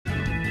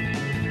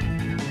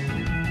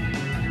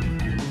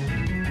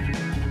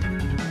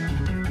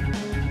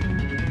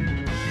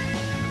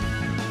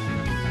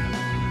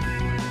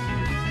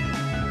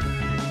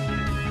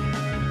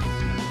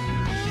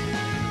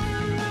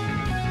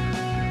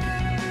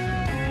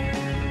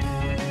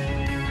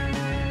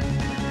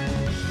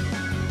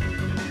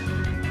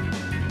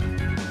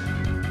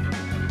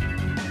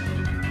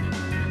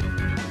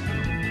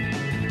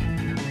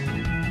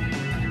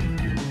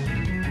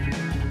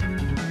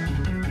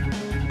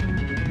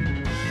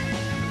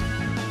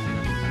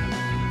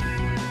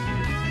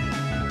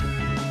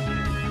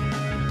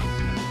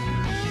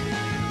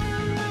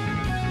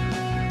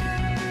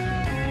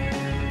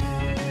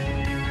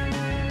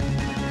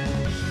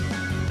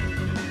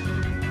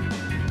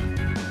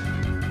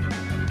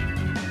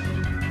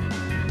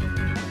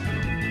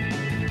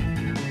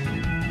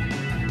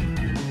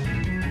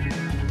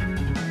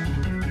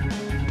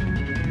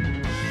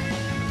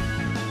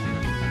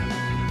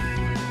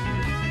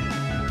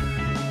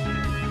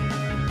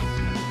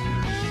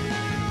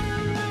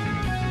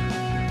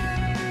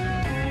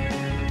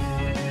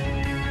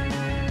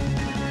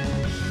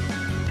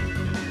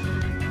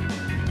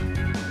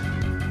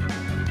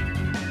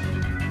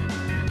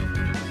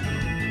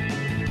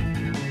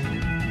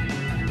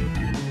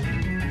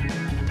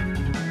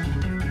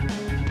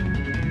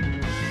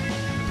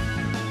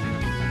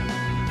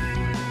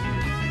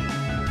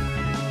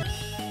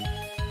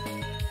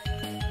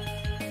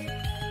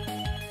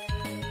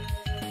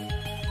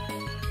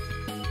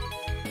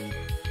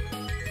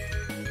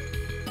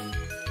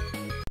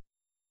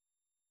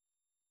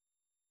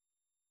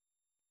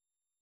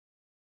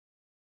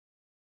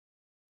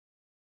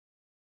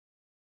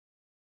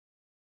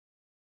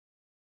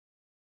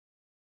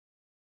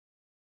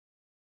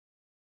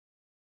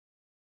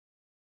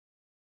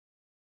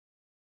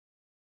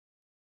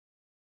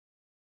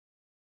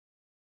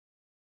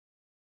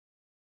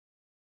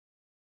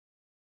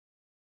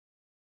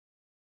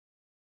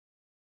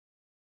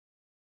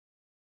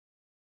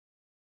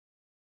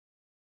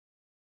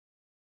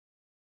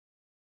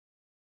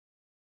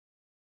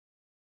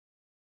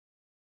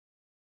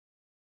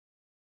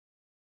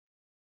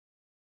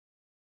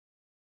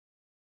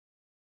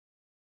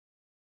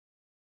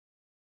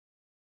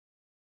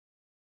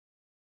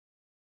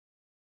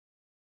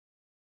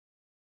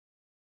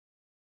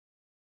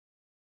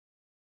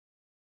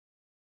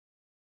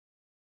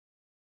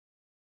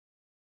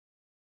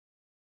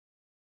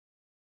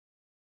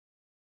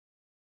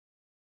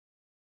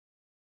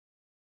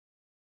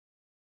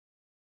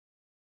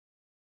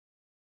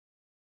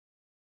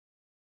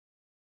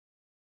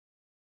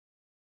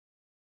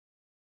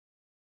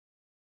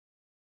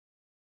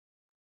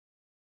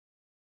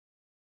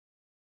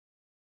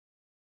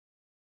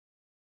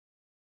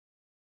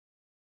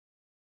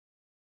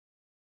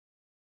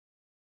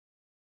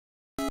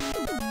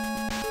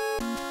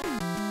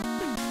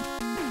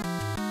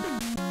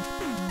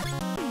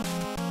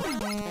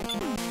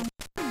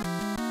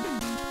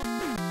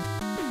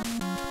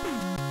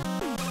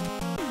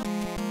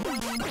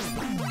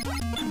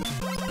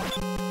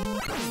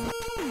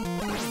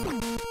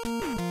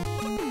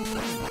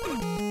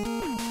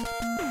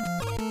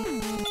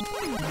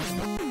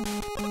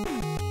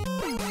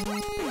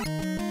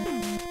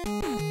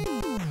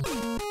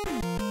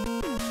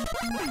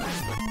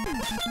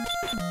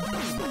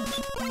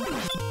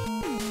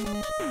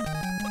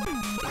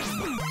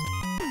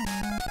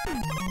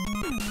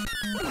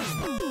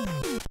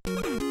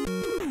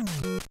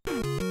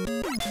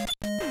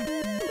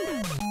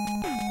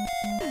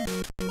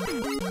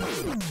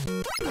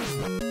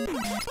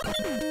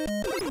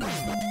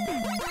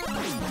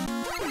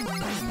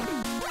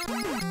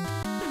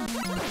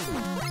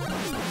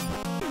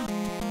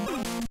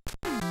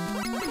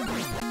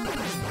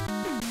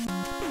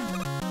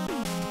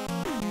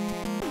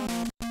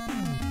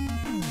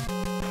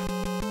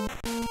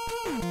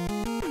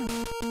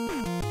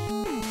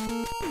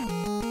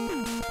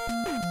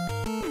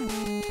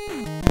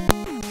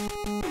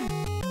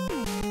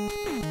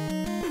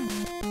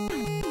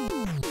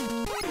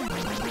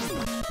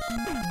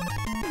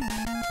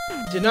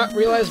Did not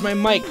realize my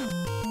mic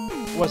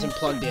wasn't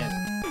plugged in.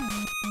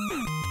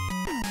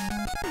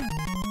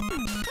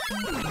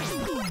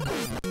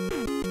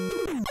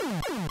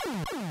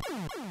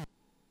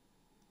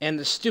 And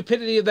the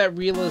stupidity of that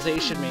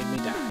realization made me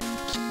die.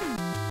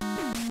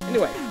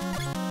 Anyway,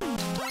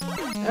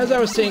 as I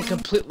was saying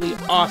completely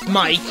off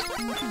mic,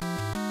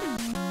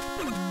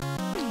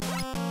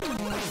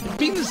 I've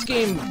beaten this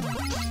game,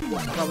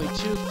 what, probably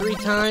 2-3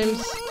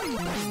 times?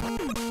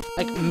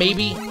 Like,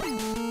 maybe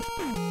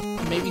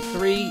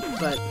 3,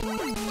 but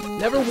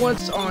never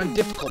once on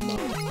difficult mode.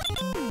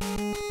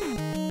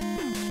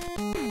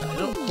 I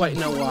don't quite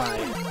know why.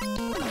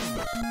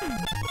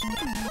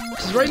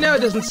 Because right now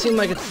it doesn't seem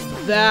like it's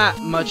that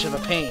much of a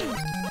pain.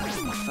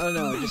 I don't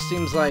know, it just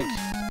seems like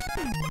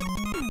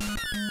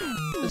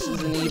this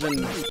isn't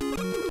even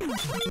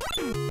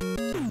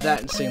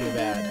that insanely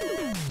bad.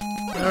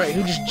 Alright,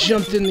 who just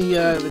jumped in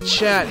the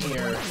chat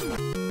here?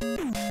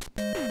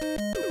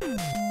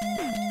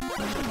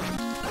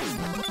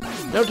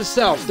 Note to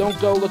self, don't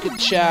go look at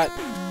chat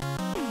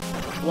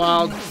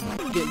while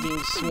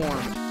being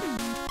swarmed.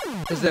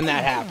 Because then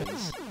that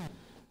happens.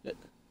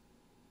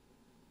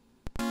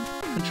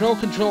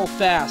 Control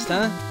fast,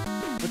 huh?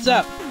 What's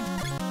up?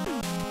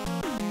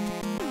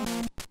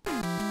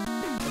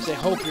 I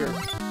hope your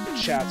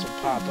chats will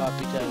pop up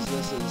because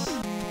this is...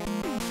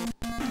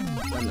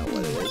 I don't know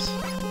what it is.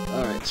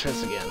 Alright, let's try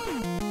this again.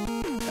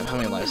 How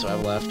many lives do I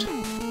have left?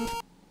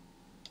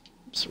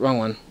 Oops, wrong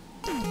one.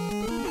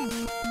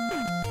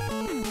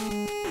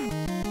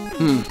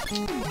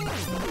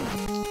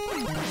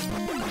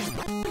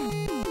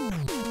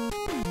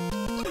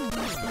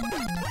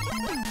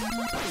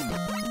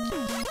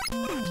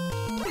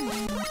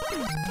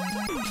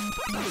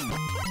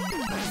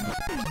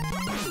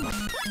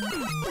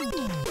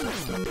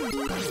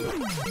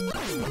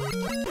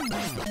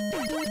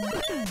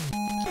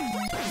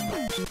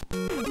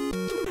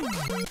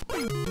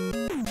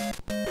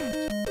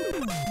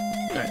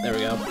 Alright, there we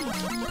go.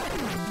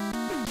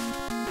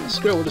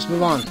 Screw it, we'll just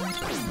move on.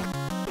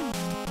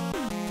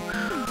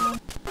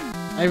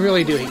 I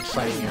really do hate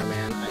fighting here,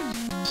 man.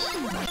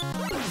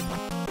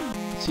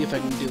 Let's see if I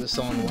can do this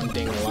all in one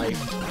dang life.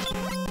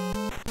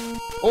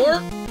 Or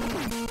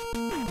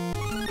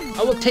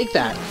I will take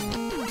that.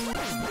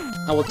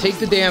 I will take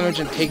the damage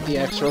and take the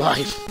extra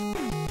life.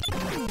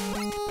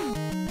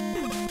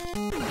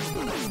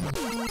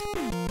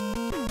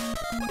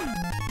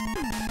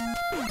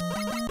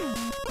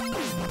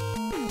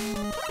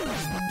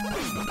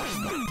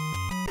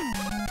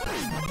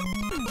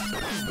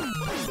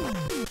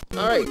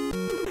 Alright.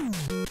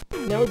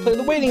 Now we play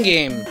the waiting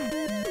game.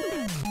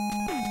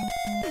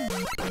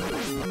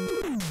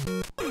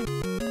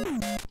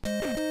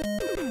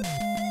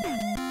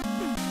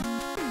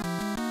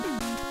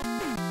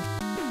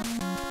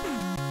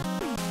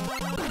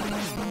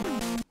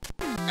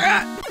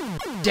 Ah!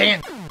 Dang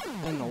it!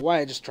 I don't know why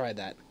I just tried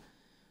that.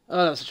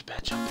 Oh, that was such a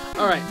bad jump.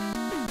 Alright.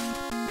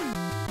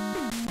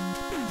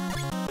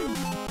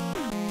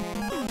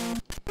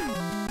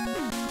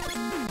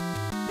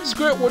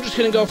 Screw it, we're just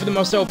gonna go for the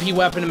most OP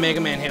weapon in Mega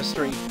Man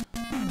history.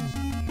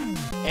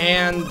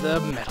 And the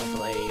Metal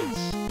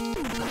Blades.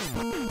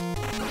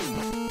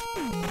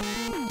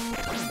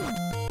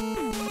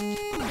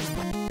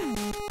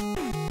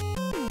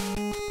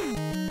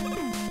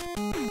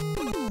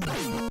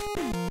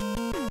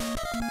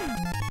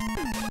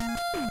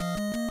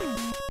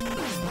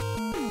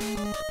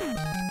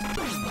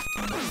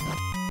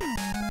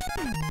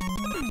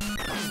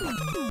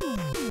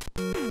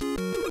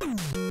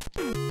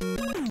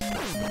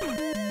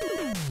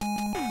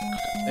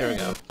 There we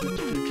go.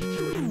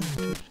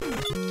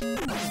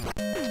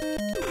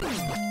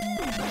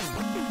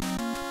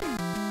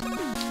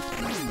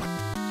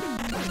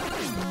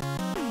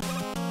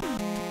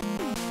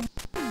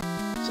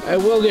 So I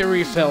will get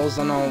refills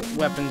on all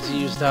weapons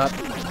used up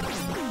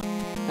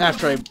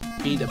after I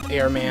beat up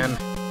Airman.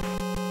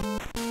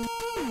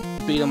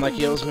 Beat him like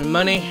he owes me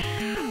money.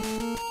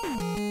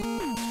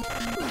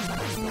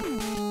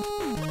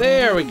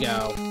 There we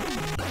go.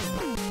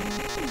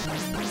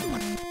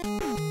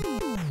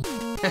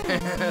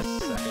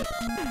 Suck it.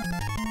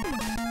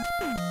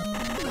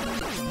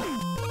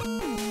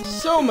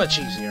 So much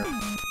easier.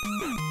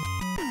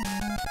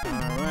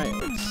 Alright,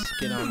 let's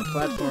get on the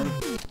platform.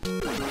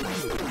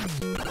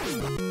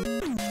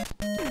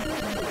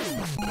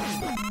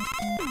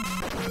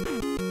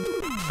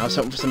 I was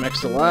hoping for some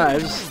extra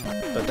lives,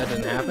 but that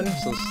didn't happen,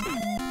 so...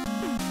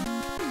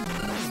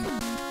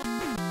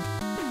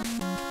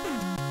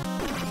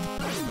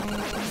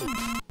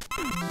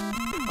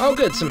 Oh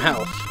good, some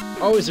health.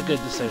 Always a good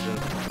decision.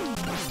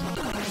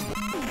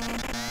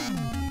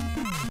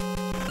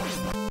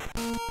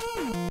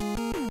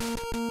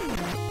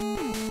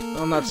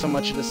 Well, not so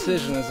much a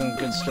decision as in a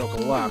good stroke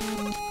of luck.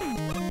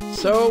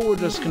 So, we're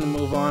just gonna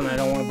move on. I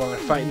don't want to bother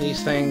fighting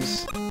these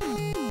things.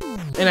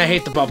 And I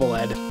hate the bubble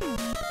head.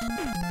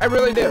 I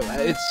really do.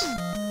 It's...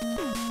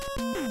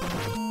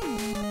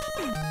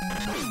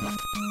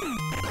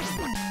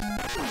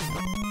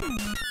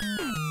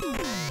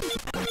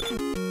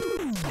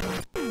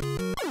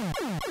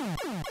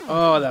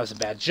 Oh, that was a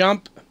bad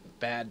jump.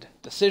 Bad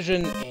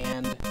decision,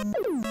 and...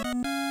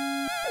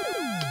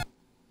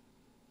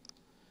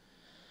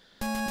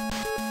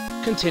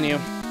 continue.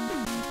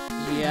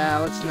 Yeah,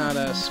 let's not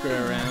screw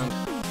around.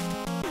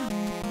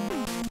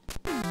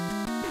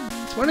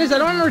 It's funny is I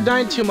don't remember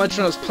dying too much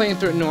when I was playing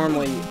through it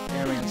normally,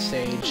 Airman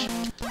stage.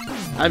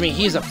 I mean,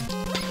 he's a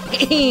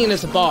pain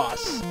as a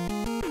boss.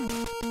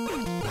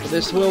 But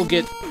this will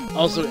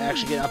also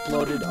actually get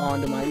uploaded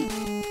onto my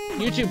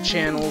YouTube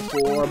channel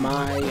for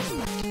my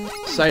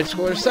Side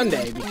Scroller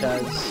Sunday,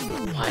 because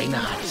why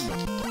not?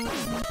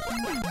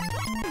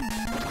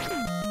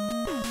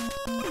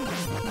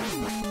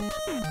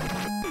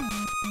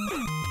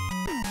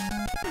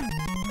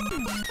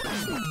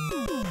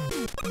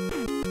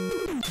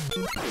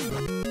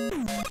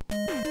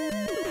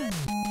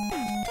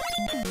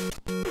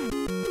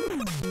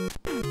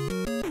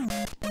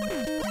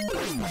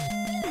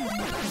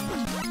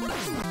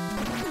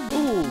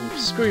 Ooh,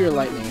 screw your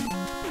lightning.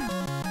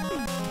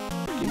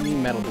 Give me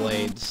metal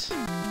blades.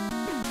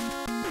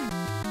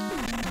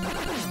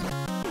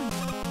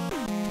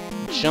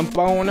 Jump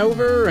on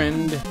over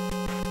and...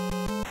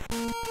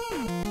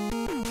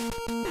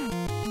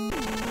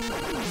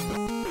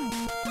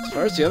 as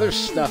far as the other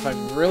stuff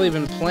I've really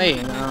been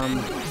playing,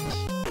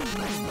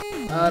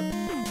 a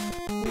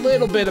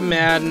little bit of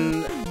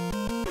Madden,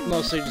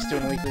 mostly just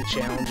doing weekly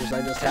challenges.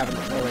 I just haven't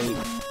really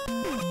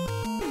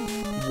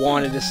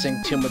wanted to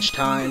sink too much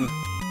time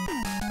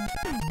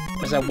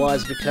as I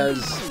was because,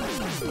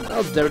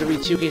 well, WWE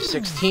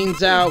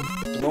 2K16's out,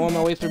 blowing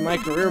my way through my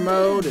career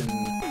mode, and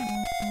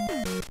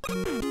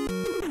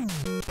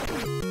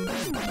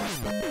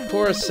of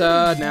course,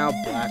 now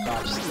Black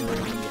Ops 3,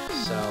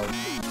 so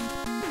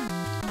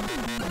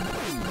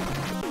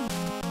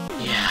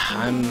yeah,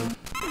 I'm...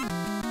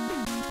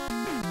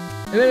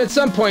 and then at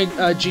some point,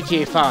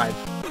 GTA 5.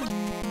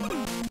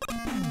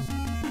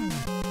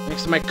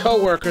 Thanks to my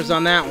co-workers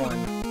on that one.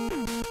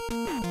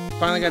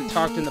 Finally got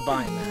talked into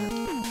buying that.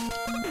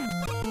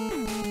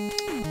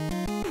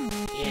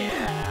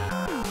 Yeah.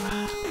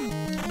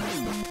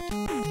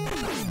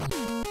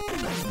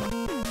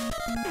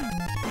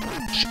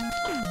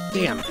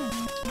 Damn.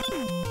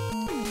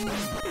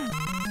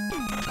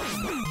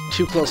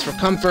 Too close for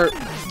comfort.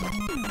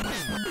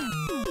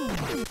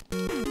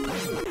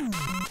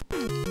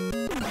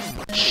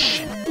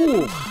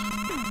 Ooh.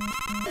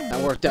 That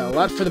worked out a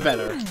lot for the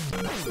better.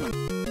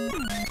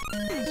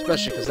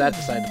 Especially because that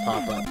decided to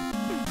pop up.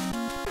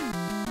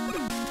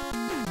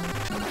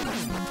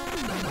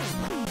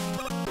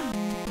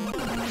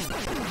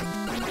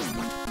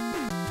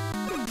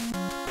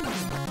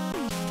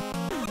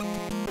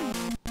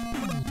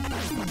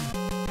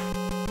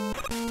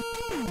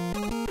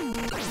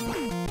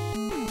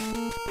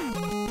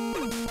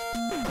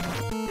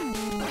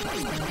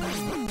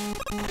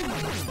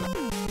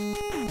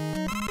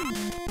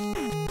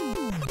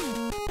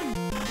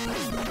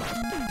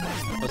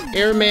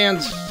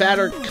 Airman's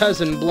fatter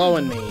cousin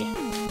blowing me.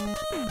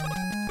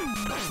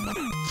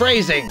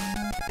 Phrasing.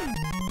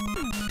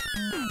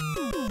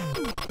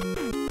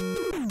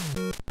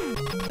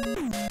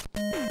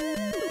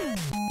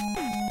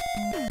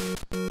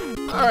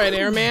 Alright,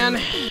 Airman.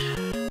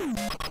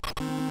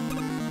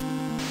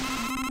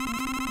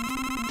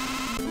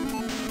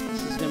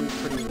 This is gonna be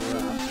pretty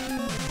rough.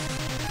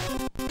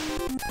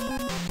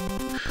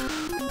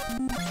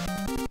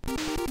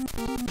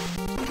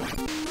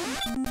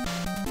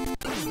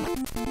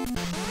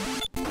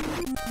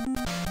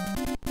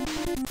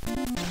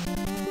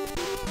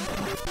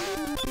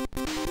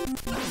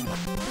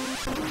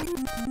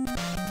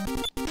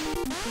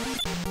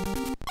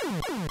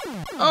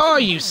 Oh,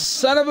 you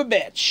son of a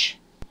bitch!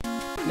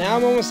 Now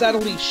I'm almost out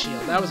of leaf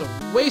shield. That was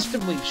a waste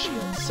of leaf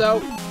shield. So,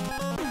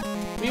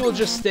 we will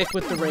just stick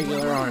with the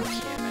regular arm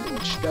cannon,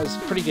 which does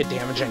pretty good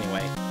damage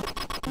anyway.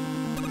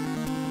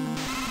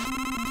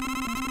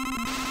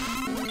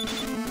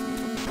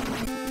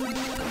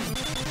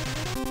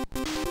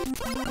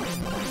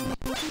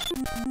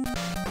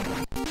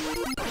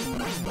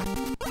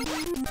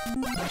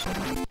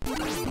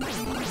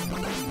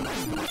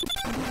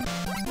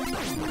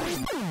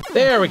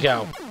 There we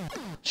go.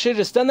 Should've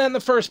just done that in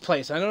the first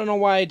place. I don't know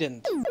why I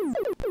didn't.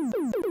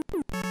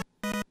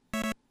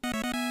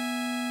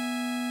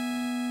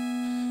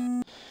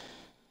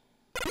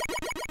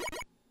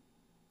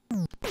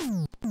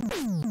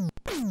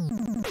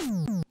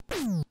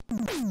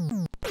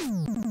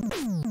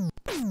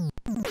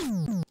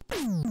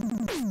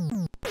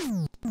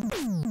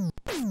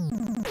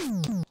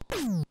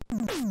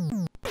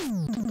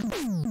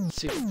 Let's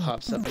see if it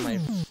pops up in my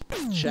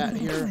chat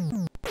here.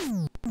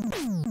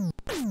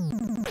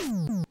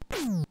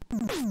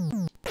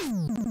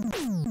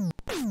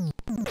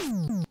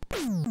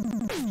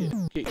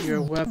 Get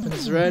your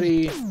weapons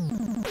ready.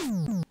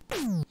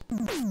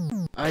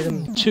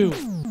 Item 2.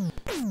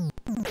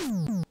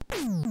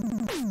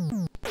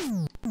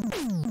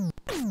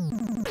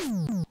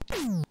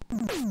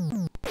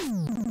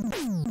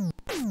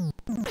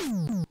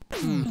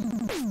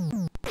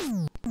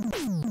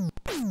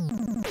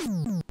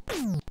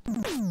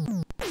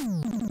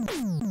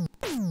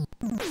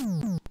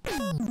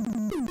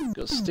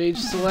 Go stage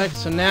select.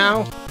 So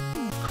now,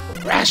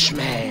 Crash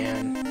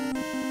Man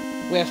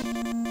with.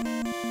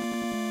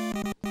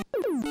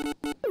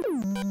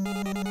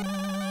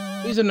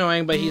 He's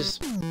annoying, but he's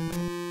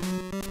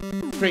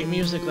great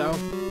music though.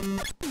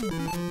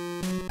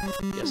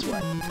 Guess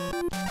what?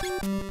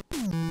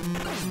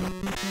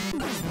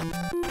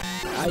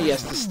 Ah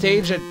yes, the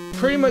stage that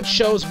pretty much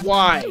shows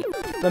why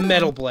the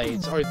Metal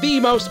Blades are the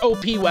most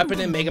OP weapon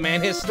in Mega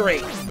Man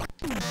history.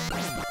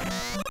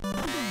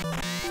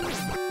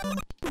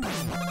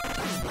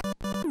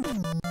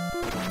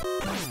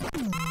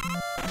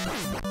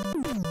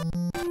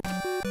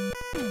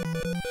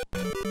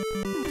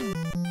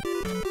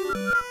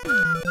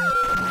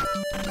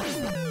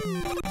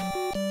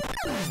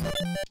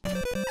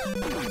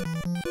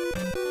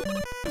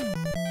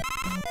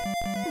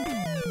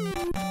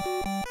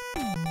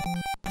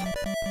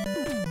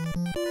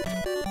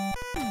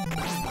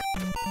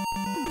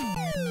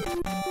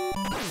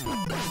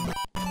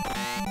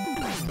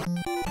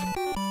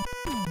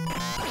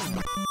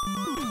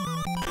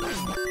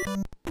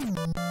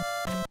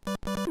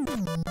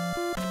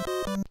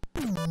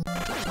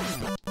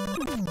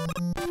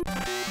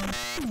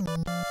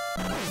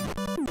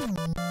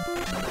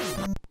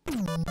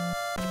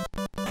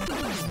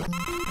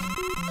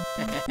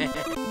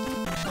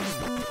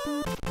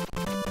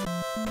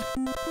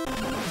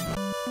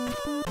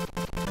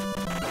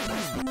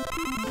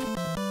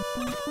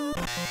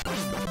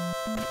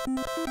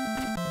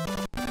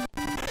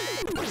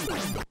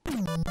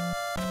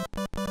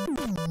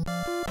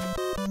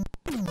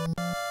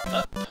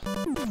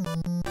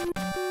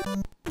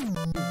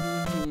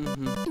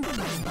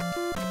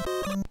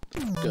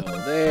 Go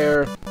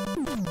there.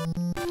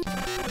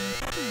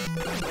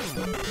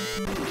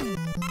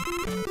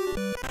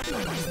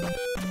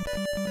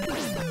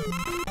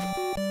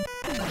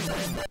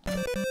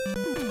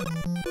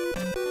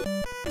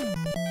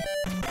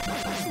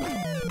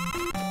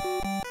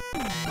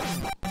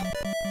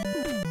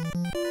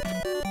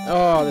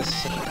 Oh, this is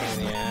such a pain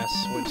in the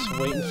ass. We're just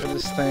waiting for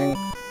this thing.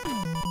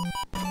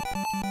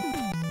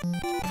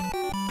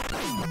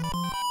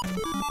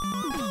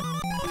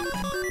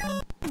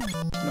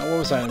 Now, what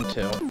was item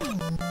 2?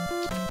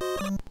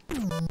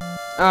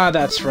 Ah,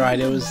 that's right.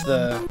 It was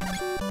the...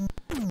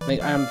 I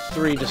think item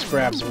 3 just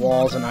grabs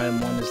walls, and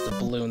item 1 is the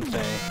balloon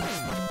thing.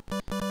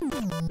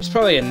 There's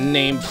probably a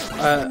name,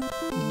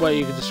 what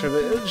you could describe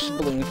it. It was just a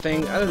balloon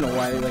thing. I don't know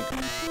why, like...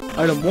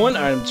 Item 1,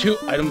 item 2,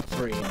 item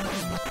 3.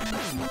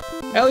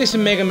 At least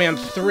in Mega Man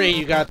 3,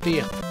 you got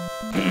the...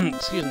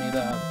 excuse me,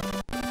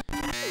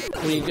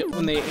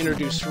 when they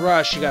introduced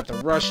Rush, you got the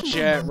Rush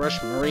Jet,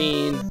 Rush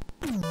Marine,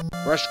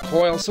 Rush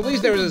Coil. So at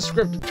least there was a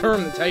scripted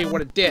term to tell you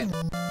what it did.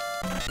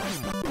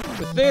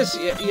 With this,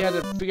 you had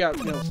to figure out,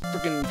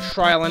 freaking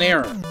trial and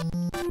error.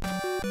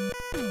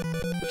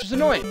 Which is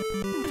annoying.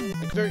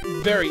 Like, very,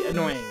 very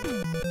annoying.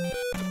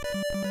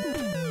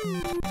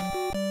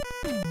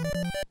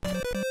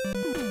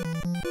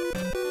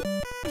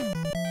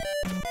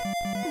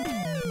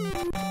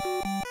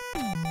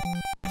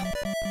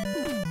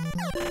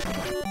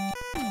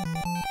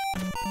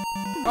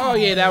 Oh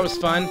yeah, that was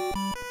fun.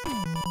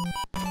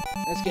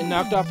 Let's get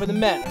knocked off of the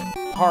Met.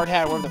 Hard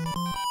Hat, whatever the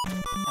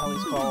hell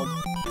he's called.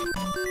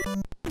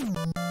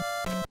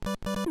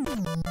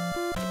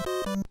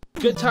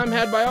 Good time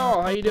had by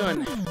all. How you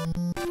doing?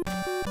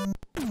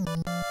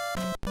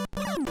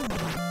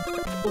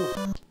 Ooh.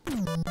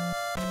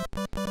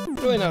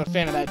 Really not a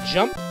fan of that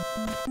jump.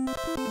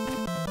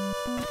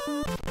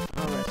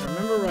 Alright, if I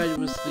remember right, it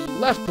was the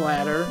left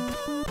bladder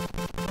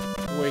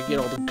where you get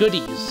all the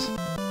goodies.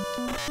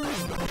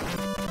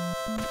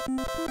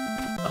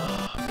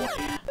 Oh boy.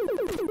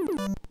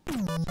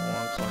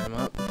 Long climb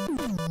up.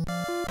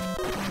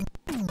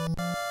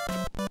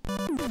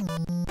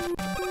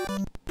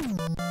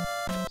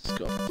 Let's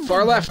go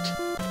far left.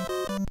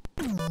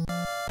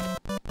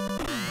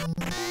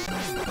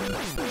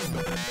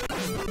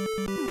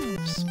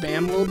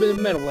 Spam a little bit of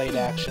Metal Blade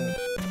action.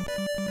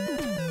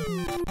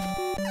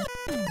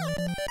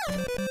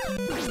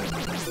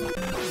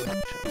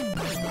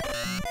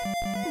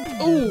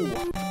 Ooh!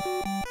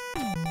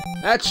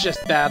 That's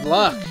just bad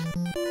luck.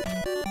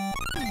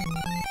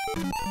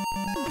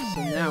 So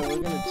now we're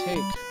gonna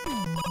take...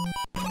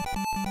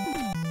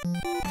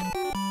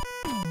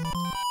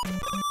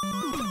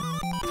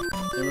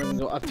 Then we're gonna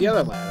go up the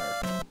other ladder.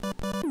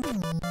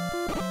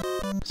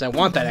 Because I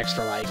want that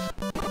extra life.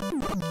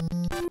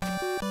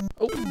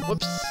 Oh,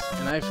 whoops.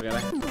 And I forgot I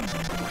had...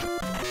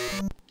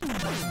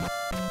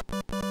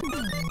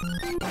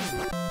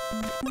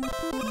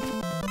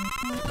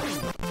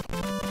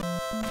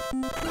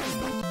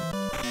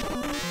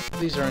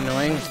 These are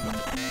annoying.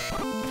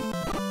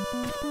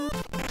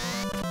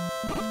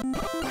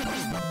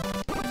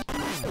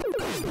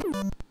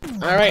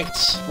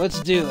 Alright, let's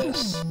do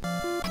this.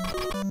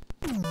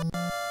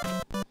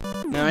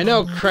 Now I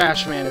know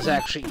Crash Man is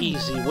actually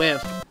easy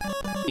with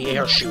the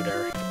air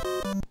shooter.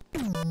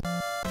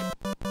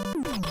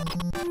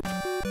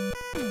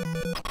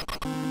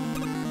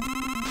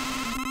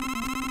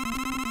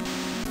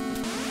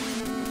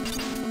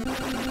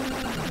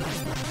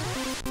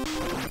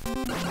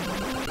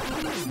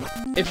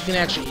 If you can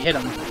actually hit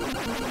them.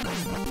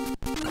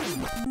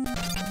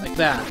 Like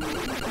that.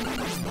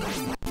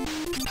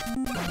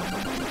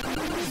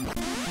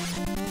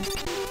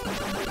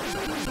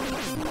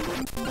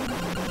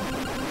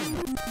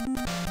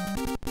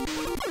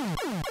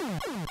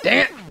 Dang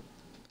it!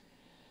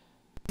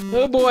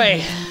 Oh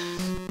boy!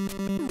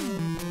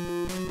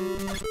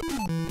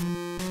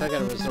 I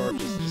gotta resort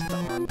to just the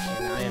arm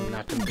cannon. I am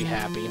not gonna be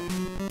happy.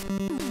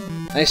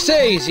 I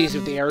say he's easy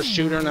with the air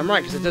shooter, and I'm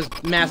right, because it does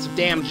massive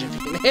damage if you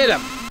can hit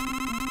him.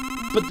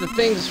 But the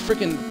thing's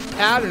freaking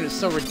pattern is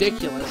so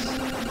ridiculous.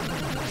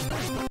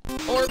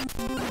 Or...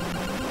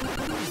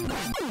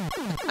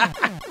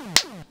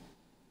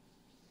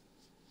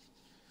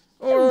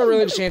 or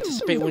really just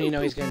anticipate when you know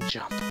he's gonna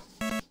jump.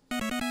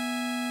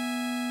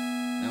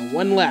 Now,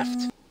 one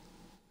left.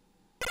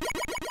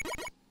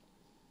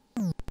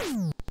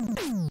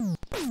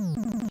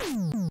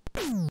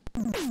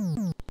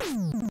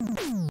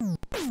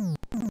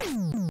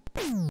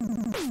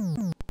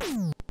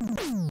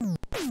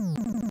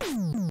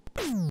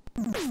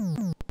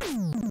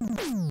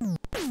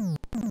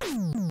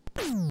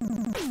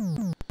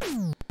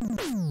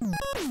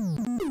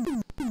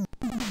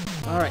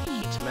 Alright,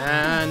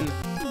 Heatman.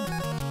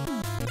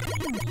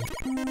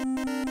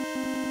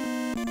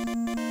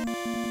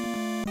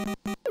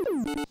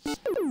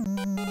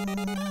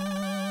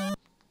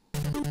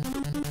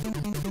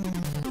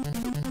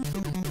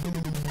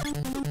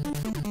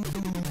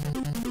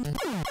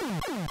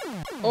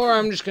 Or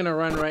I'm just gonna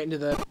run right into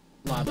the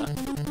lava.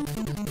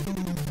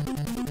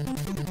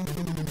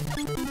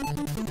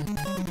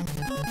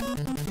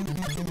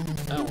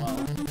 Oh well.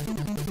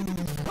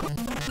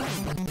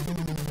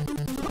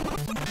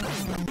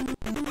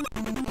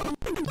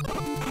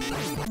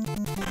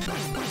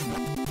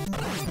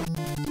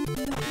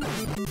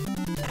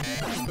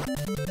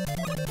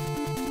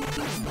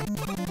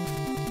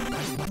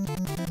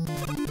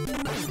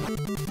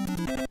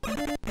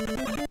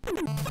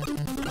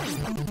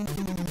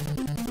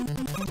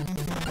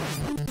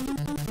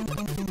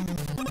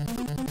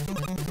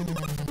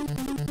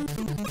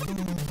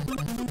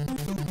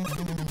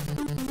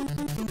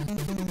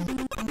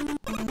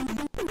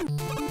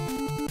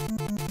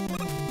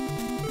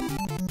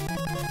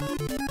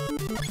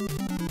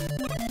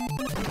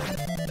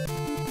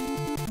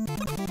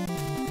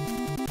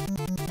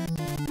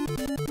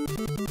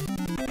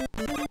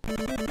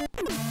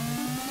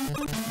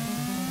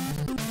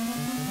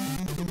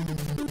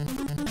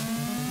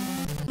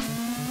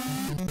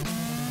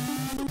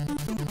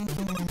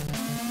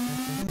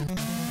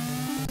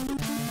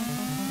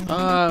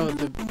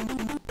 The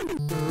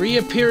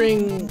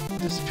reappearing,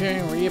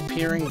 disappearing,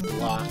 reappearing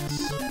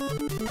blocks.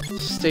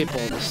 Staple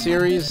of the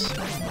series.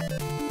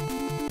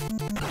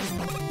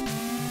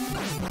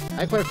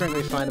 I quite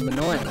frankly find them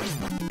annoying.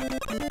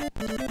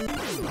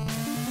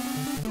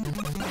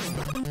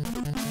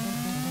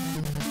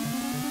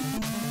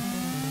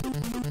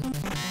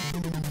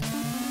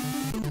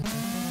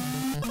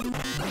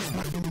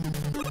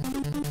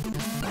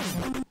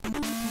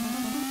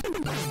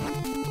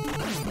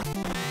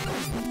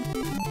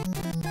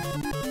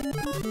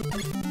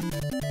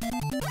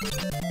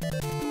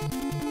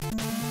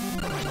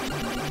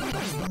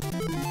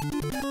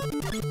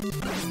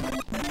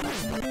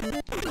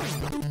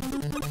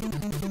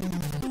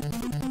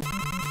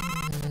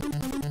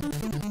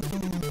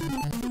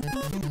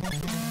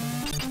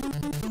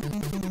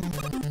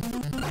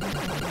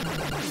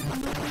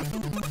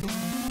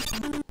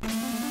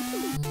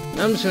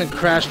 I'm just gonna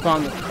crash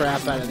bomb the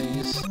crap out of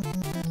these.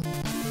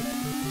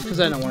 Because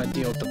I don't want to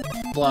deal with the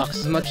blocks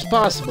as much as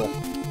possible.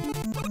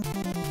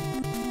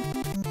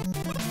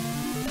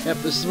 Yep,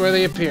 this is where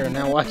they appear.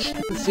 Now watch.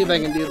 Let's see if I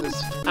can do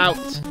this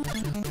without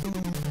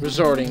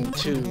resorting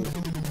to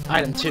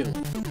item 2.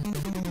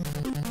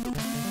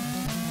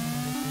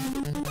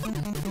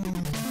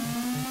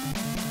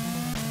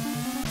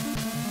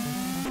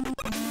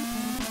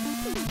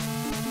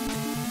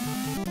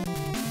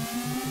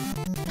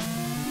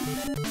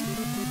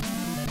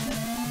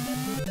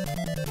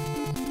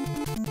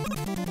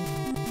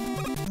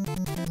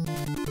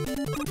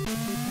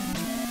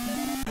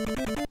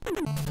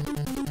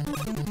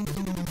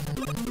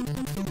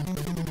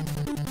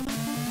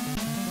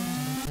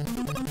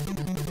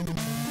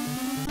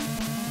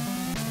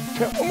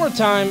 One more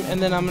time,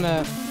 and then I'm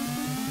gonna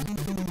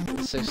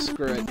say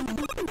screw it.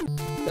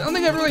 I don't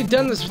think I've really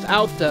done this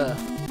without the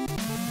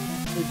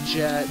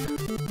jet.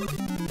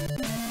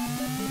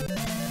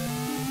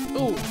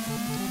 Ooh.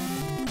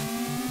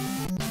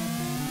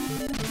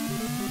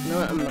 You know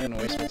what? I'm not gonna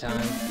waste my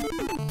time.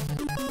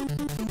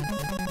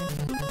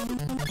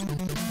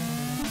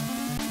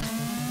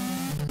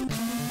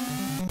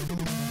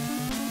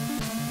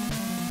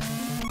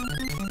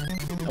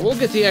 I will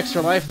get the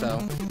extra life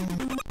though.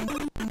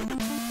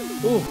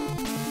 Ooh.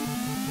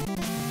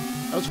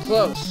 That was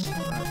close. It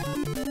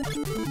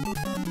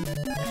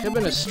could have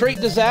been a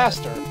straight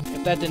disaster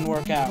if that didn't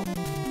work out.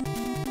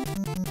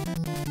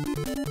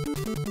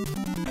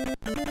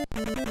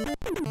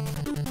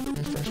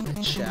 Refresh my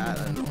chat.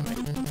 I don't know what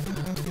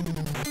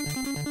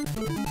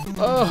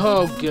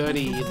oh,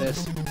 goody.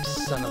 This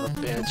son of a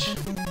bitch.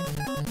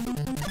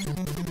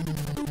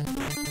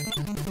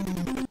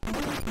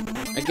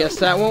 I guess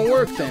that won't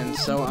work then,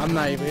 so I'm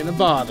not even gonna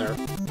bother.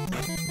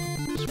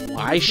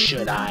 Why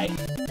should I?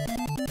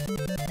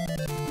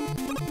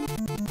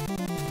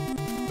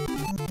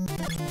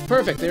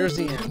 Perfect, there's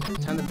the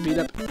end. Time to beat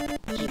up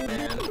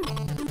Heat-Man.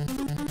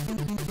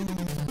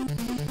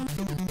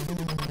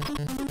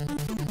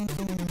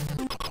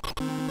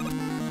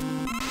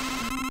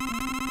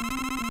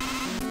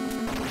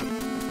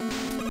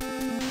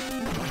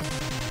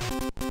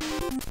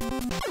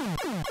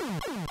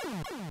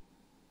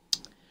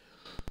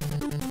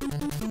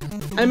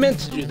 I meant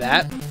to do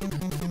that.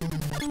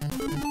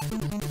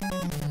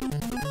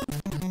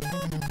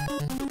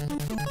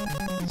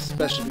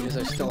 Especially because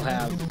I still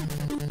have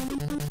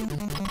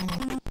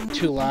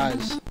 2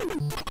 lives.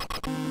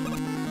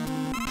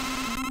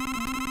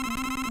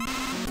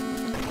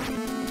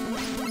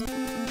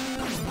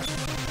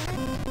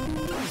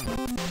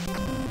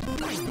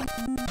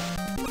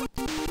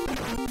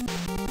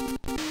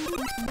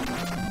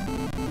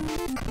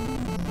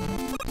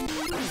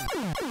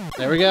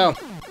 There we go.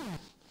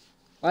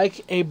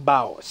 Like a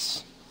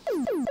boss.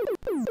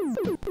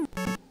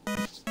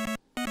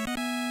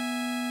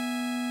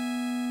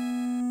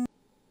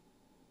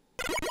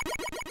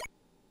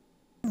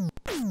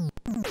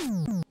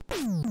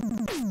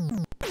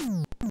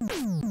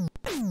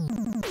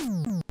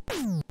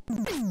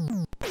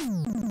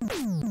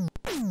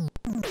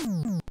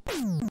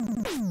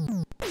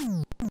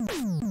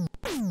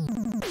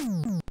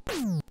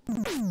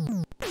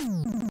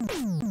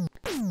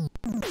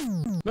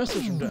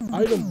 Message from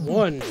item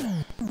 1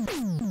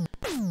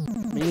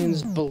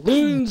 means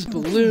balloons,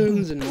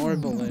 balloons, and more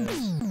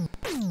balloons.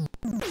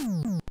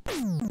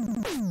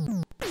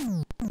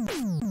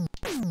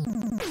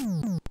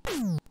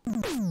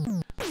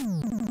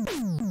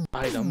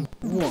 Item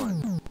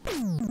 1.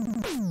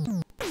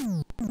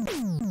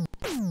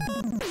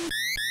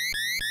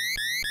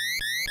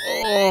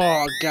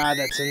 Oh god,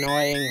 that's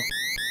annoying.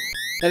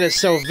 That is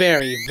so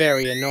very,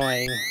 very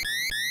annoying.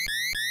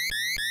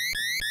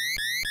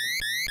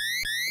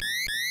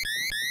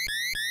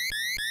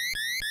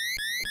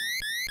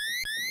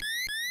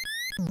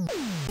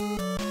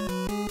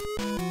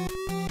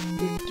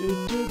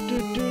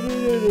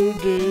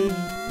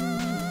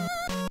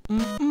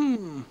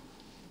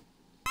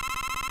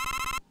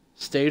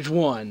 Stage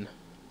 1.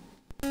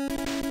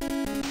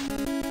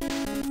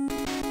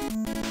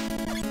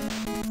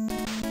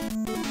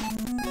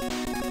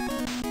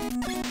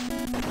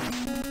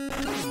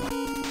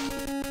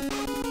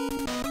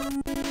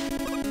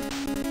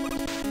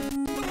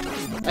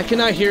 I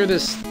cannot hear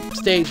this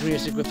stage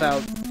music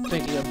without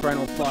thinking of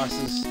Brendel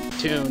Foss's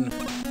tune.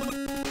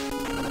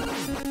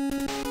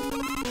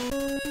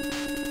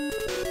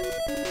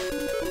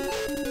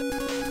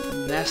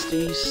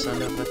 Nasty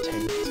son of a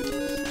taint.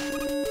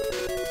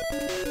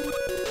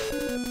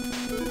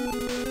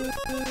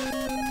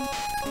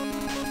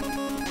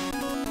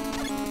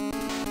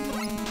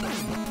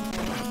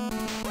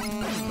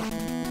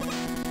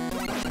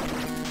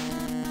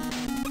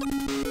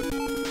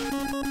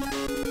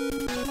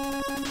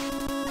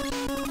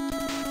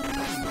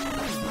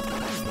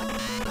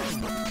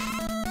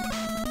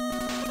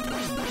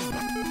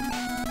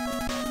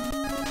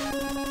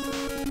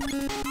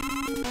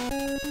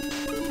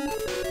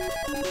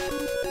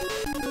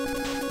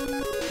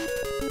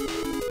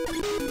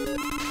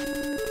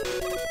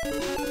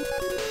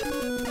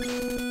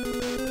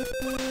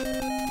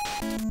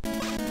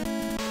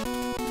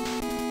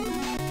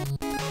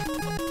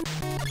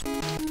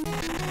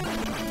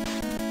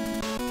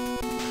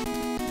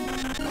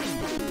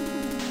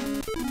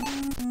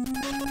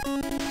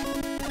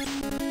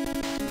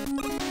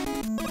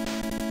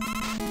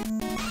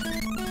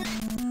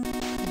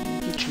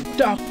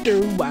 Dr.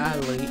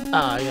 Wily,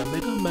 I am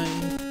Mega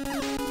Man,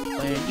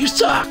 and you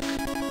suck!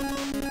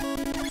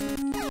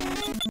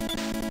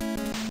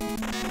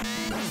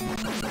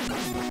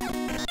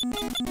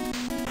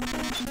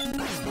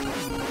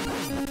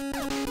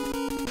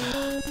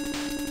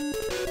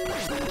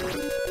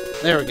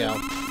 There we go.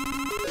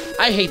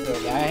 I hate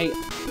that guy.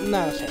 I'm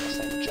not a fan of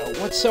Silent Joe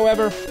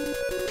whatsoever.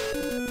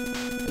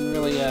 Can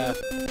really,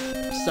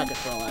 suck it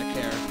for all I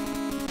care.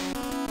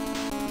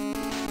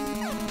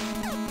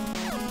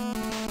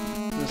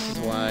 This is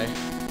why.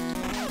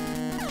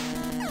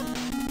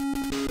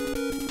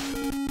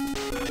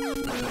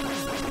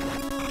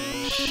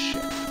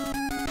 Shit.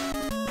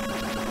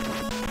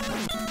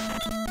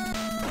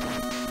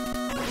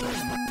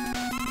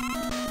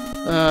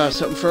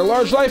 Something for a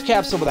large life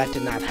capsule, but that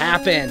did not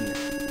happen.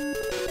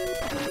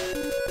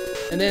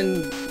 And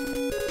then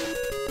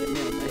get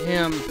nailed by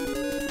him.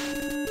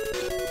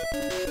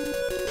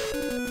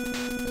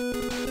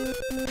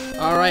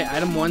 Alright,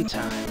 item 1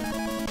 time.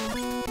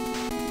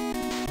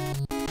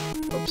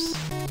 Oops.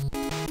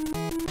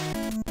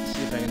 Let's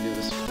see if I can do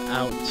this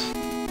without.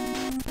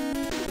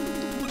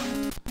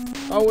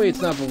 Oh wait,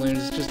 it's not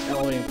balloons, it's just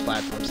elevating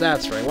platforms.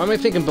 That's right. Why am I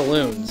thinking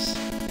balloons?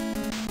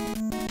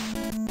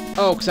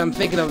 Oh, because I'm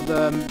thinking of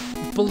the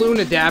balloon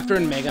adapter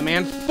in Mega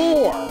Man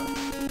 4.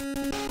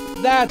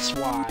 That's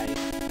why.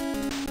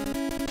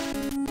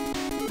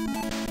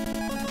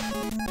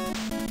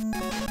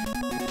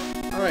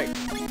 Alright.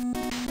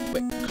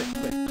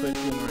 Quick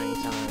boomerang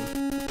time.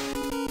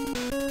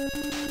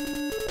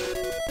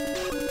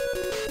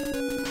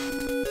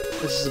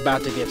 This is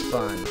about to get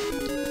fun.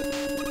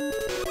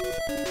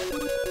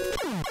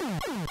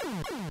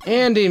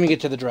 And didn't even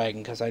get to the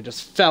dragon because I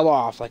just fell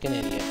off like an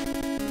idiot.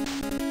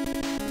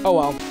 Oh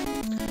well.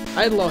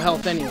 I had low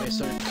health anyway,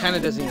 so it kind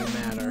of doesn't even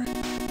matter.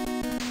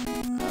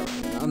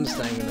 Alright, I'm just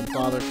not even gonna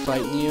bother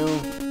fighting you.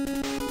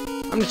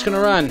 I'm just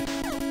gonna run.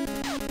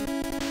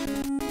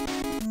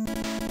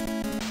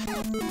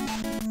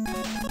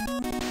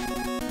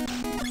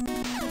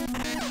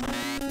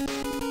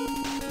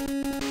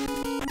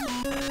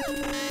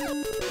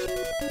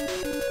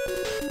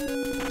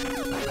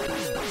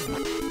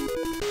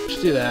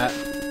 Just do that.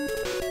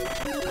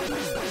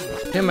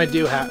 Him I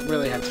do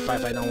really have to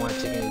fight if I don't want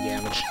to take any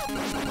damage.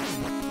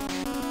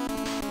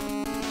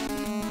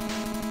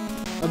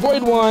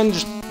 Avoid one,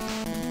 just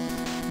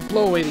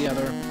blow away the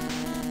other.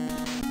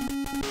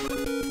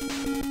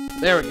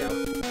 There we go.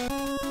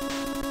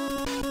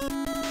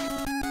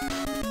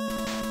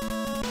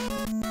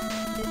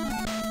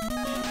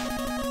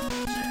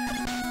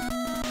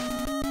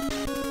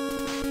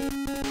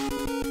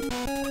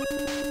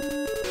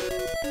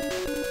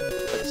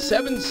 But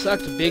 7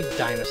 sucked big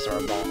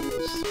dinosaur balls.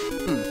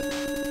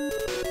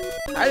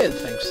 I didn't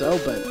think so,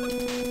 but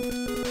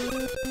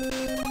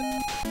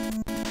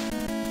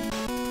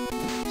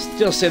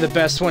still say the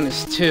best one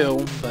is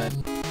 2, but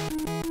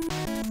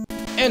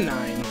and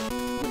 9.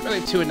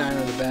 Really, 2 and 9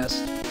 are the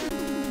best,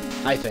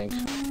 I think.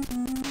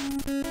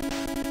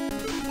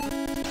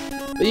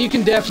 But you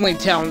can definitely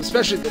tell,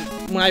 especially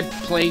when I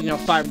played,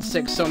 5 and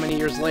 6 so many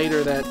years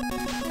later, that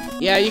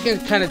yeah, you can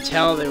kind of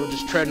tell they were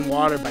just treading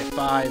water by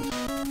 5.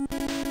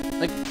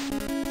 Like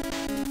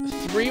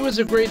 3 was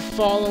a great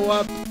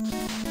follow-up.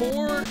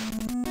 4,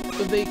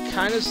 they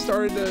kind of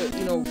started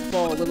to,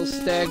 fall a little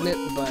stagnant,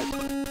 but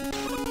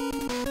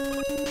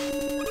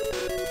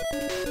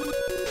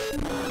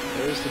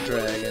there's the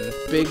dragon.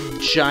 Big,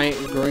 giant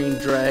green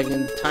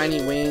dragon,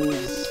 tiny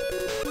wings.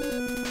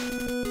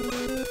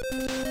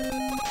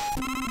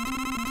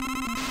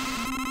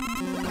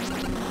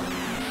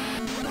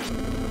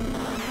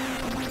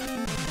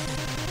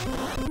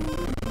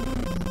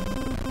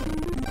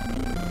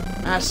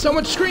 So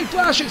much screen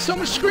flashing! So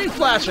much screen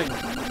flashing!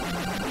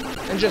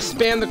 And just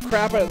spam the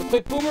crap out of the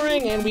quick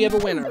boomerang, and we have a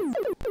winner.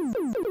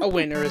 A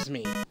winner is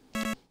me.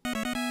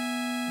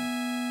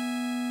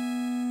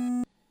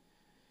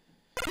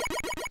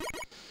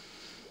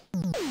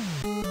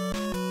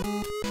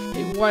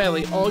 Hey,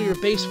 Wily, all your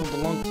base will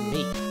belong to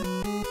me.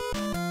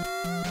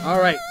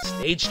 Alright,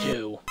 stage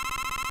 2.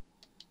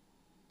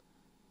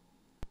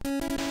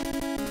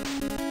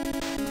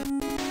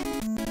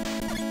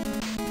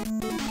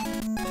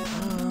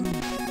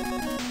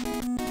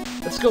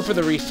 Let's go for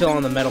the refill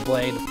on the metal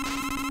blade.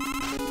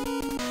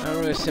 I don't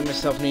really see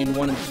myself needing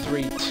 1 and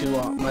 3 too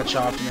much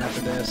often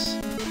after this.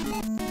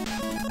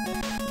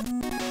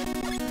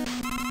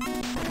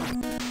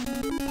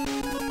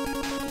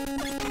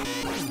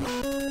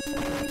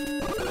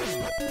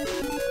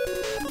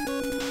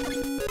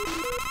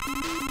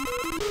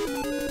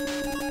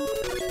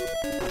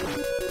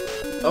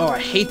 Oh, I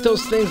hate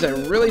those things, I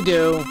really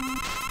do.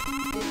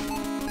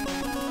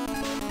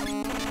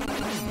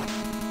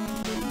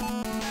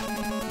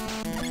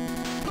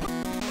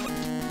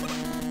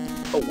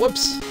 Oh,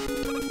 whoops.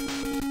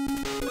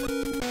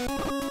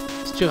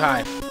 It's too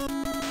high.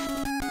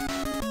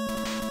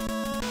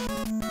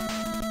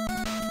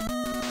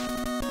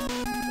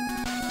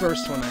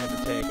 First one I had to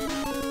take.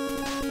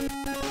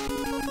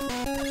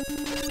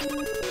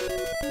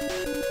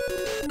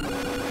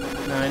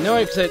 Now I know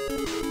I could...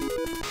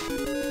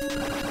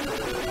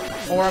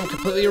 Or I'm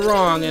completely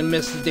wrong and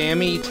miss the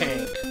damn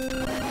E-tank.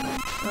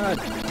 Ah,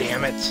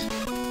 damn it.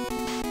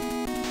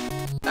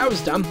 That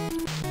was dumb.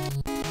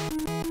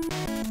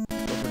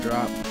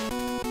 Drop.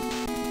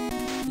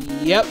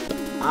 Yep,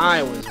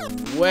 I was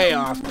way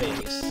off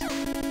base.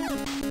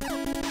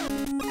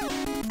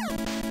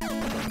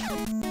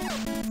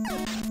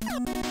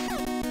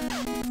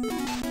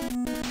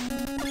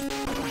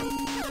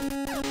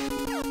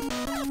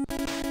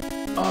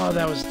 Oh,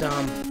 that was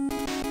dumb.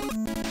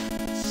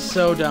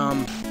 So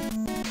dumb.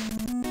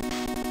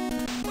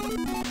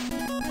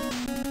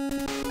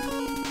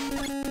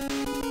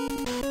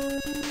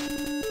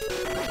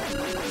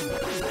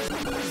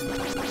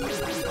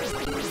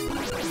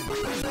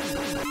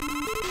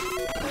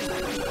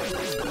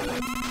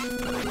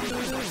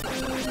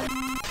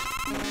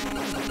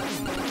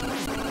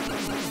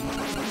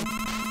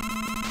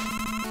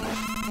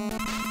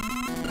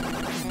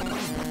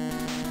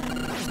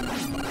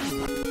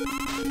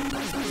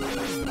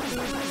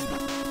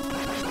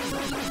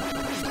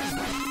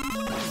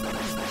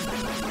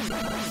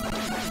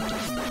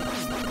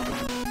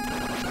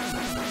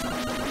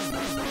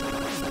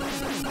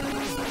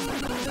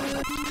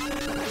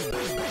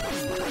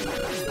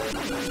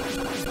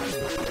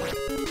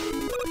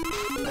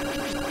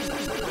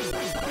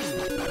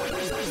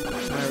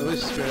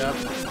 screwed up.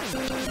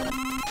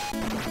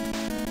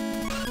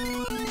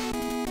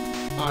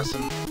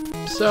 Awesome.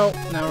 So,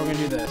 now we're gonna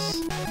do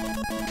this.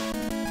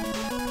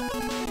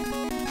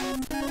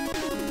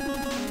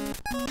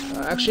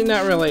 Actually,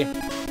 not really.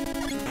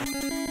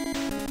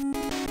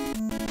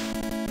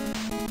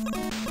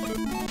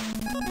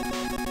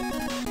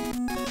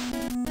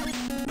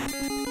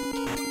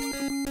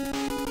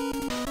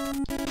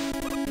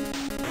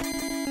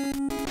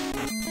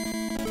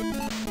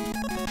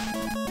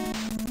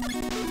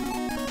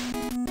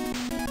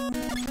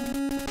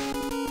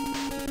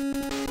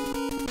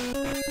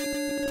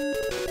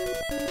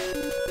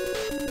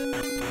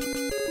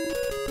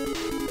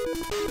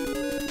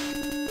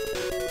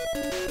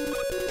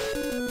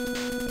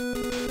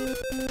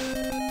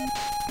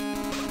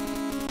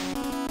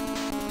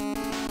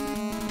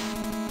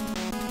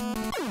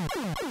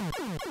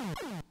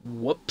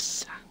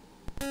 Whoops.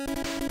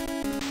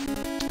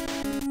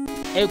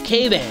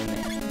 Okay then.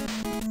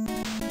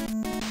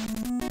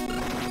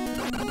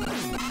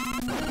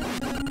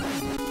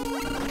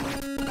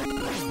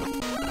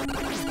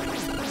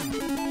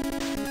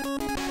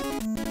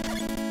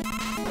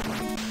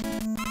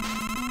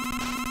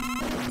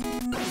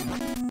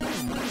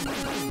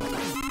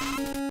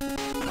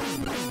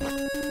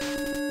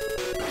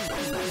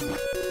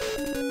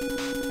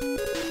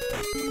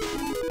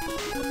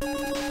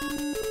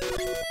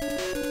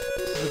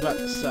 About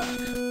to suck.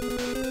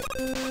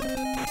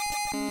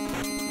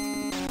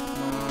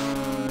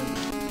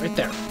 Right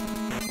there.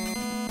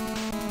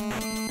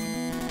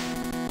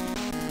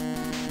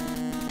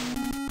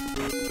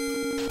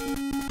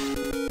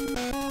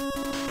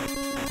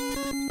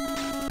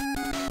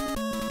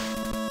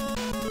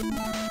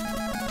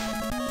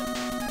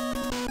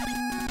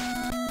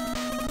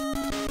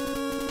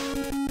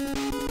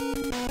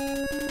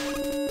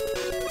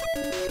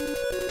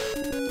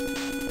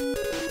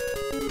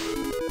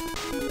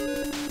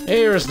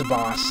 Here's the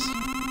boss.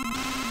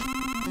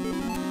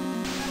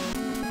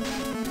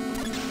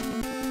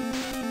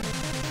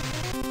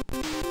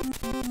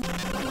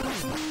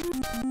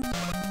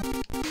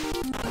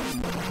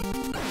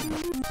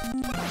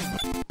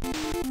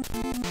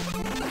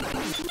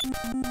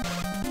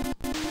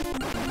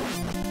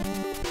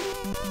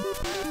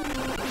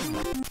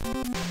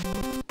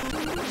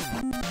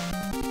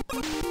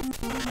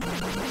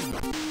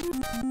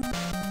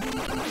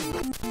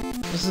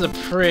 This is a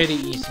pretty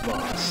easy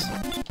boss.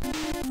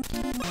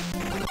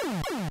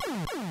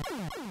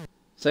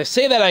 So I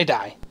say that I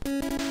die.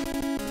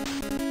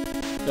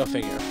 Go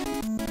figure.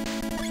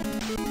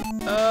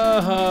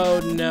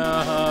 Oh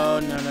no,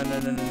 no.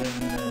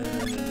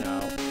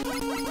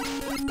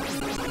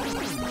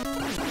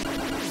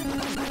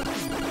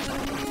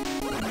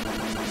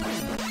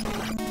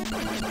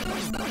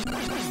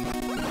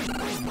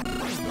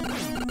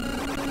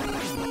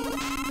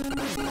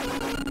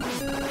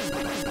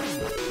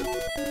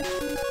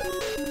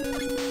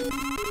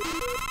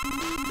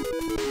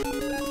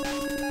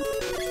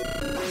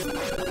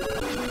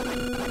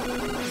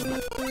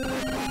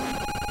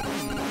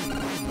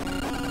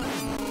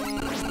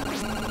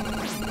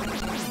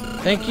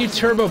 Thank you,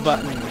 turbo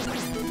button.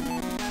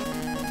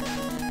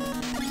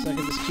 So I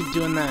can just keep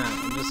doing that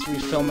and just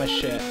refill my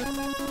shit.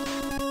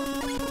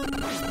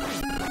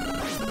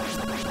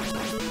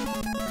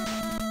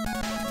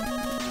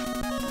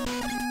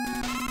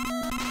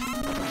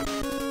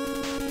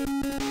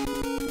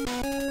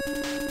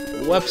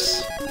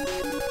 Whoops.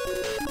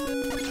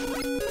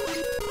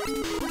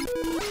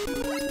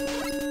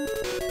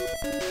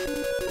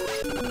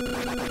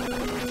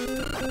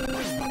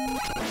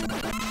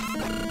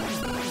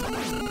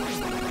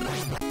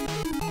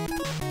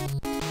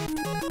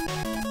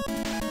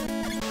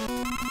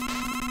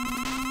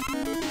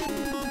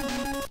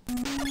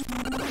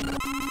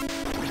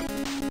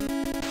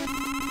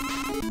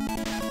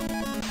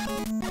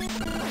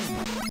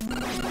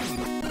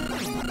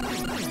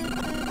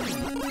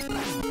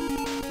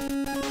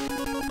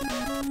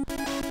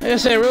 Like I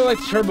say, I really like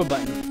the turbo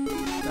button.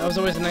 That was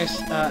always a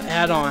nice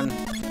add-on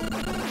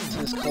to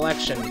this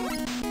collection.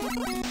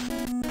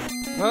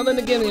 Well, then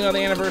again, you know, the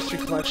Anniversary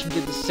Collection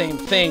did the same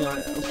thing.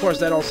 Of course,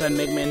 that also had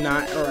Mega Man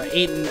 9, or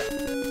 8 and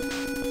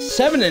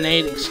 7 and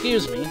 8,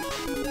 excuse me.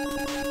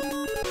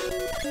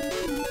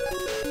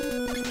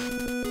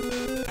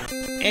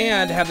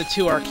 And have the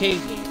 2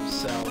 arcade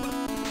games, so...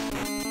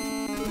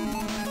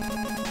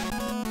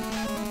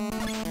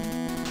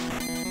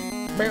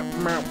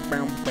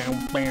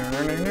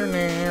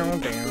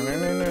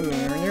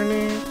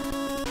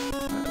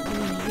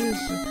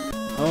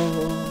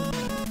 Oh,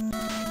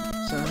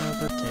 son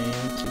of a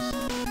dentist.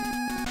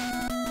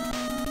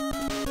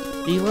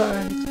 He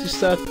likes to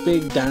suck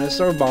big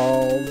dinosaur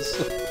balls.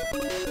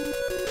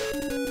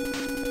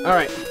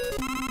 Alright.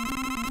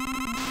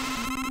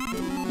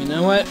 You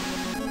know what?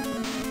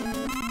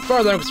 As far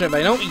as I'm concerned, if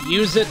I don't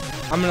use it,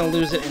 I'm gonna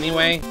lose it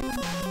anyway.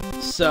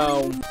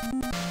 So...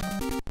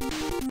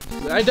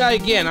 if I die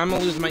again, I'm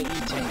gonna lose my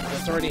E-Tank.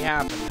 That's already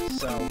happened,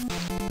 so...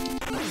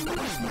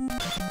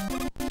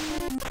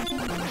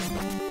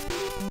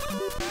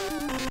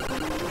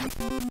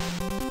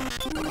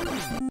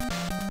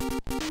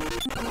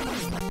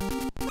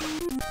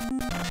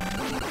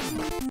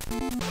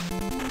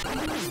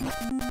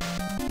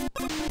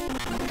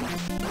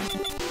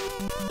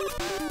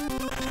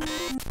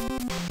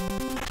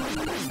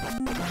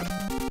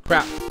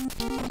 Crap.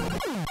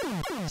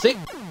 See?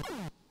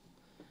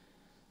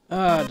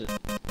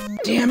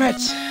 Damn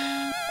it!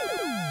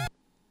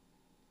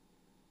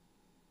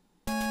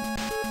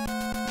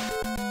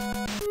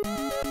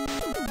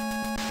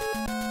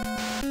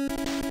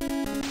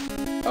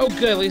 Oh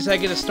good, at least I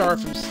get a star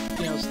from,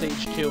 you know,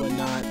 stage 2 and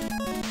not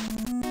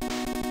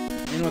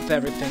in with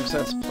everything, so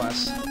that's a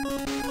plus.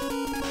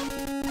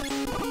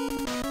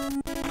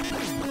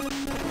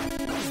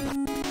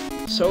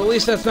 So at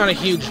least that's not a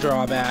huge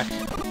drawback.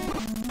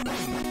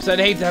 Because I'd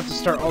hate to have to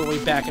start all the way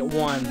back at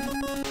 1.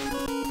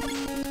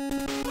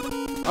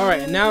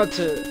 Alright, and now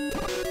because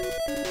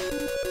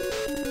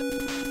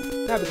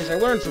I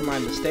learned from my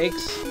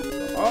mistakes,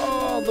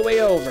 all the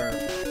way over.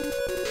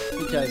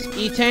 Because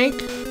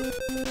E-Tank...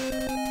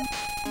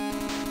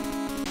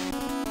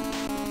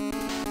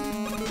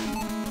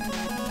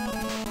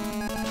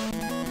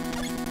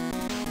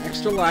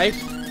 extra life,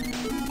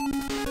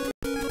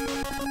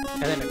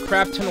 and then a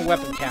crap ton of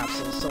weapon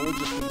capsules, so we'll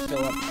just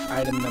fill up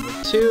item number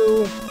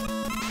 2.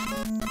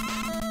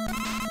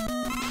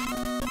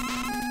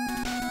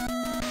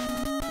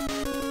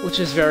 Which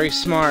is very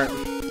smart.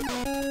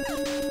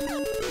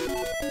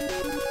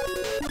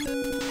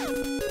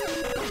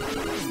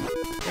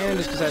 And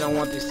just because I don't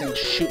want these things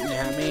shooting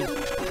at me.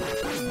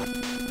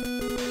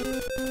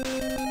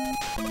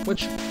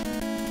 Which,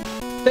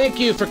 thank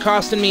you for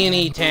costing me an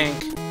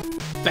E-Tank,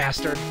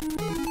 bastard.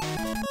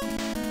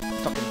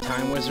 Fucking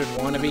Time Wizard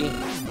wannabe.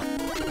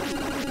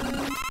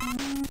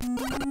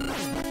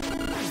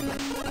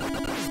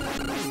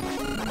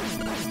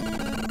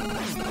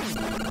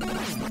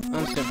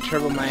 I'm just gonna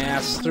turbo my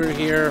ass through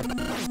here. Don't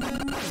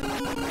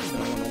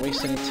want to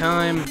waste any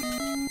time.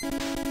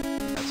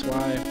 That's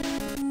why.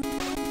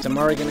 So I'm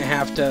already gonna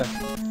have to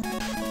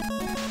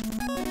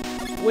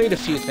wait a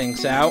few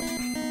things out,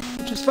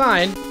 which is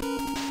fine.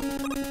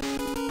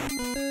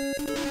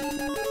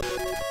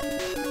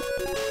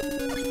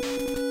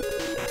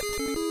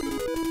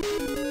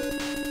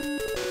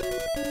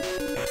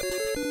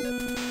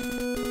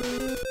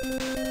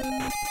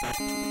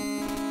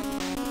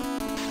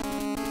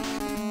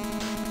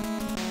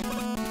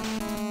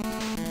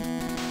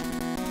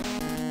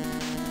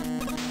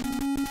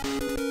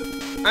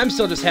 I'm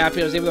still just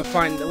happy I was able to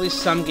find at least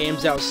some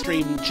games that was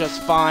streamed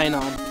just fine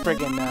on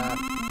friggin'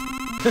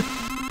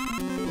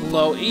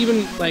 low.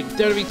 Even like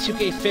WWE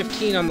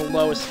 2K15 on the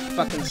lowest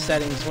fucking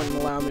settings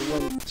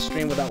wouldn't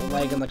stream without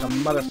lagging like a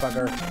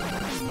motherfucker,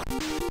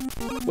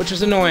 which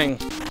is annoying.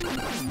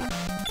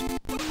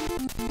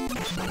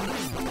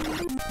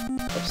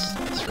 Oops,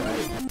 that's right.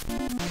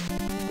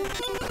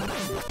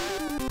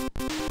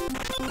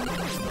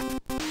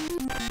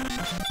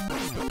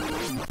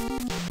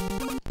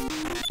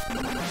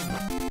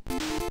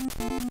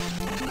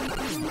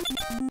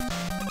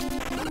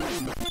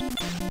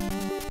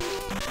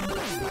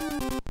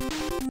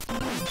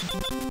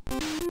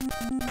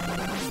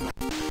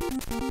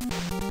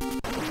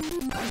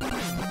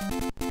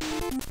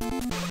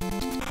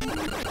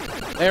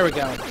 There we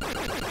go.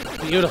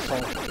 Beautiful.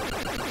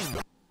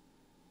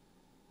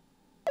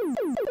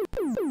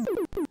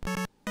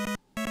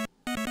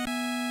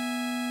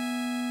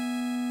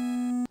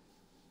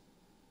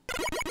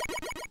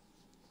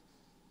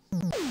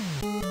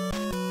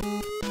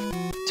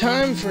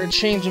 Time for a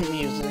change of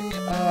music.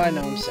 Oh, I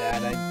know I'm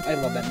sad. I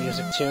love that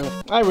music too.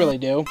 I really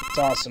do. It's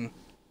awesome.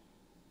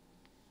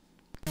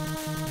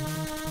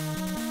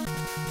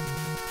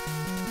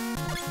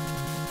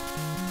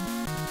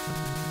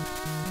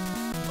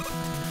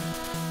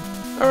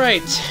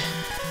 Alright,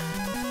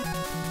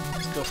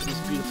 let's go for these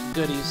beautiful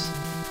goodies.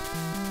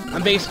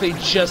 I'm basically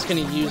just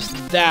going to use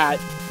that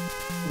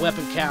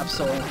weapon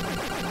capsule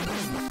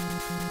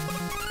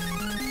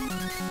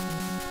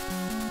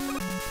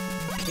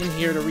in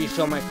here to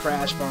refill my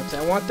crash box.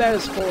 I want that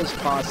as full as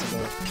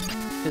possible.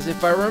 Because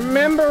if I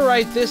remember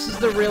right, this is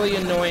the really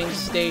annoying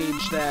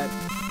stage that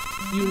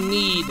you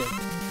need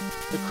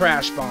the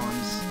crash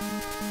bombs.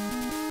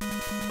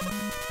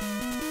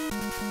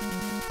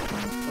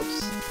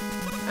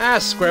 Ah,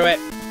 screw it.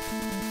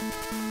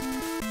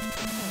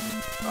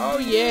 Oh,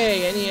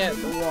 yay, and yet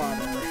the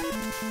water.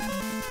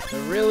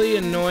 The really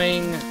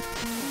annoying...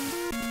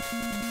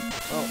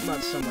 well,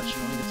 not so much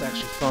annoying, it's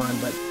actually fun,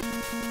 but...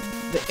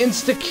 the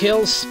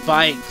insta-kill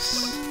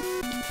spikes.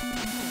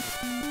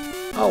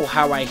 Oh,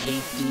 how I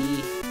hate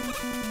thee.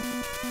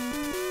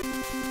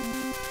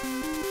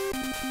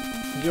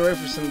 Get ready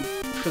for some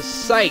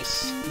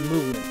precise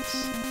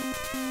movements.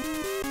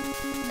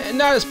 And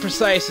not as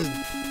precise as,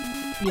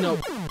 you know...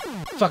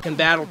 fucking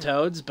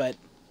Battletoads, but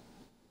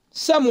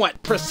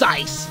somewhat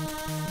precise.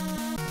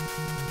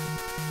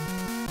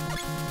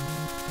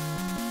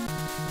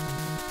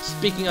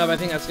 Speaking of, I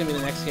think that's gonna be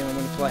the next game I'm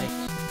gonna play.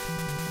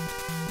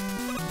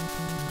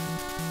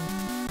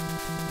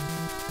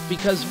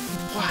 Because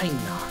why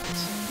not?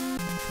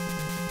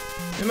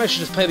 Maybe I should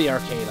just play the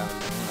arcade on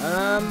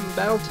now.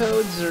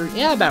 Battletoads or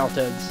yeah,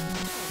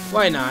 Battletoads.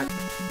 Why not?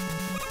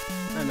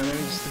 I don't know, maybe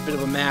just a bit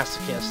of a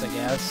masochist, I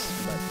guess,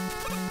 but.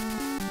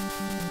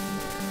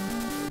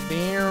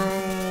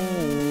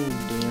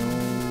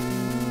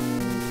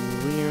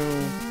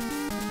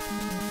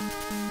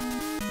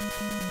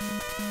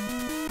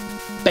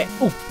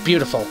 bam. Ooh,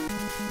 beautiful.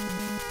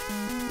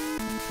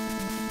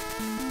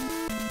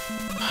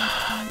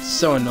 It's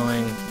so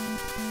annoying.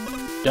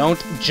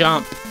 Don't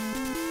jump.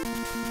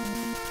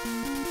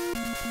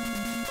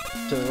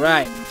 To the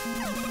right.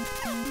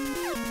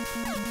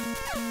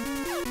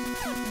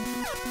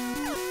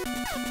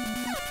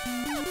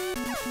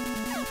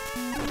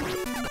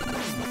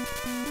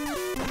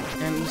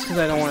 And just because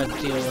I don't want to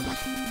deal with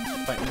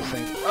fighting this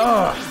thing.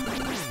 Ugh!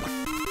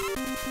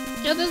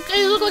 Yeah, this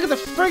guy looks like the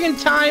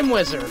friggin' Time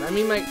Wizard. I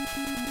mean, like...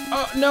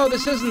 Oh, no,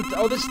 this isn't...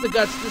 Oh, this is the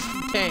Guts... This is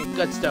the tank.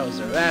 Guts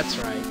Dozer. That's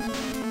right.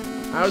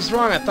 I was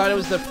wrong. I thought it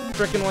was the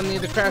frickin' one near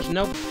the crash.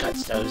 Nope.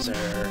 Guts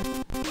Dozer.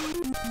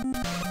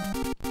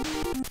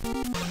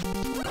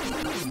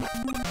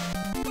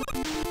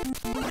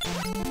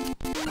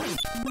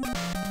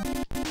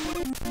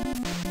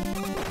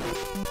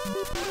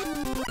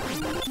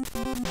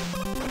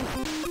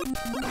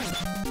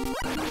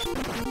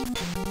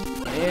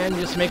 And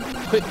just make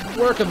quick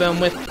work of them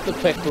with the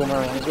quick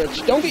boomerangs,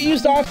 which don't get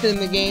used often in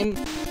the game.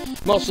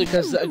 Mostly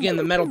because, again,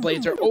 the metal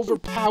blades are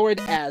overpowered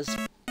as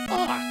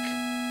fuck.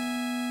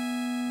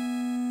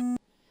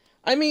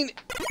 I mean,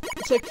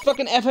 it's like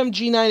fucking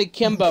FMG9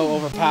 Akimbo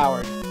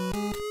overpowered.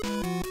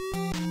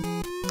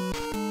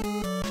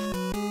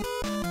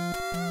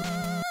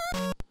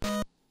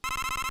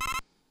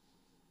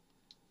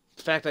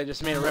 In fact, I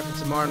just made a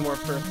reference to Modern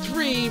Warfare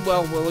 3.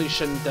 Well, Wily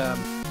shouldn't, God,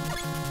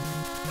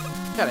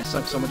 I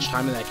sunk so much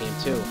time in that game,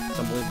 too. It's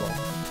unbelievable.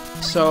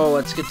 So,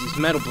 let's get these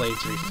metal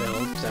blades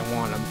refilled, because I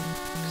want them.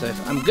 Because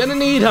I'm gonna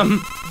need them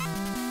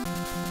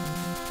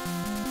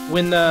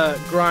when the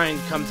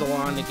grind comes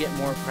along to get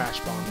more Crash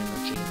Bomb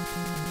energy.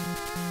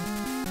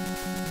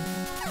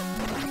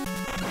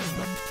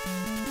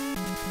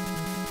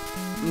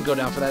 I'm gonna go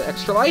down for that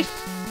extra life.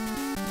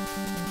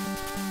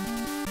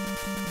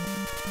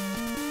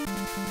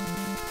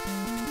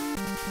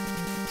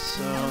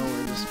 So,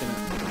 we're just gonna...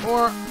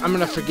 Or, I'm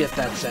gonna forget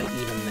that's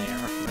even there,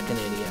 like an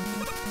idiot.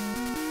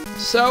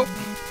 So...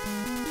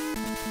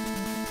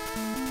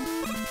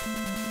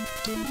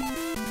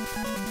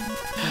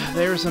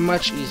 There's a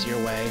much easier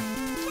way,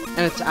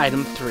 and it's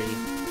item 3.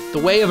 The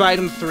way of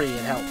item 3,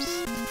 it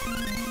helps.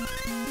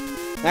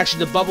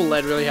 Actually, the bubble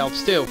lead really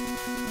helps, too.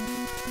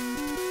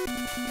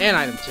 And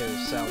item 2,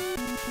 so...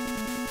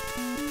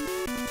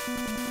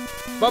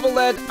 Bubble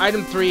lead,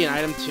 item 3, and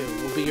item 2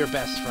 will be your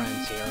best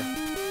friends here.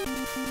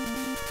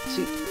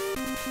 See?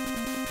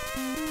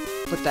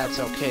 But that's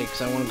okay,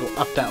 because I want to go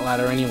up that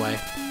ladder anyway.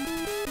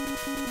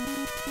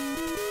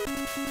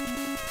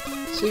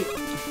 See?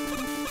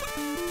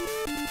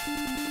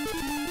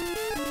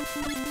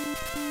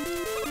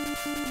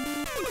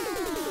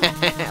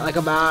 Like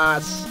a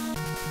boss.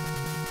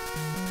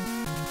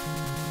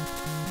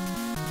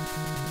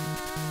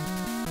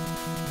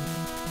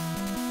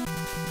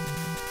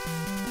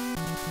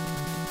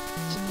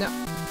 Now,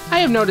 I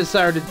have no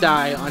desire to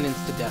die on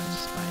insta-death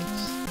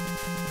spikes.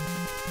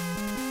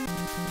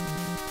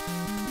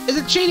 Is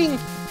it cheating?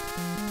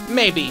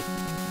 Maybe.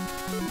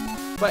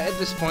 But at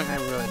this point, I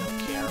really don't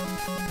care.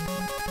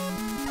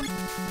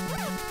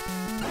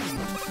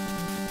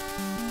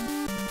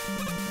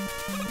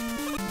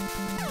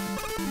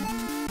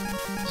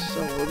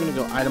 So we're gonna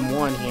go item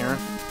 1 here.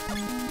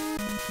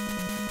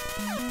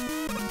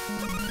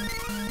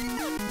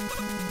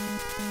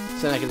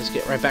 So then I can just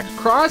get right back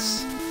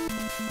across.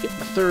 Get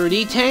the third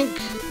E-tank.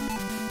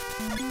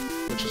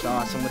 Which is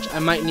awesome, which I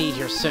might need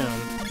here soon.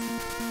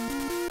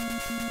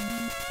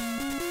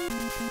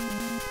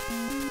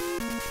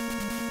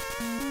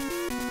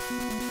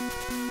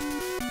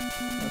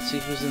 Let's see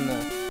who's in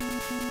the...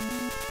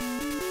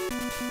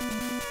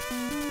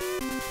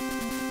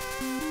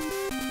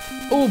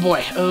 Oh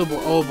boy, oh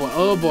boy, oh boy,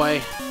 oh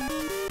boy.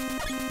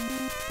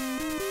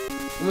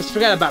 Almost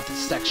forgot about this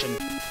section.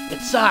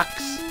 It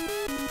sucks.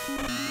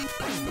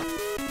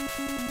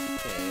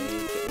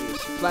 Okay, get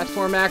some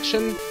platform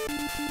action.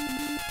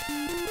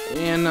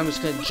 And I'm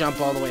just gonna jump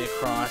all the way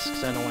across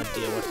because I don't want to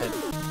deal with it.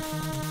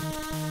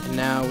 And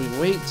now we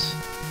wait.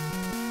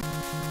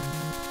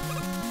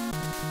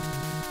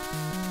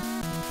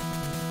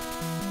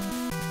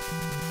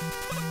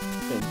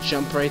 Gonna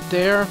jump right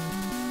there.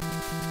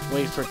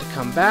 Wait for it to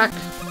come back.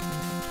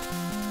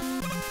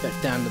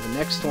 Back down to the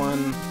next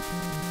one.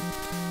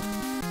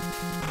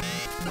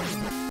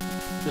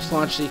 Just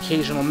launch the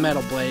occasional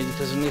metal blade,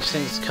 because when these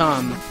things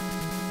come,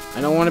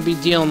 I don't want to be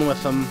dealing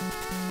with them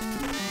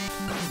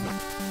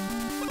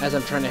as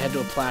I'm trying to head to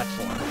a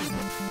platform.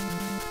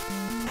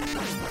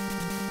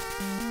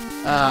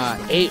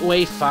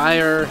 8-way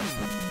fire.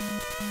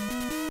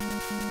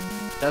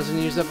 Doesn't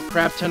use up a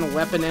crap ton of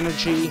weapon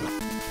energy.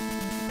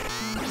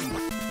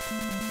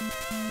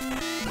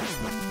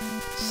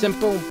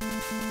 Simple,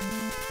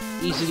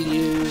 easy to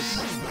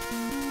use,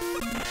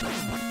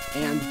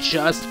 and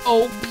just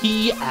OP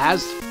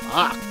as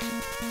fuck.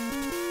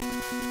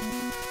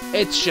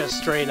 It's just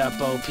straight up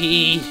OP.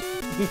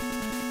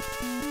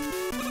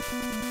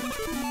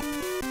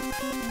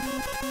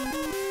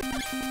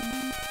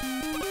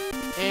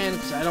 And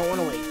because I don't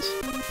want to wait.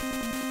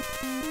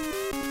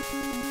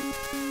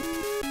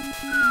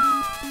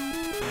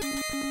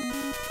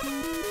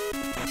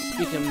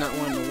 him not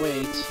wanting to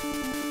wait.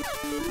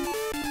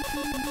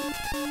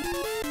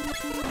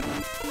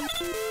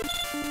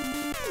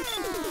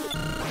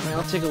 Alright,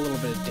 I'll take a little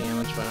bit of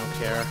damage, but I don't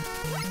care.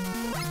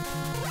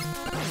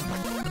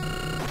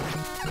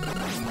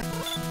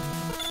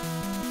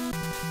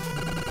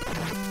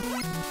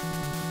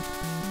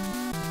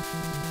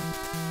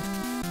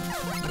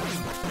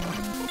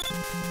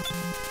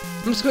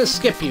 I'm just gonna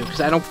skip you,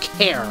 because I don't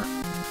care.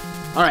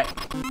 Alright.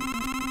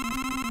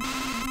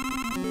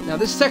 Now,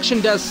 this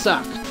section does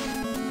suck.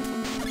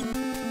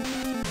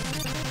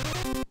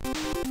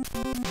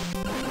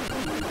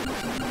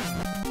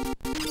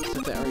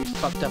 Except I already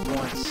fucked up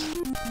once.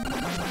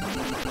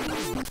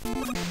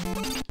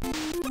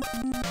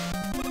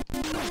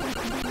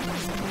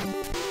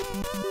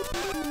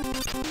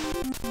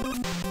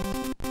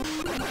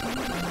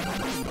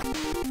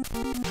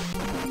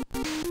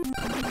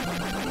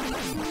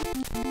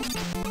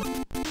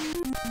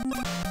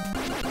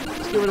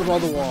 Get rid of all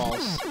the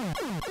walls.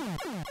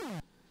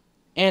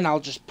 And I'll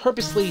just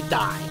purposely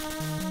die.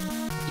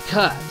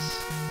 Because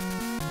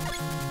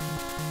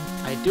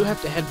I do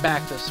have to head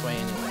back this way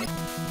anyway.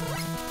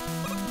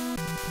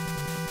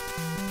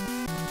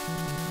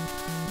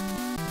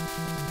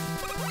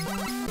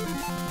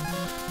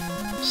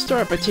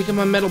 Start by taking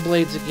my metal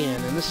blades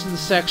again. And this is the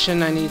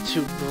section I need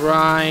to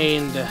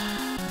grind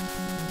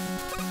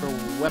for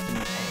weapon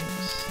tanks.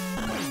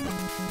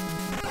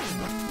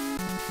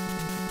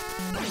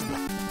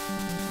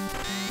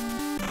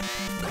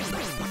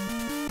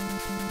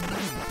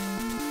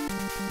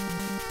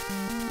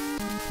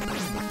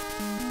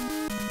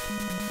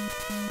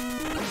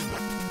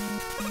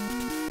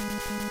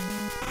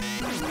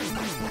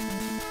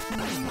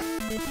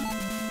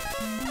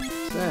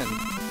 Then,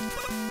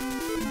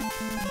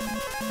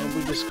 and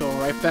we just go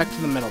right back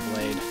to the metal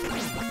blade.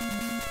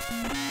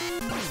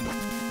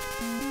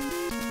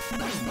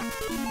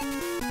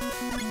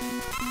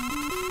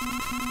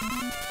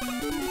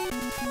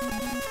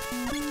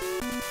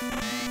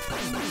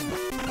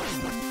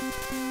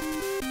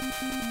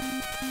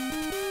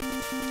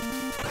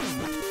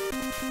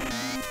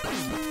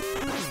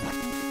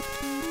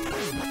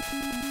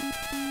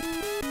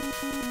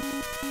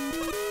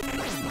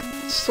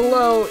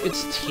 Slow,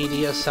 it's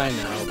tedious, I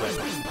know, but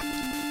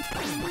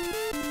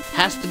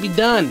has to be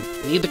done.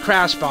 Need the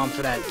crash bomb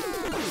for that,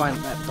 find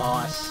that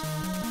boss.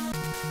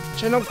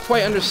 Which I don't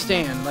quite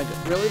understand. Like,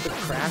 really, the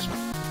crash?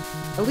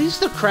 At least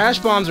the crash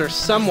bombs are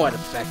somewhat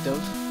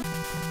effective.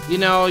 You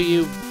know,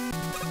 they're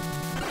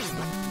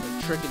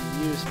tricky to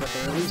use, but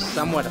they're at least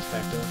somewhat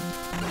effective.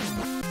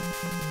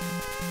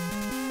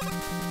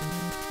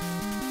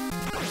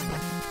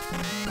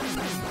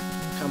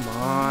 Come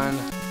on.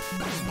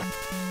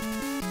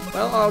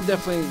 Well, I'll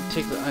definitely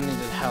take the unneeded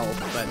health,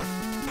 but...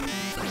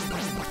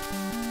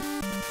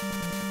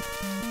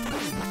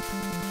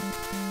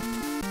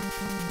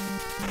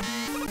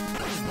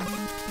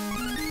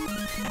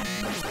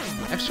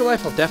 extra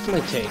life I'll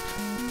definitely take.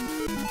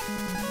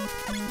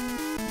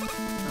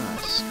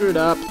 Screwed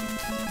up.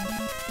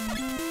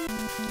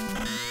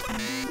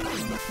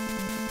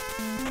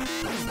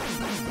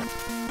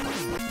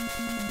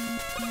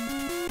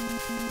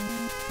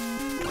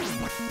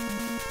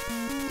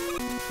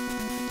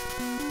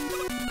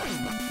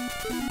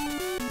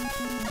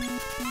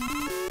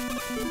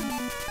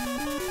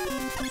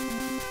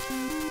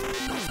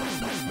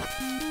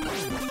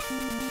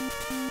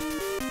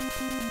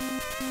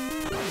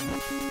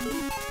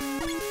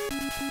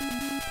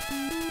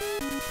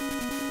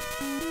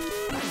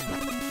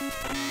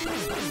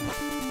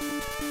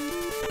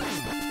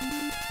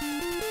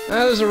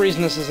 There's a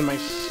reason this isn't my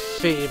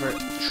favorite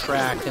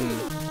track, and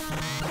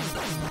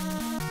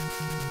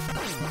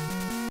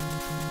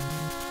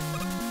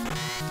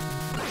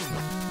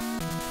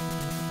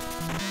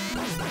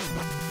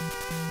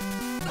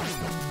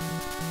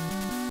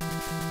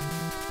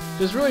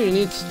because really you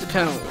need to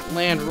kind of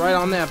land right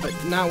on that, but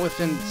not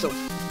within so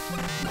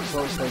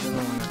close that I don't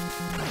want to.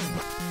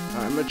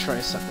 Alright, I'm gonna try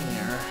something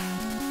here.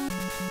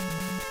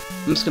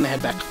 I'm just gonna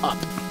head back up.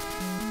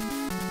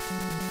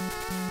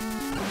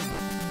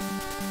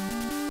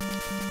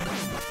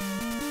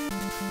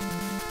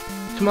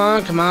 Come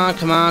on, come on,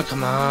 come on,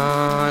 come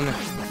on.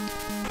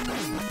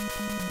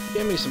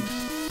 Give me some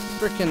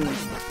frickin'...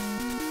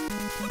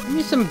 give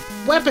me some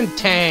weapon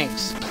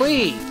tanks,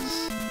 please.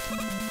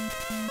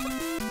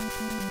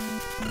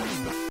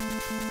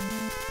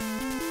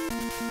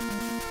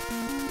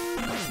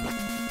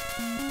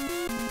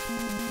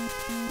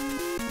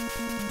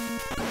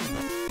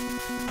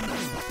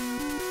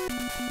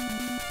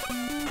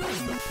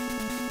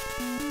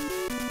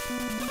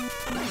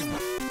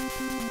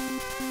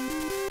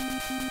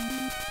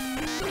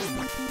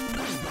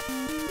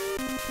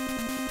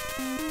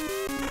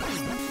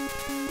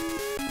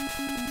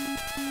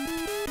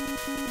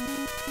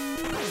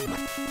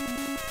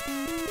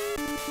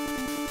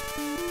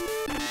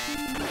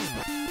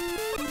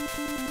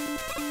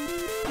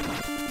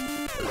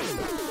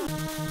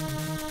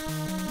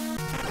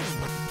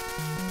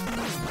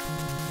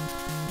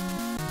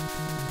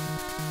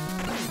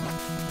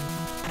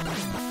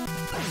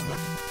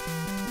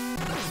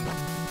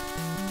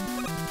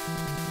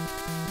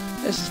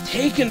 This is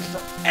taking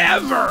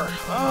forever!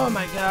 Oh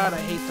my god, I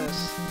hate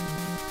this.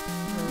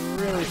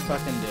 I really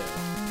fucking do.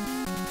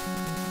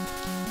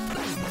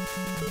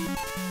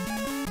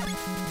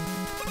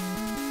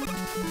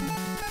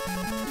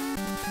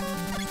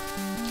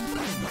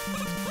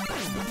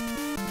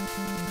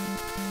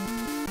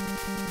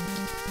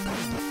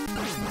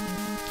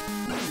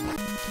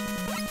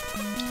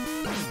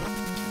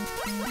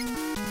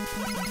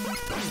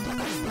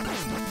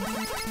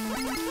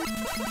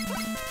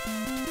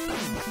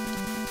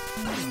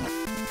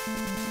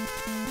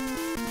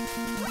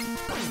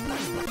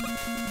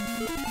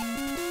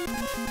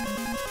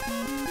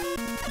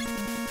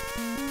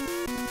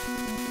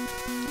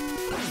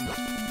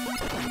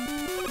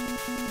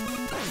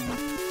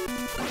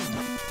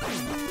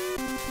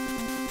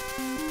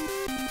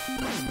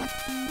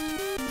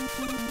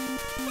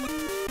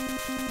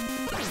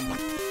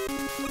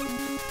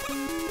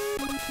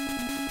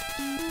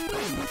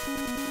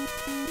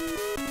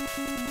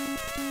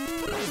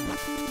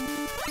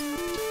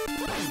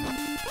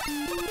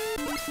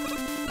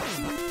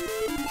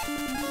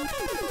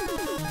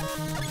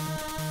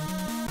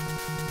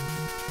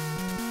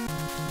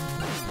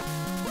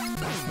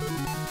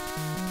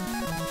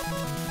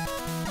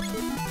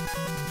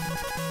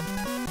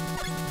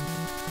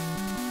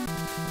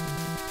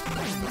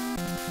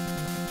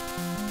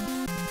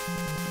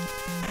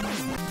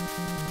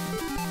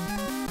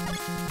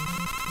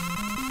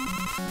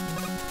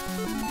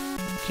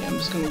 Okay, I'm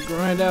just gonna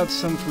grind out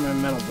some for my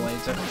metal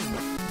blades. I'm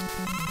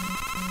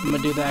gonna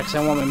do that because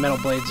I want my metal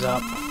blades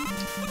up.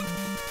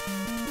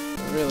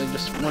 But really,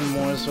 just one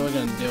more is we're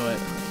gonna do it,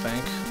 I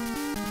think.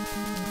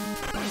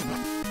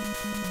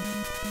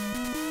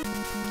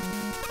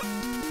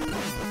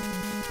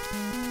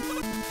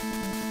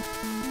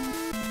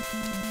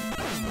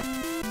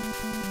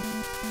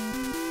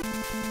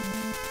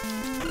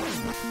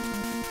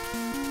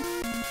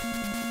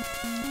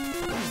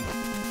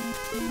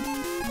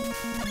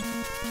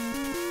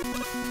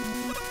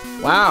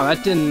 Wow,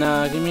 that didn't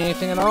give me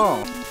anything at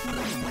all.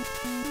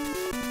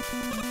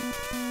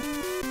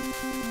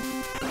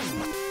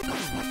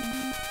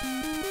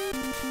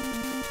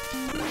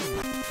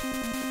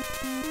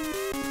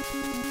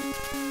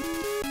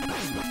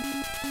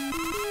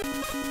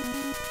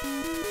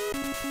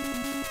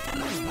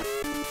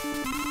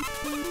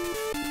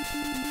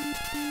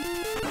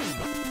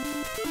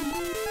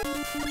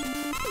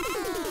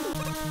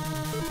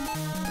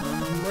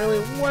 Really,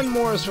 one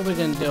more is really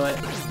gonna do it.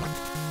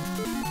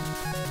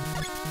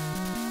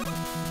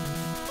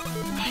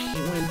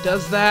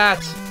 Does that?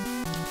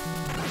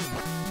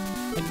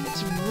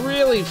 It's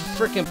really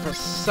freaking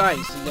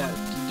precise. You got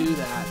to do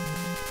that.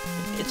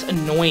 It's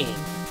annoying.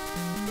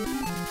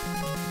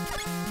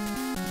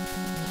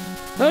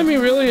 That'd be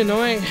really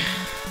annoying.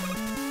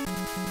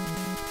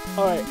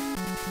 Alright.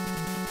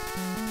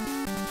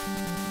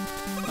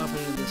 Up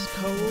into this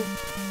cove.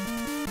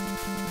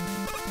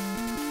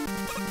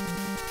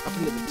 Up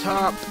into the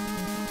top.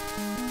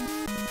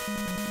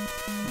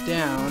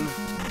 Down.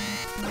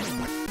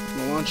 I'm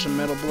gonna launch a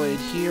metal blade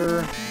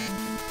here.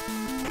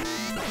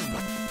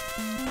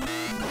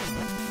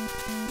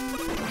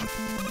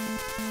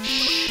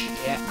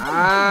 Shit,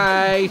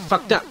 I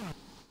fucked up.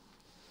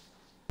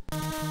 Oh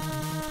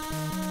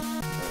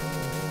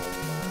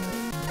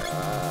my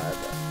god.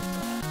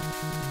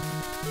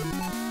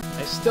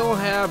 I still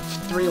have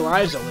 3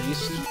 lives at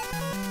least.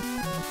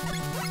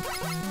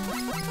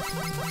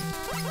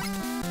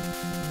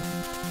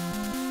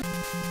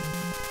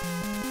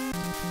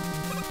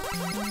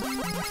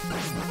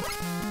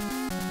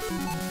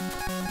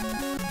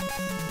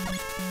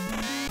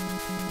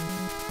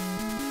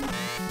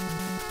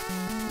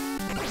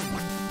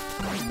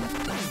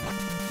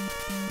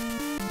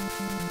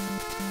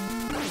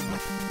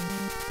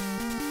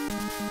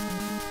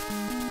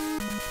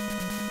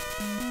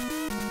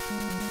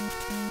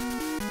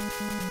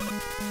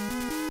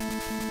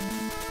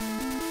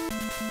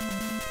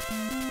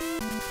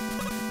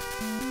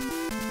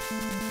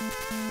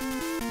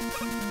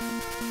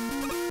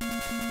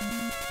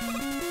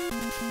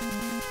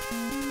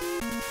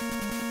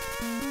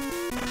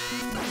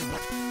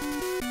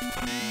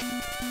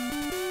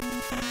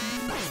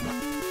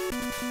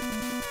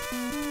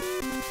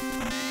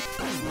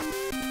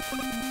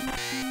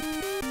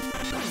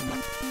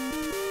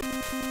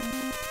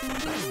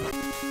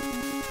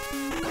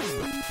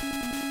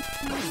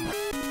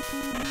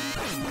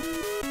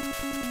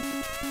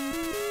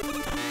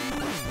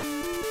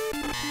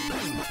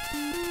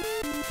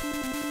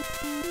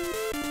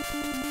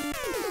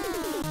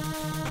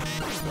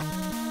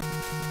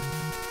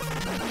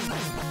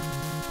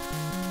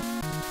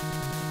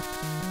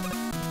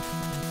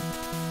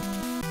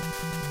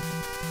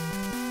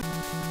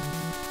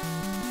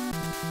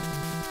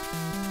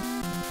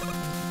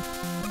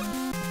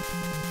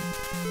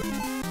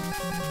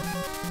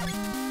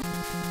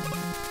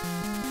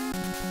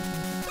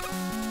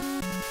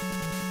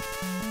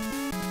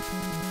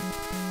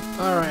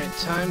 Alright,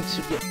 time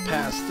to get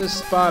past this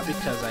spot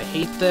because I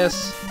hate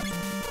this.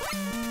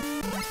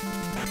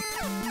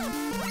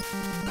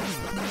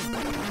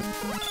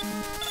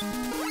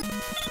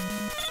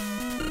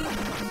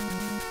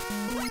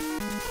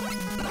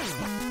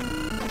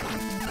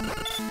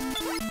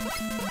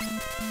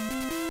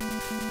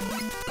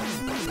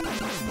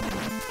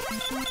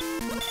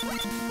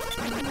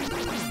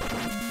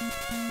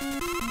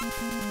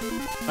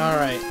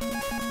 Alright.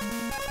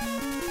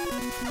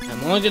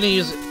 I'm only gonna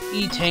use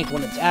E-Tank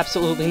when it's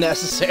absolutely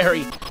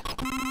necessary.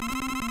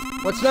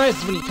 What's nice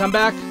is when you come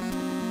back,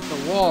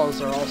 the walls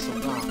are also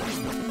gone.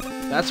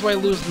 That's why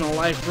losing a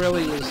life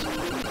really is,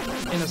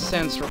 in a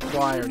sense,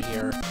 required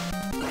here.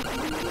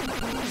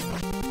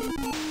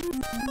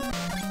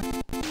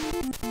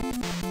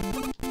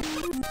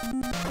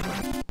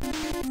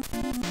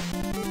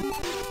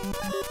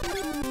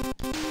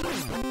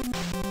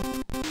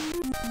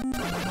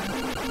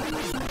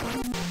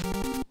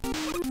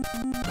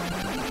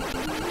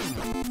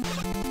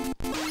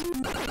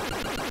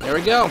 There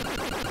we go.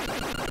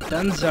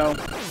 Dunzo.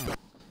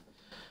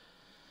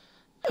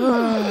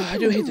 I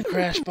do hate the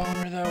Crash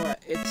Bomber, though.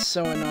 It's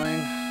so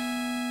annoying.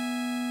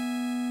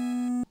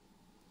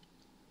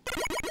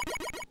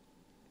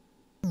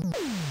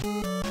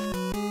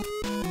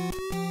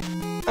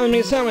 I mean,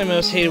 it's not my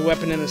most hated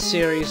weapon in the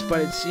series, but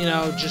it's, you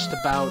know, just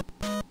about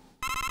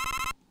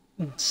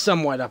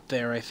somewhat up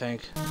there, I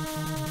think.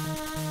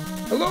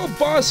 Hello,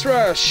 Boss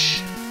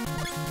Rush!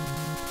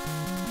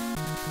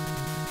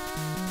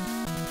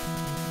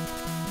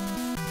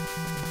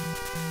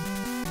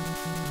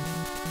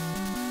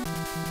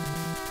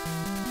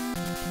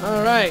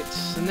 Alright,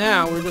 so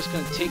now we're just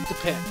going to take the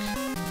pick.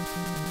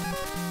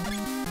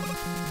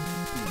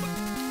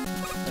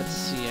 Let's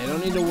see, I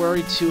don't need to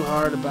worry too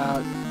hard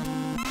about... And...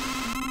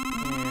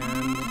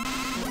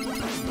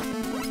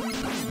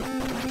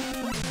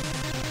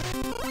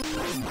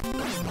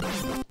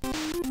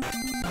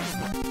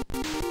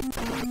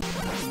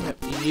 Yep,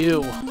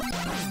 you.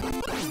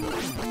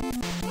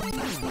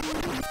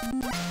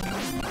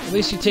 At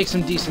least you take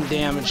some decent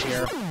damage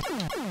here.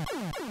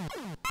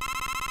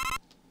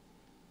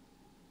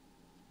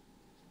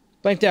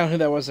 Blanked out who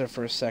that was there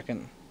for a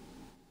second.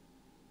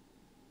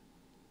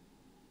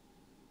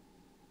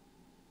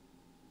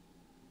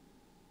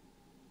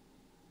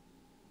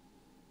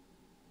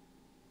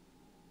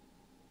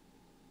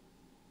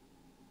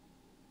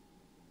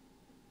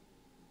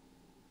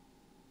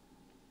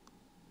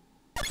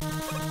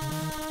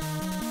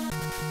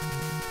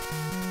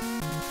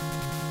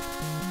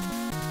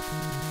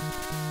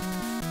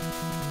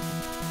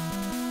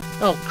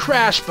 Oh,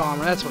 Crash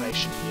Bomber, that's what I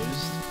should have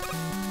used.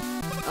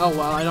 Oh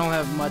well, I don't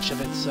have much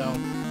of it, so...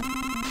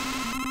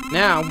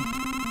 Now,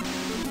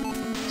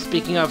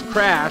 speaking of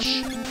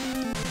Crash...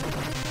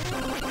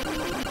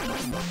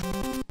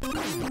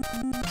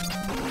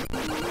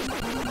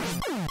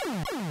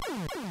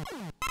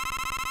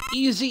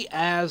 Easy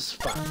as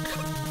fuck.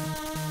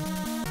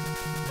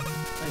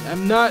 Like,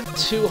 I'm not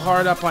too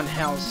hard up on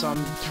health, so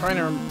I'm trying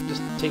to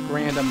just take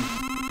random...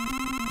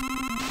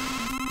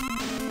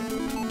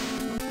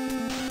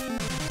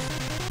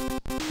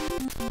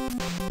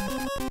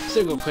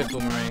 Still go quick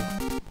boomerang.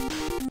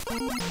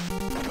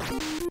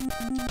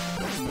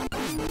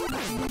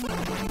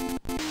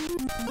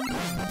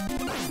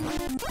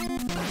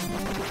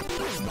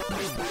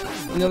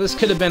 You know, this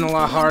could have been a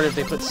lot harder if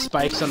they put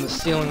spikes on the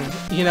ceiling,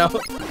 you know?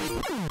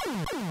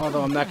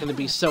 Although I'm not going to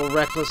be so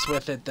reckless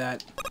with it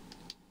that...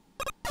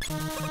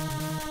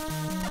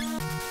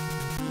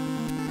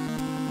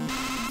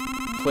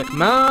 Quick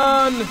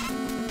man!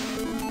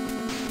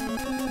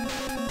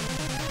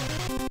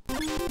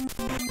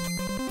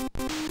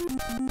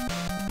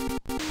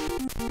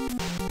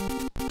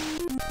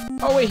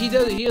 Oh wait, he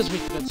is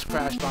weak against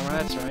Crash Bomber,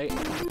 that's right.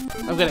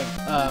 I've got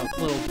a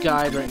little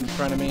guide right in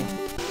front of me.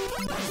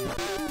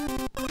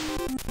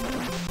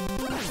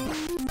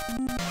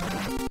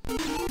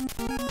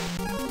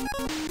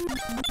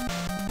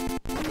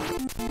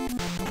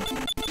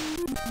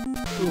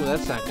 Ooh,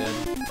 that's not good.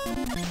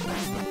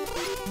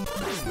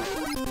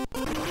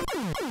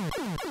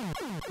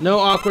 No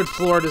awkward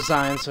floor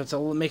design, so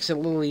it makes it a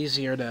little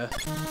easier to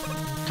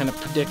kind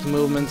of predict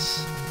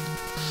movements.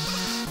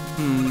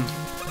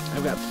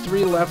 I've got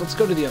 3 left. Let's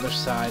go to the other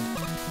side.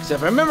 Because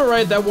if I remember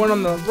right, that one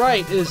on the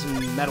right is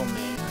Metal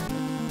Man.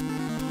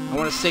 I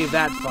want to save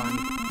that fun.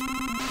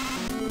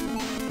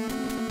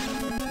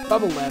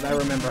 Bubble Lead, I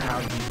remember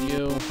how to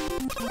do.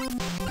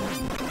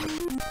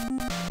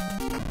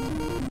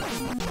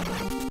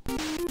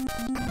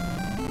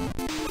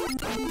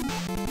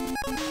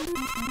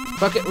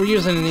 Fuck it, we're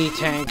using an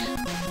E-Tank.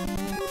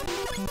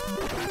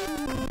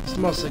 It's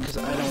mostly because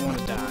I don't want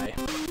to die.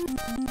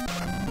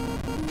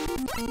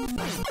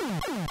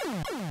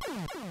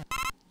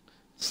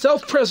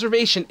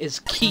 Self-preservation is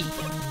key.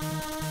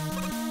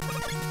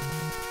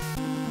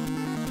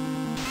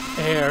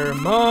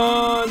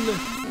 Airman!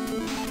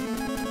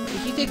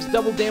 He takes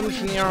double damage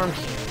from the arm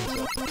cannon.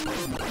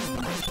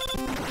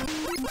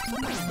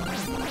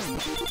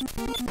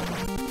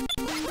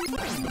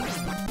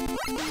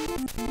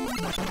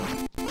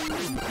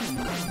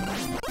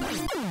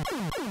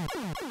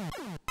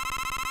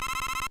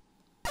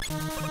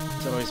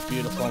 It's always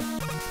beautiful.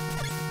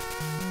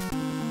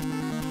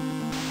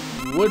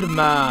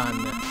 Woodman.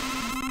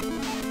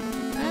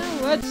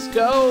 Let's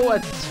go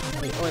attack.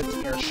 Wait, oh, it's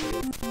air shoot.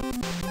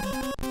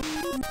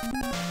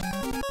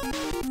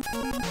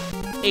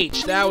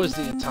 H, that was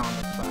the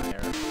atomic fire.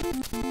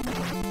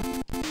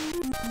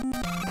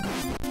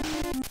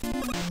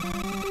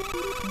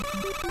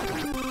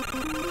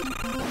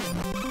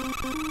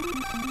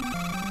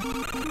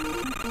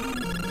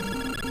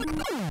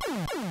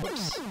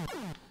 Oops.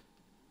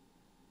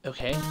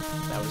 Okay,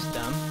 that was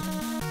dumb.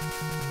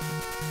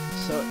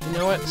 So, you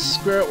know what?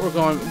 Screw it,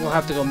 we'll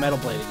have to go Metal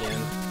Blade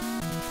again.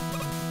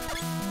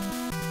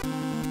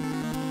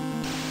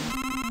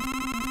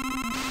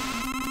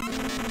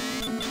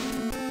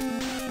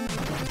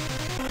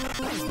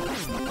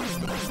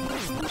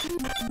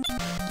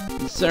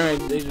 Sorry,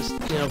 they just,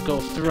 you know, go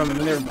through them. I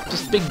mean, they're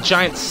just big,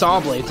 giant saw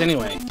blades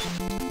anyway.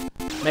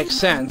 Makes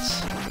sense.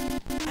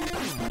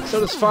 So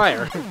does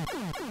fire.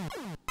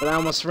 But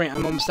I'm almost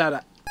out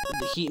of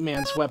the Heat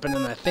Man's weapon,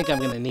 and I think I'm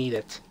gonna need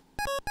it.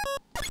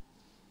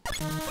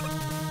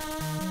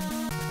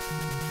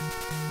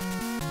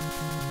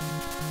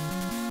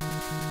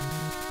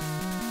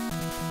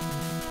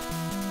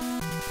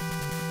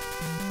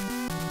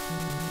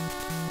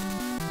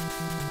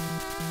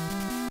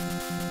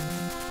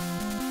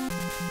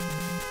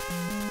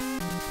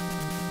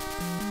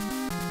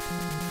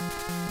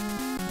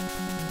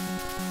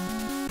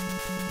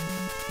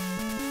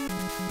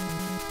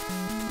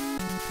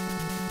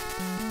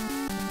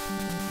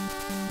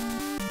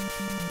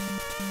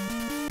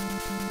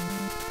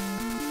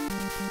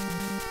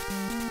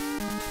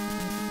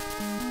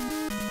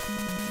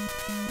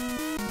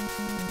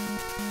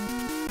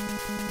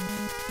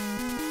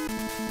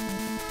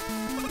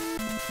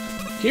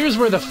 Here's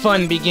where the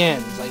fun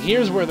begins. Like,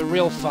 here's where the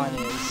real fun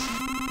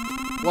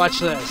is. Watch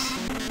this.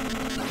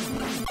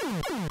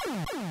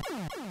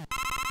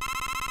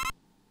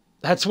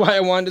 That's why I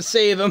wanted to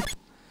save him.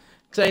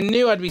 Because I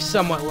knew I'd be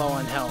somewhat low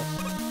on health.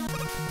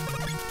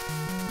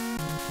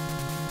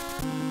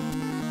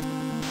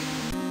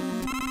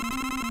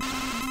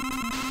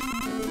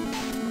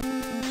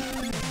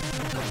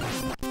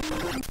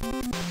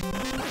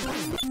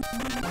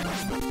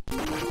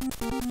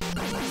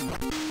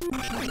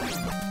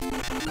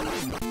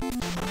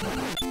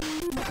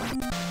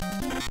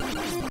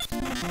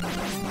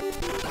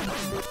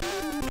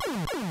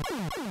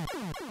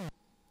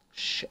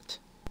 Shit.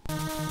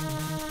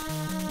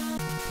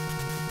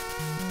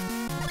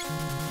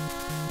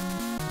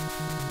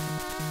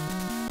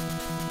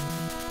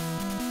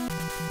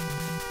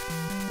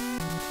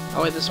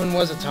 Oh wait, this one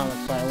was atomic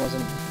fire,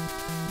 wasn't it?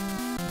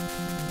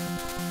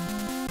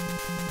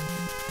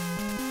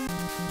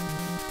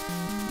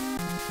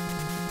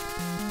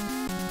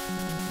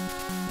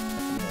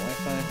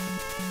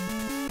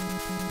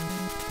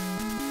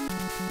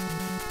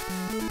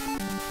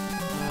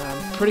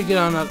 Pretty good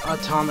on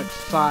atomic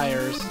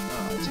fires.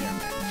 Oh, it's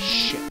airman.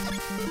 Shit.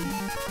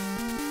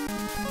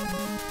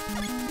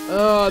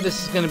 Oh,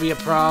 this is gonna be a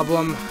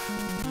problem.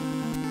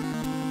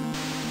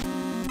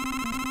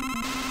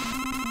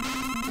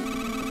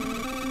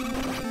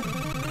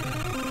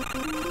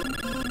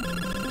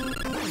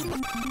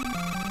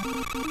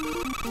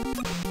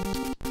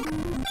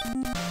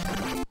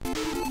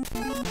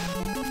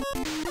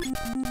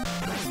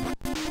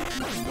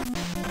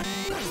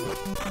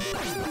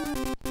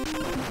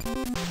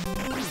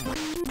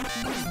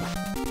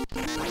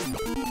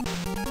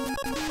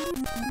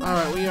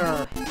 Alright, we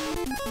are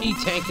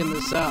E-tanking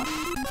this up.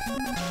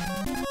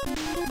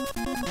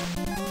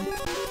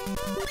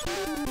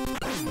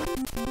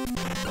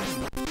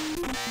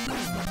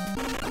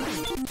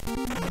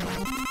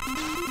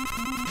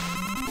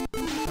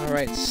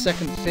 Alright,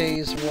 second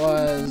phase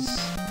was...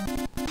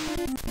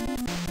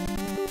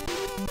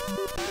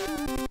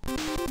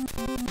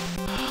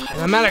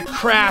 And I'm at a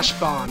crash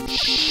bomb.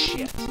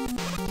 Shit.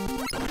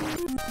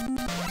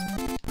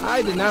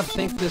 I did not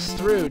think this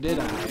through, did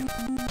I?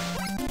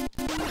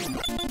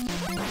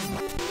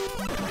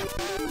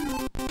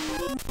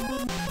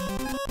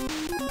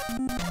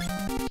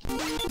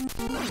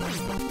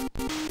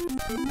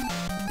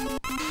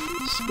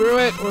 Screw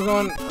it, we're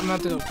going, I'm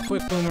about to go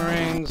quick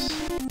boomerangs.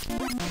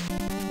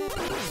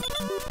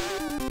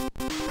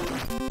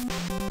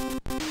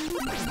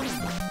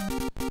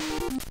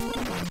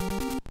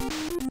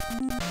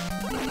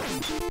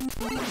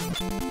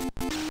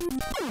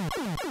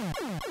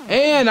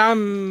 And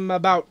I'm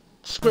about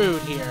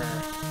screwed here.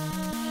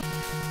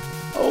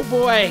 Oh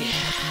boy.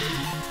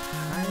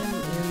 I'm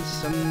in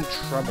some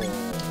trouble.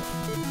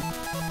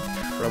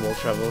 Trouble.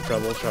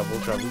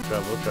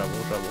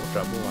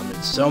 I'm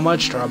in so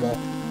much trouble.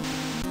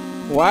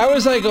 Why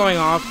was I going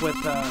off with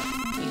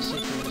easy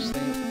for this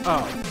thing?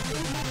 Oh.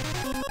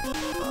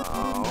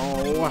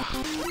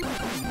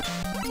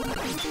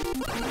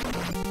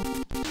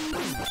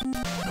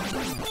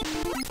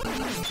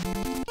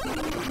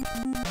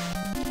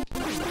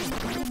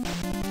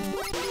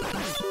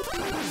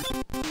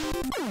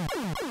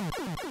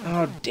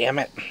 Oh, damn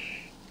it.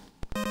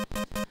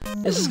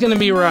 This is gonna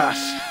be rough.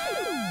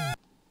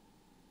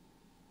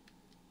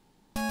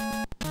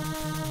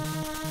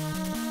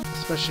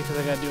 Especially because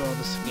I gotta do all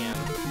this again.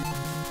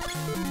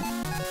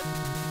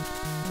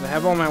 I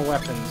have all my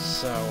weapons,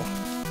 so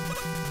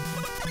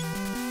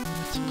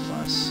it's a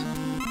plus.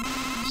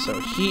 So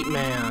Heat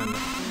Man.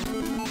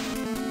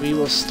 We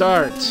will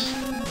start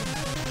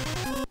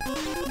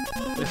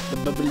with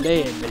the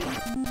Beyblade.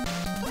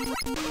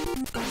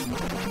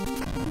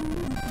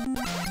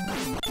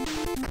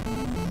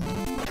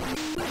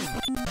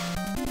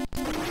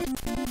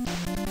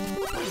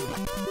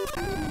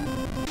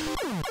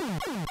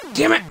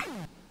 Damn it!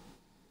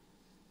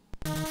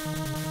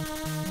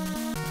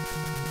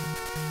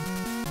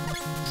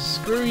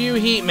 Screw you,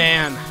 Heat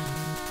Man.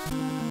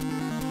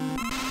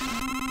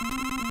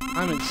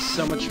 I'm in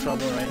so much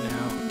trouble right now.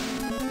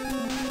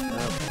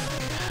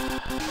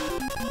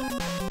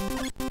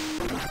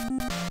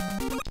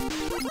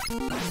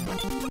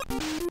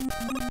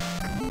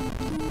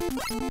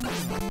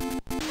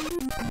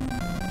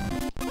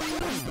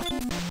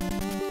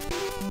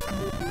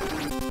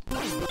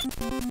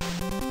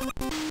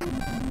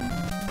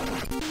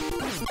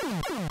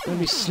 I'm gonna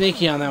be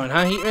sneaky on that one,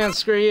 huh, Heat Man?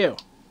 Screw you.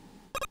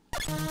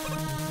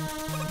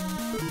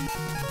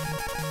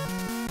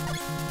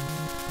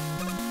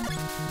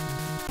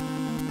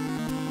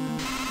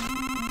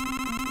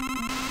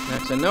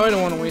 Next, I know I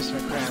don't want to waste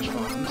my crash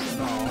bombs at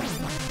all.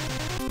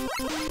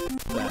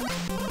 But,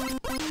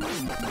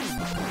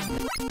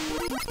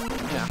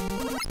 yeah.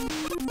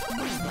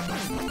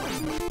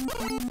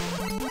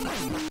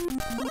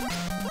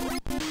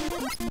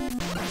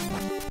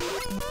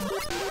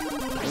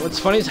 What's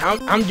funny is how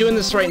I'm doing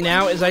this right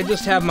now is I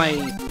just have my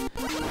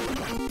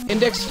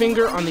index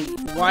finger on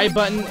the Y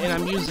button and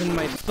I'm using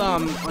my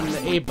thumb on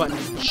the A button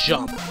to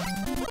jump.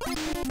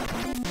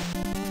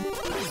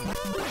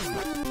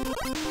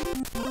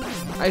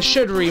 I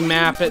should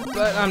remap it,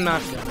 but I'm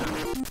not gonna.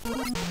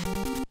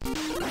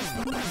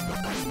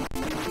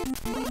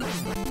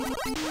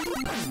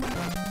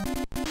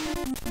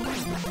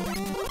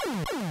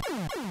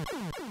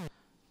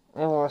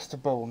 I lost to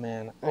Bubble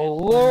Man. I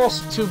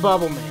lost to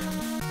Bubble Man.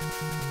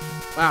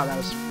 Wow, that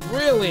was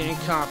really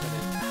incompetent.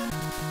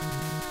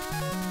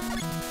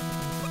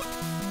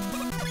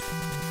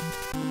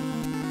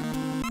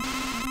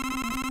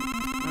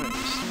 Alright,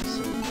 you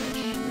son of a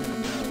bitch.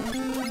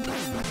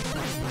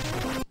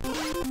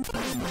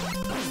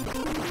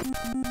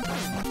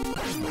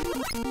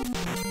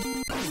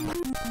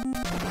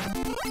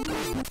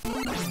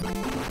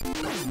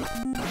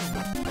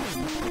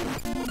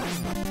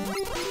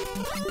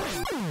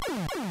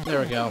 There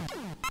we go.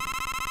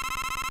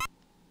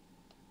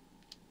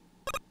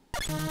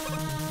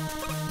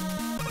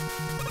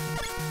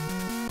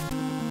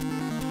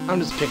 I'm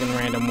just picking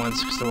random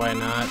ones, because why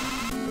not?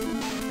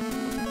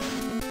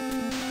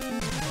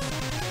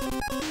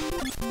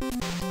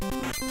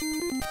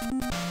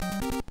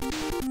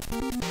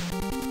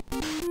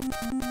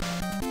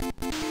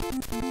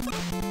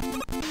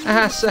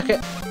 Aha, suck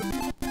it.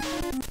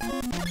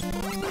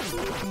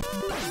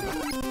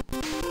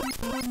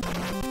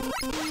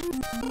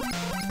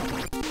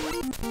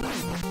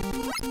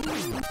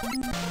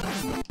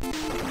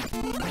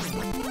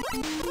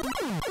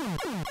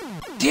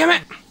 Damn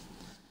it!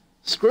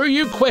 Screw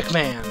you, Quick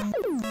Man!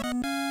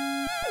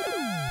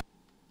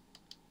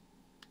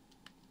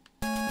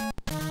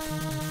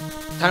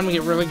 Time to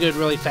get really good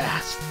really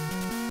fast.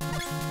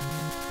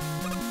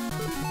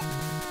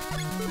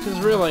 Because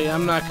really,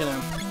 I'm not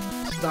gonna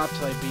stop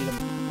till I beat him.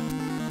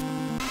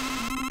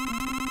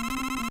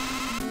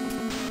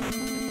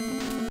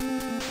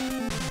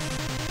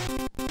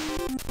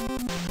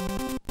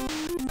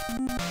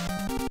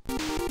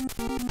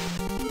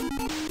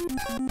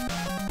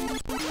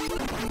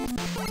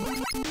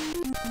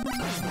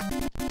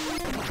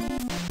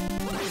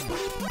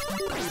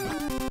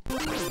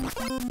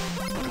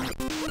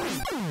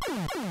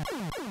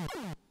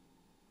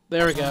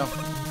 There we go.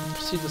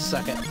 Proceed to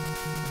suck it.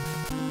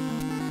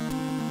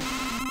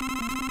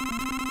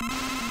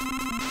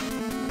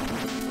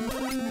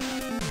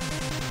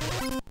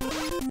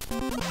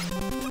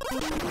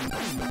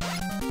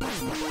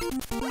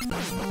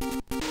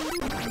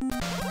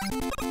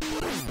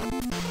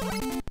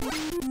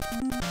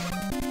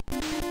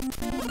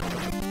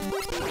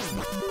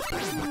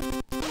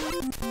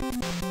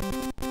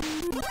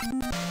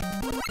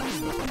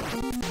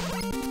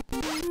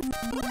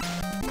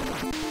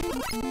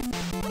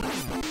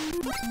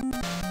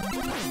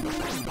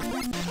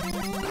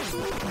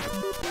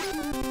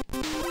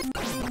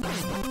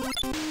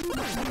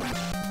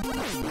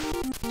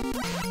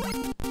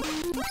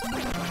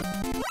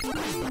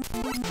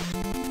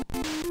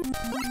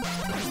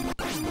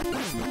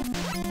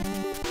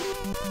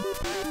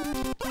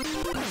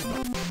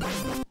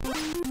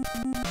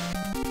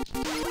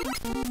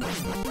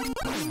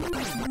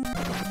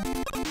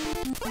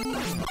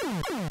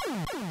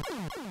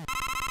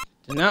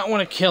 Do not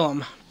want to kill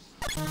him.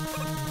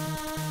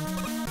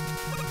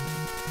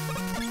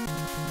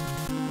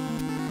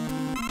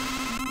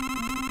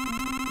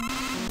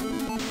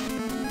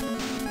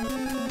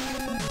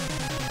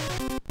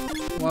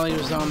 While he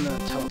was on the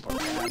teleport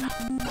pad.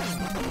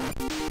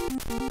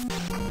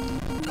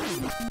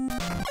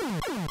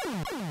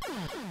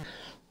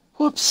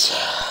 Whoops.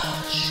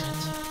 Shit.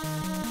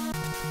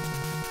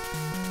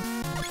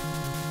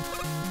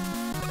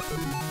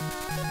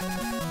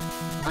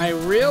 I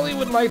really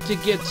would like to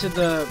get to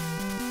the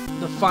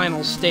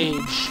final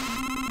stage,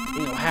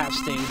 you know, half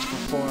stage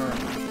before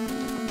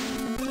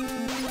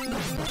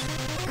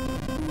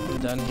I'm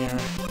done here.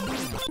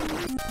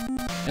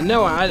 And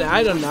no,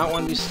 I do not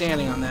want to be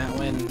standing on that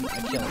when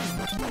I kill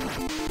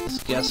him.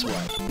 Because guess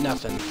what?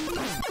 Nothing.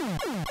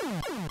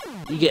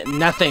 You get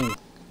nothing.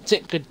 That's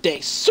it. Good day,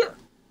 sir.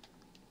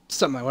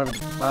 Something like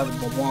whatever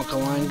the Wonka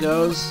line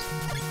goes.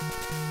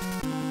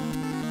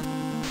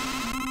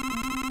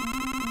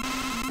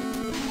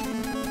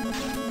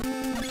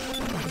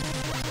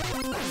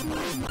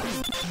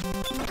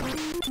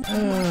 I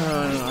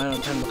don't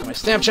have time to look at my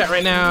Snapchat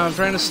right now. I'm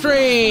trying to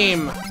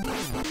stream.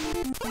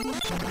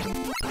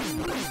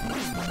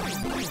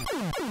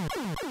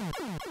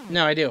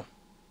 No, I do.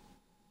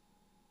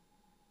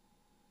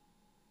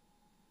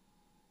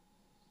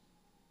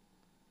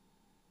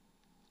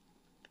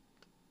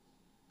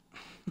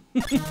 And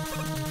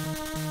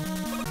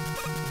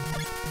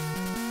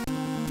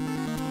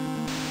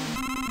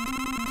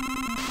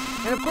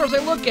of course I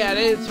look at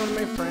it, it's one of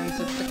my friends,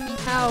 it's the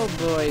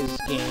Cowboys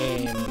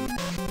game.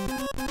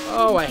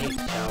 Oh, I hate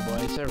the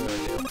Cowboys, I really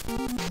do.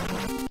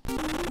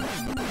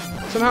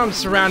 Somehow I'm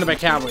surrounded by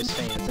Cowboys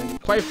fans,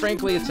 and quite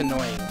frankly, it's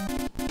annoying.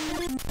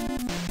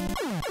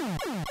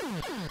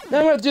 Now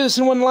I'm gonna have to do this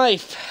in one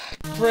life.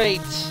 Great.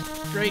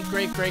 Great,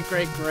 great, great,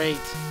 great, great.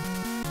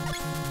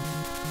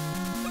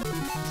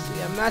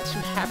 See, I'm not too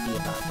happy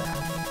about that.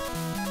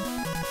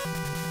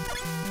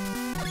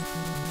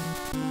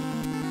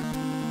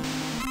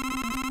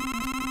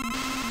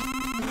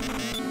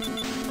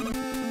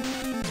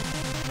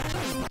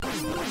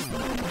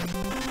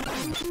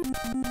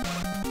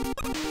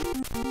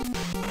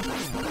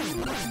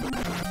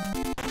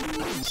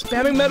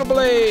 Spamming metal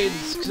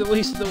blades, because at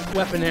least the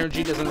weapon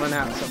energy doesn't run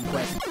out so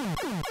quick.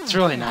 It's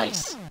really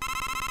nice.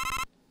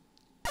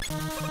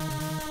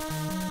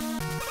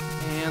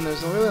 And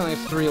there's really only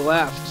 3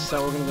 left,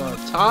 so we're gonna go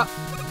to the top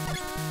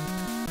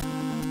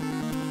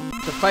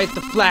to fight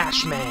the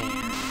Flash Man.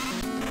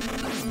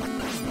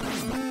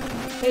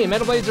 Hey,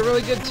 metal blades are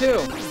really good too.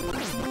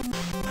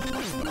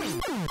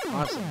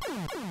 Awesome.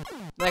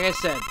 Like I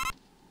said,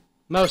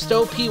 most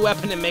OP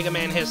weapon in Mega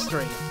Man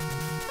history.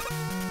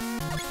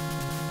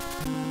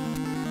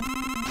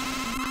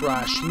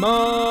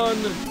 Crashmon!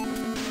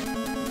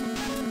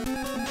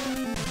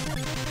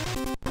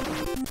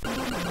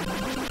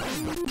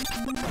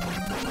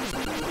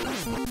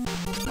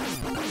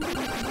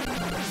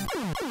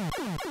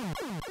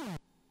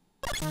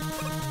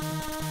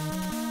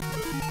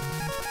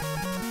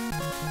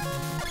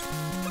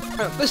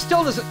 This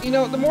still doesn't, you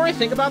know, the more I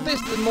think about this,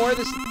 the more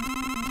this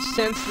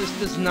sense this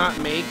does not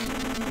make.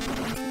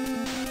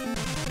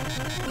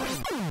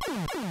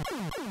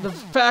 The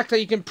fact that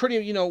you can pretty,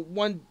 you know,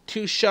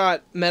 1-2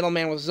 shot Metal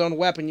Man with his own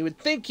weapon, you would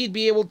think he'd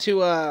be able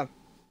to,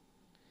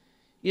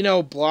 you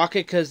know, block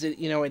it because,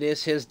 you know, it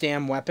is his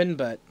damn weapon,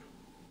 but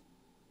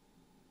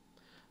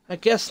I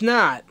guess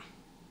not.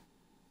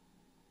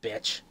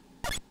 Bitch.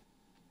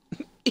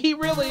 He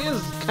really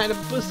is kind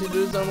of pussy to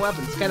his own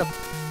weapon. It's kind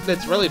of,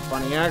 it's really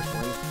funny,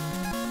 actually.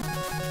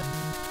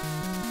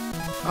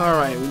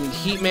 Alright, we need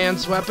Heat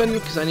Man's weapon,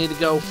 because I need to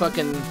go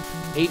fucking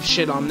ape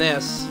shit on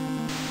this.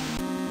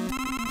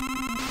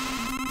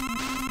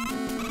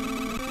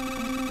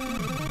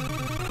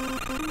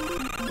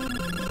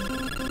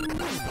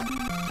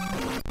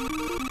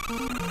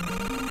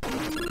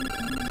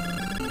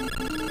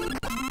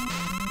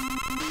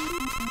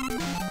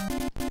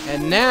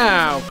 And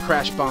now,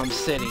 Crash Bomb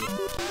City.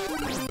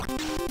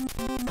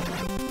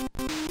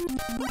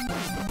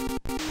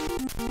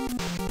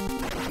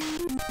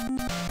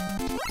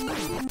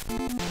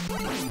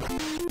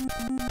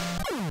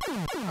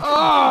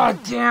 Oh,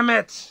 damn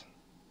it!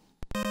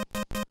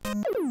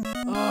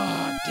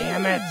 Oh,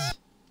 damn it!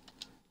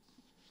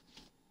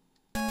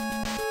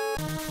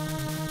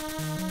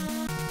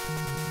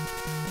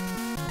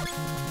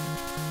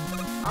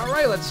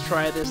 Alright, let's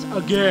try this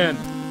again.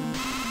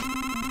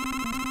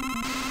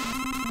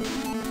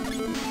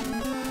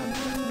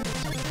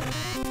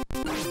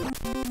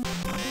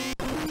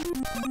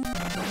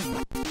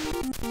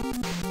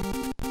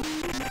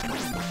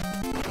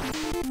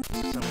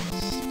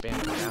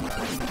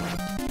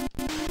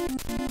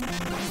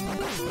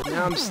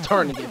 Now I'm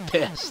starting to get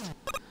pissed.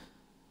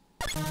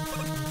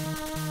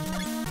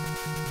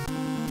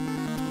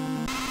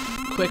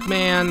 Quick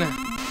Man.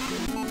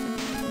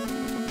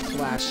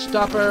 Flash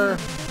Stopper.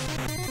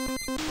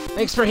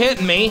 Thanks for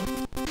hitting me.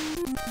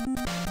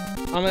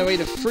 On my way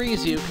to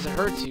freeze you, because it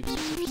hurts you, because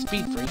you're such a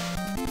speed freak.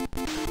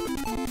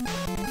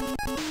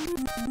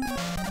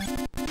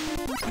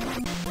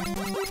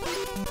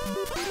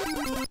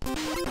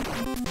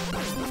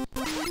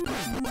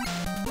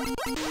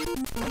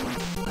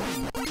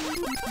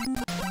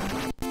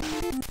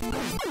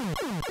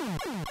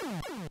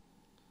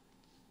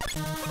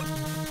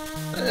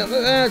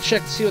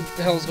 Check to see what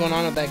the hell's going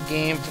on with that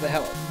game. For the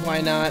hell,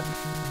 why not?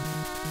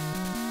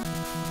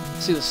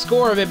 See the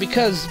score of it,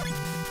 because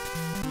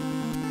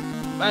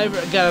I've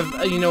got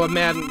a, you know, a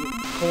Madden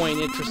coin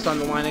interest on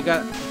the line. I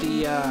got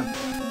the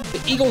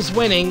the Eagles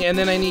winning, and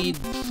then I need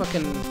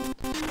fucking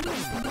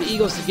the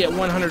Eagles to get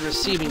 100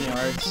 receiving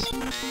yards.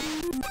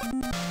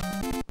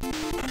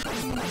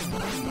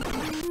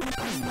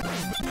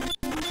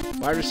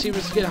 Wide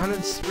receivers to get 100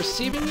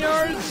 receiving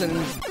yards, and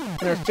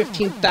there are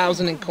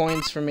 15,000 in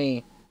coins for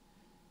me.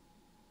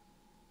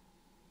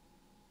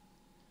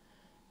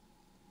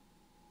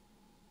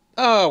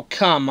 Oh,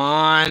 come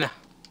on.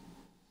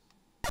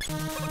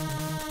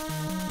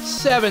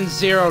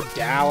 7-0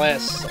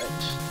 Dallas.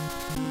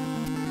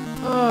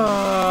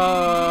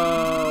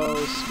 Oh,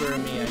 screw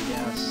me, I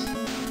guess.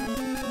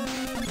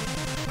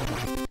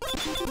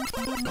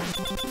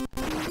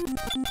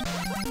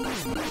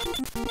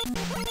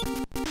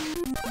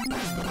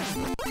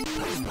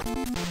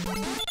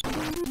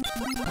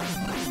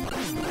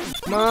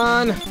 Come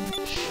on.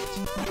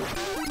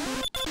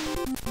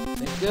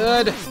 They're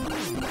good.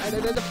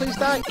 Please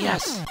die.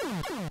 Yes.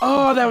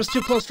 Oh, that was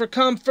too close for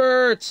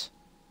comfort.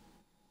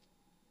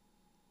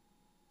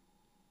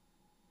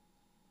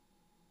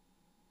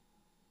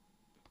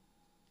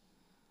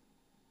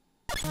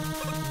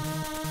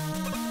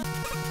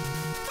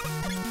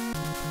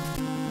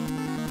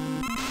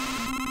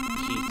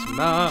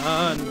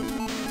 Hitman.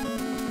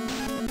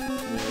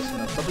 Where's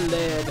my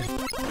blood?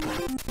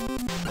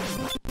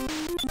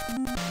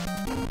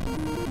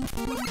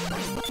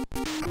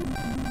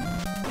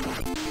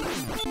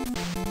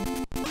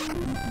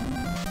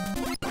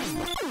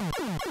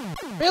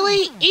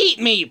 Really? Eat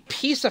me,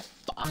 piece of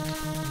fuck.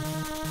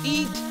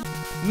 Eat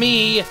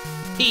me,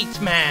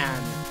 Heatman.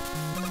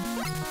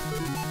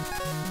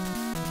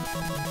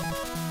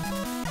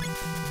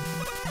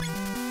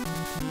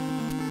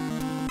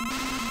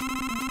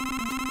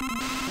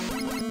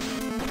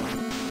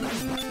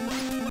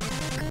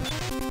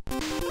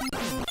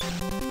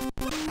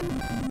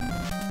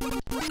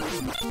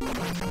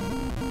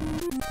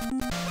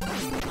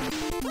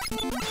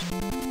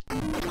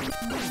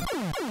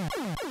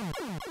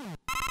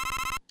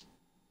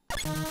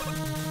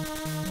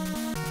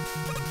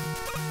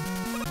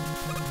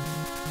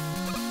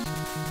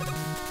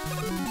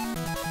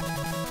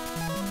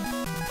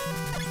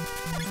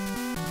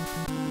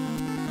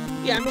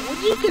 Yeah, I mean,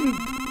 when you can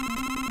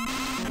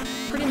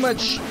pretty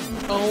much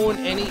own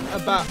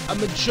about a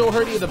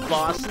majority of the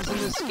bosses in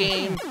this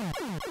game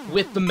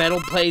with the metal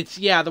plates,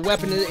 yeah, the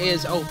weapon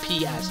is OP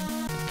as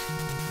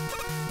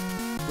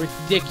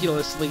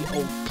ridiculously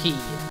OP.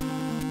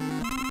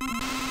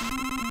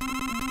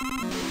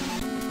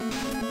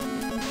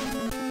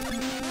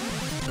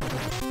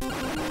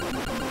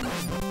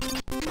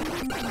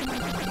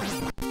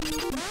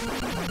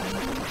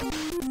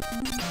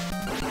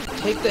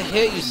 Take the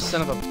hit, you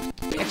son of a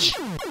bitch.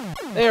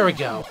 There we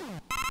go.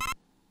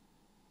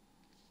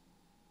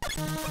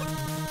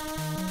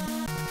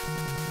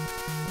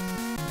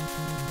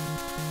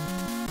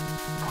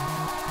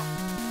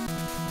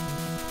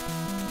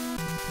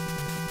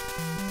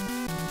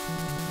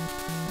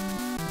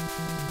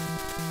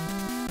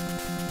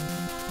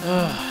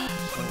 I'm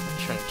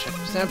trying to check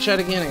my Snapchat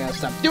again. I gotta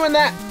stop doing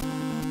that.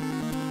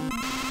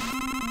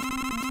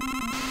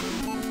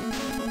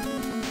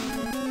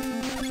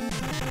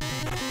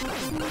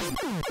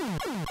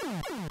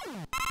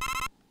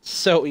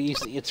 So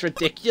easy. It's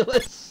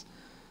ridiculous.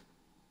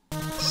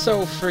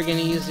 So friggin'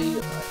 easy.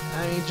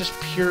 I mean, just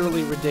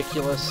purely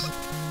ridiculous.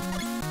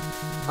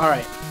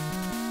 Alright.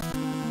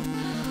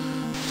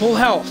 Full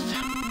health.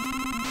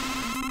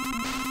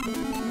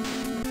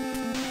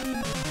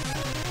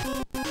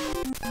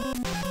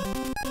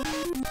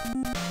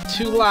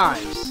 Two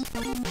lives.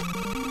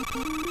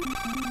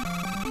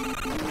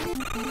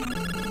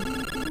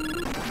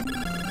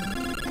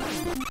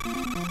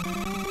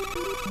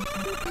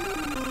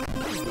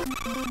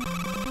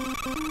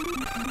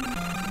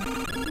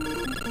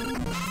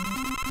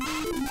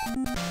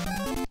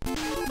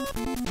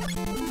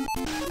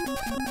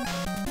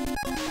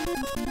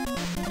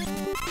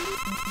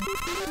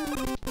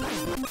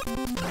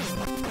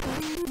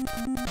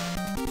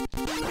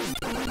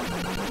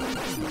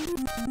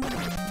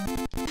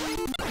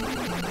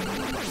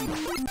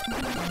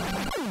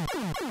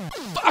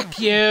 Fuck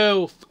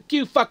you! Fuck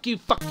you, fuck you,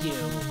 fuck you!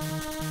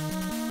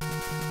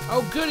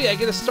 Oh goody, I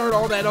get to start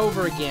all that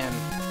over again.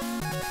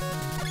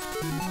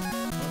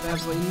 With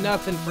absolutely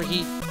nothing for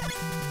heat.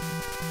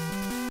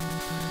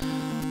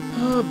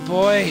 Oh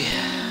boy.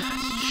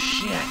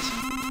 Shit.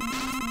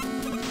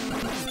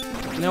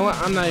 You know what?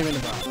 I'm not even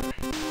gonna bother.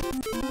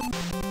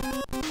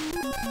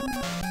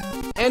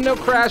 And no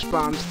crash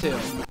bombs, too.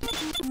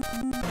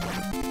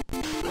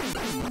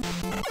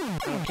 I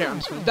don't care, I'm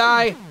just gonna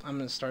die. I'm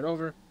gonna start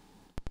over.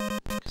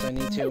 Because I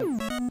need to.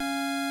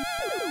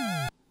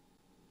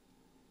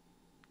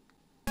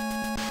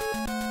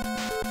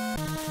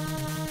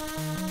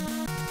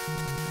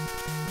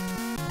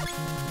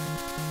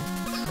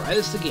 Try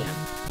this again.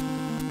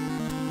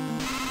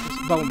 This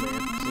Bone Man,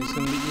 because he's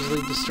gonna be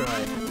easily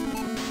destroyed.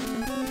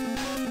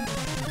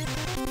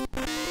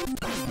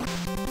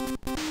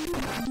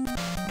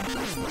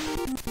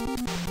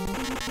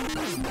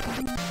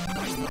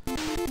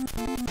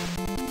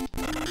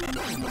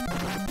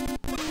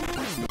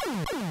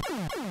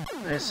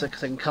 Nice,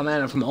 'cause I can come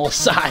at it from all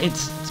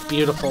sides. It's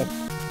beautiful.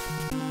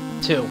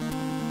 2.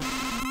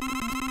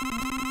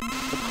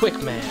 The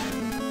Quick Man.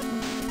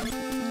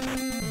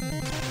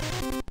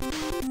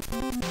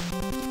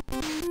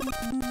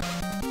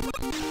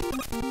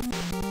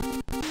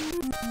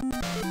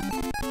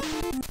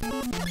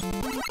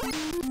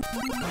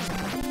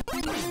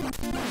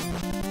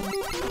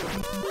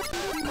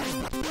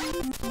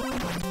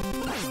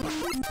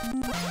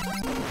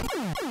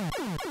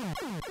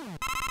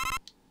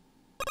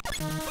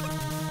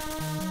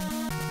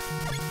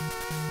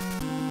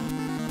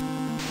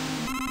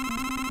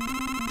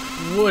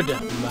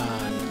 Woodman.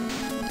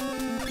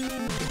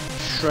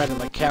 Shredded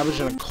like cabbage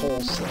and a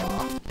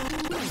coleslaw.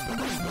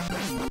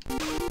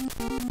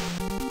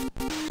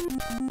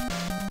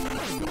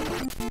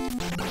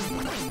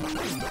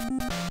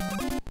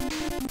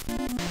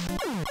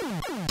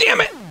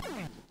 Damn it!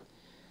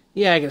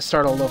 Yeah, I gotta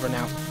start all over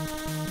now.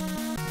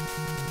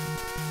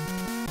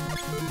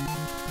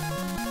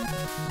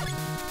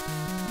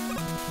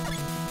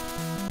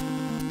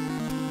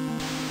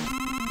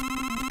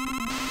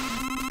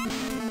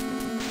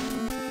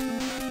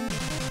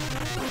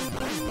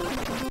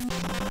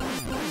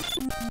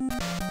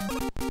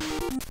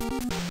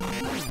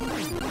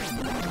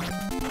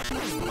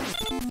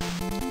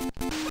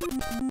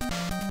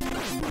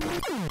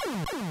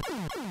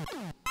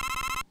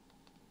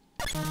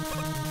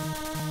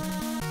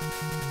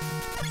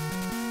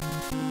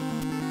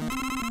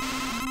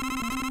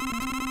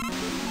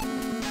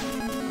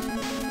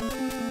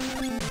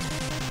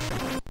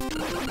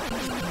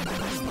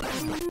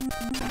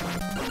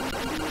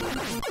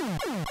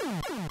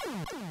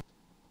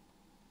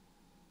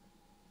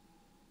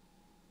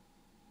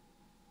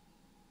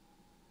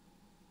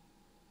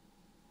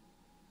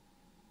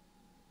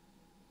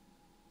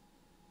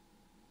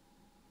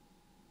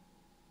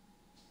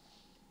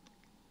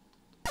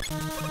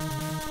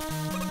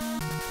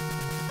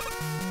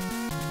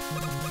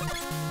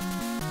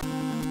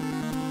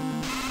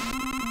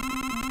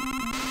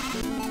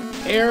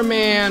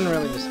 Airman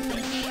really is a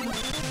bitch.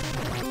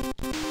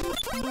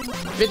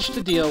 Bitch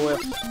to deal with.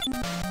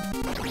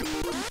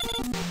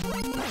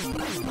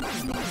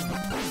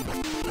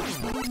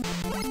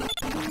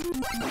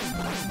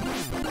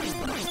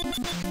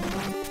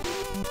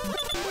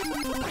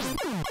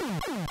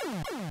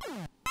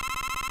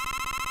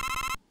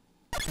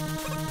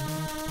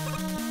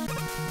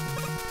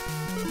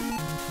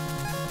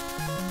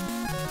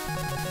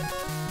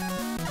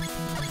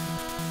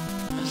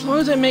 As long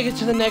as I make it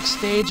to the next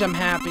stage, I'm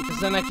happy, because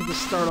then I can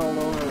just start all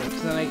over.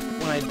 Because then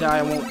when I die,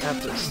 I won't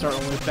have to start all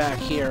the way back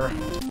here.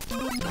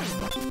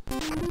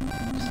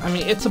 I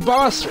mean, it's a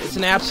boss. It's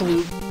an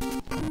absolute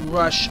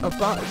rush of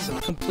boss. It's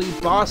a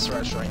complete boss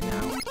rush right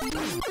now.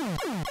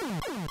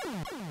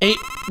 8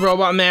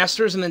 robot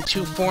masters and then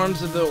 2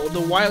 forms of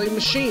the Wily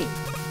machine.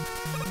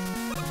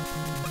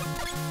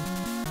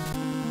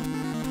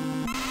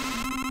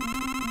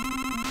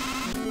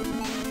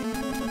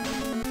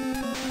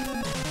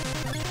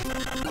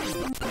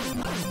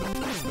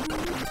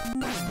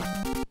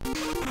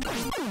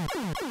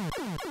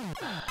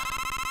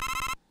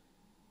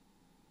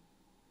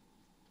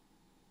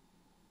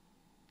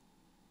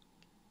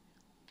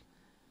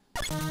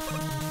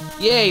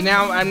 Yay,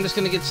 now I'm just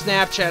gonna get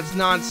Snapchats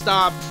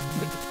non-stop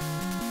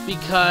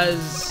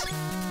because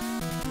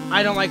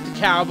I don't like the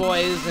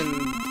Cowboys and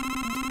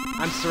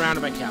I'm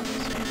surrounded by Cowboys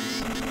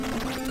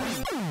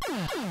fans.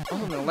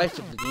 Oh, the life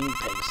of the guinea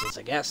pigs,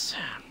 I guess.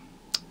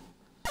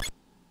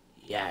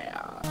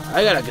 Yeah,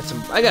 I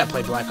gotta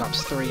play Black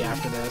Ops 3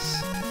 after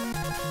this.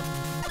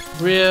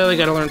 Really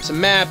gotta learn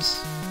some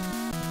maps,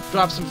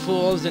 drop some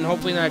fools, and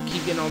hopefully not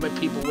keep getting all my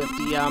people with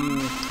the,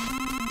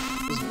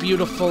 those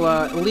beautiful,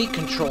 Elite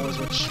controllers,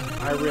 which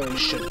I really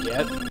should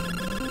get.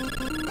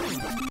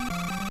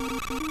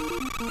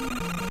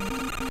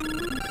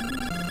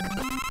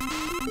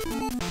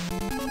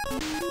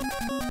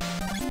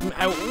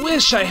 I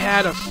wish I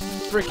had a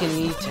freaking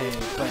E-Tank,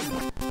 but...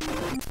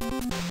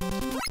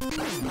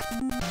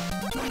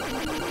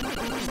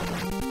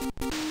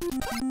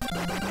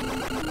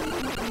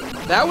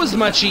 that was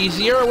much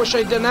easier. I wish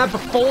I'd done that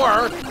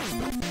before.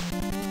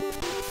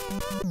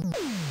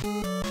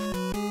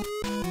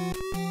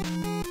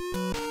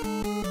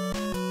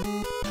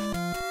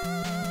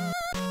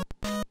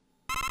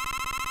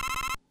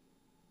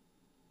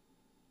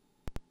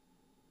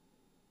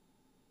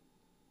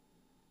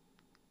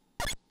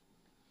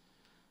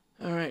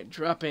 Alright,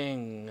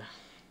 dropping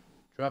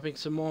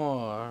some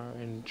more,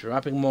 and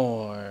dropping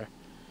more.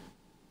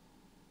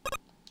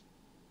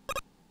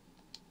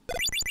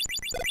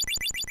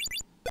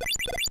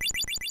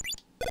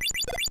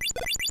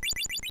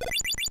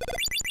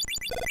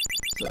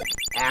 So, like,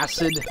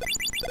 acid.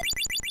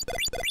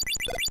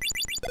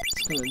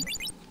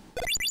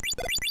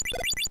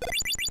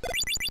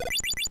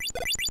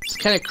 It's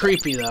kind of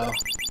creepy, though.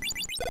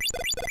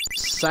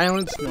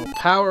 Silence, no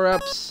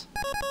power-ups.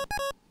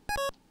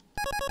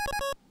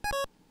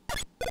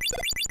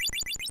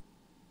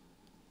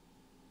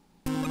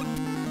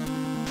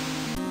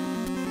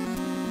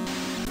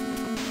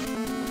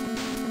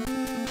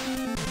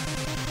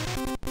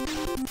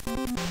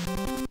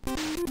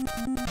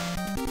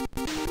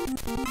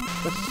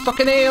 The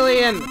fucking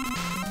alien!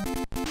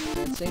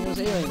 I'm saying it was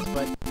aliens,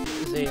 but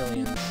it was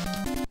aliens.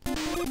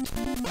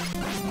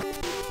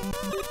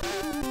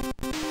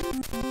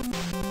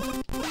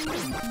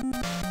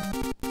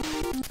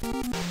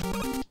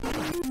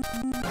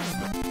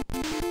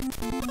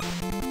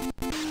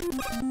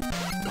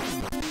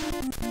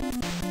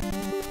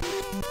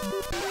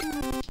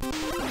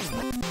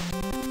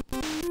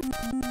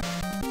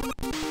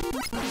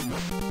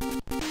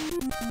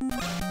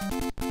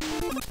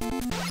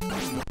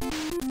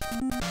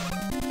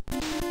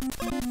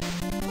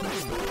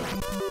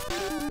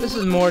 This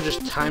is more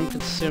just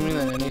time-consuming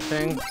than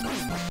anything.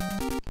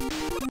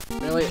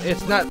 Really,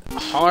 it's not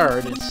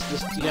hard. It's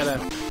just you gotta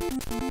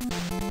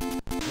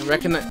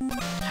recognize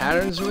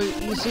patterns really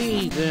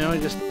easy. You know,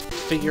 just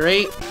figure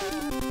 8.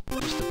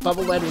 Just the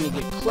bubble lead when you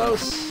get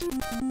close. You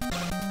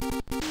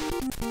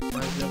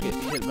don't get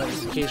hit by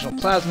this occasional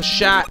plasma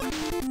shot,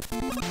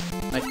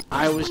 like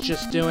I was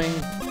just doing.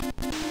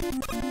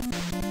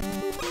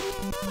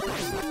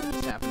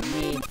 This happened to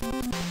me.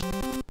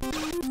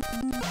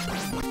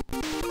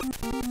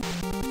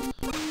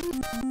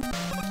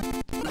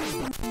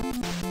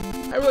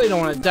 I really don't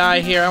want to die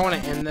here. I want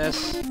to end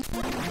this.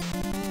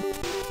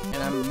 And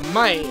I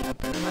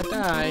better not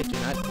die. Do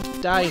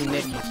not die,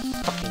 Nick, you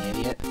fucking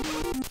idiot.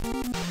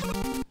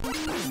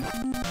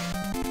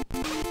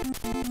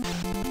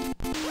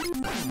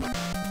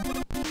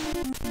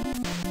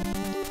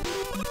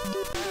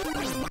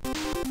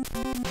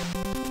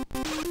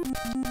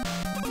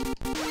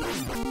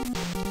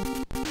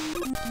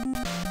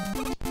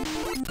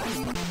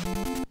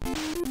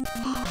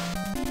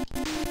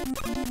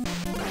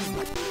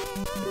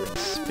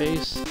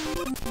 Space.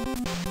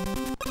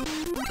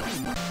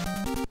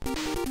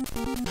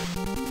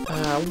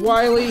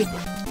 Wily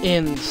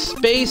in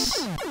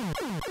space.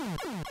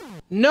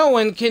 No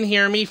one can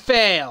hear me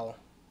fail.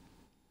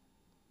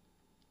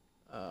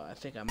 I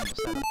think I'm almost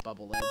out of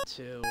bubble lead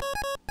too.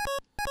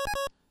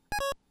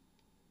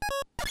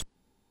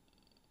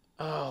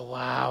 Oh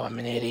wow, I'm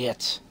an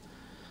idiot.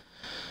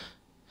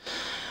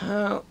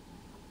 I'm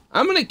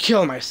gonna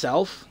kill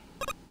myself.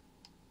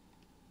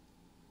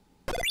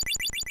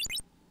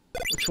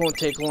 Which won't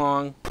take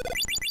long,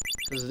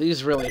 because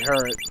these really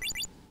hurt.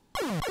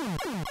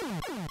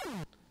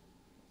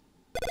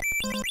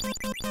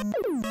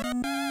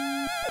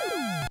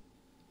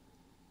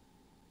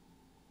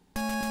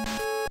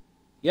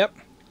 Yep.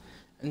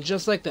 And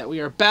just like that, we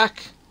are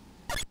back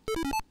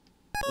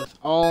with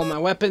all my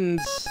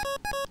weapons.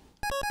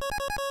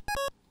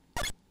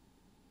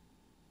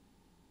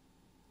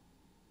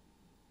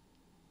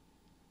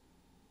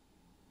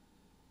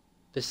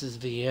 This is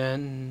the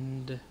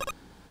end.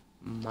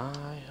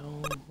 My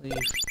only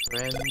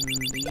friend,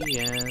 the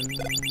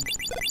end.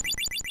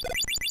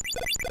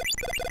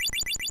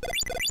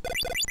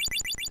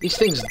 These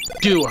things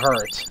do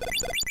hurt.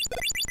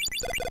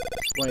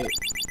 Wait,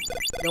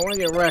 don't want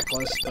to get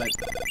reckless, but...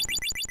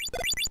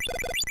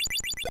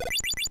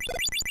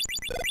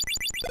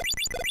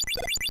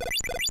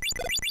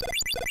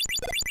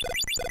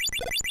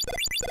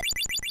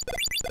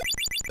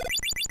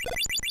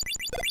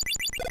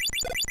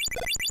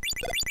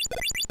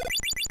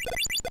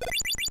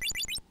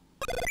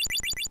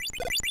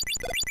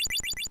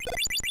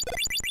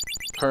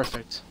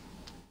 Perfect.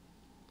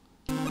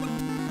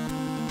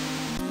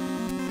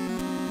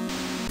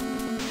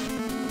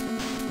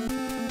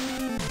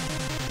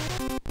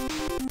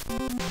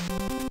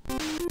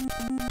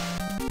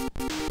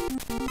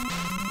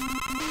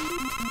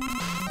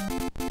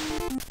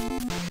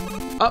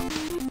 Up.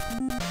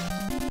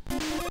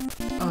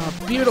 Oh,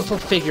 beautiful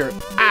figure.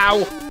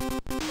 Ow.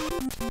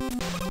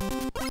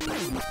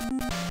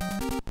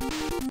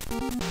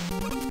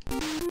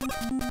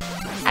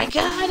 I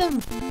got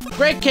him.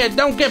 Great kid,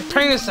 don't get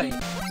pregnancy.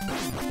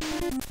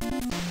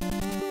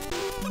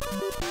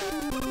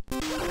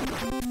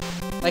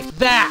 Like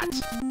that.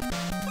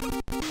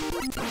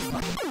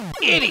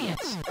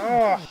 Idiots.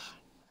 Ugh.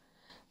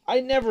 I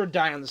never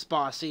die on this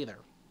boss either.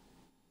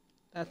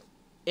 That's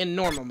in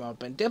normal mode,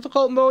 but in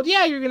difficult mode,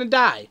 yeah, you're gonna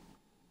die.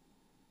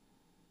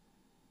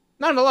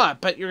 Not a lot,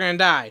 but you're gonna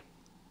die.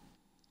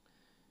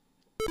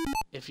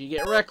 If you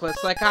get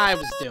reckless like I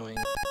was doing.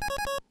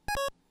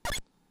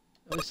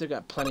 At least I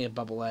got plenty of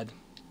bubble lead.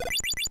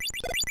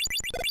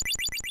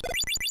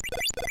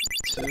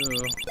 2.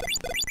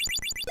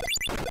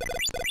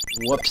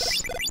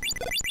 Whoops.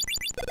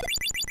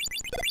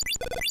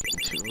 Getting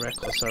too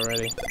reckless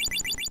already.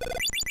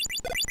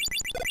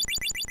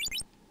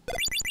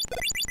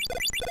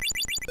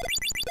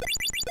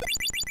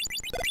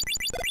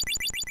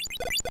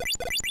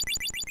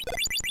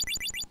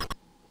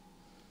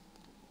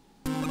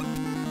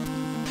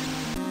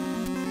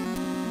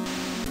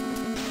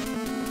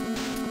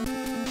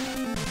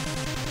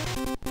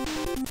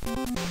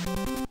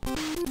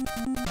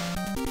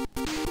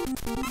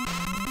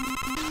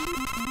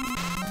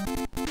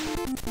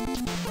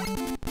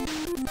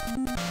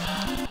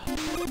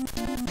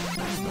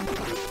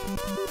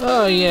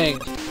 Oh, yeah.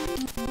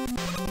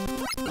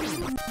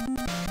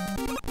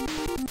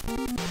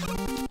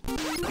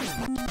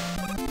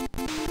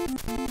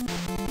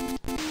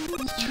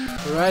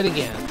 try it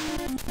again.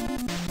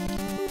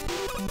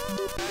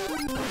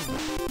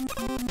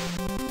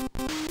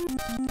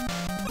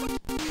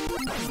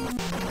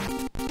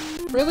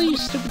 Really, you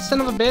stupid son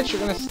of a bitch?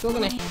 You're still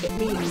gonna hit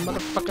me, you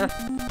motherfucker.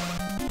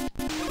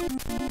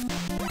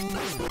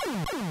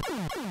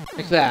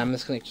 Like that, I'm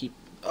just gonna keep...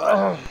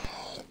 Oh.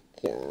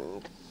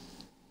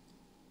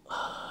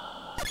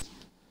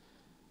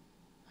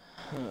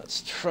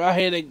 Let's try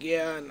it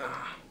again.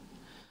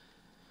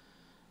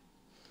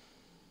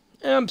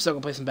 I'm still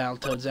gonna play some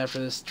Battletoads after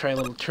this. Try a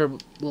little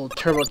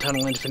Turbo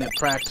Tunnel Infinite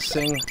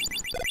practicing.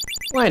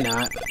 Why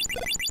not?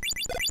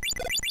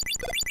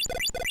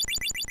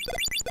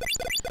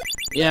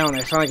 Yeah, when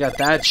I finally got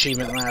that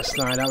achievement last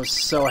night, I was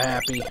so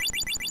happy.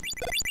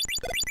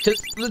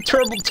 Cause the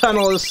Turbo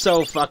Tunnel is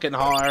so fucking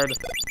hard.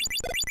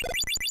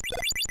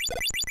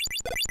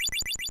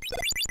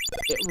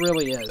 It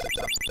really is.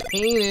 It's a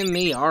pain in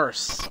the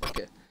arse. Like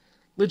a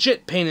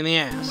legit pain in the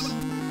ass.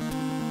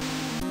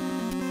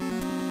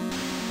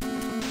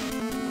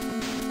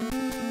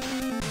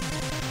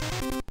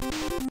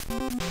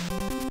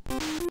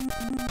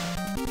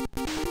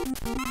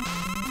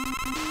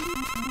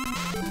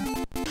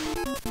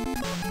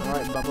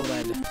 Alright, Bubble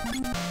Lead.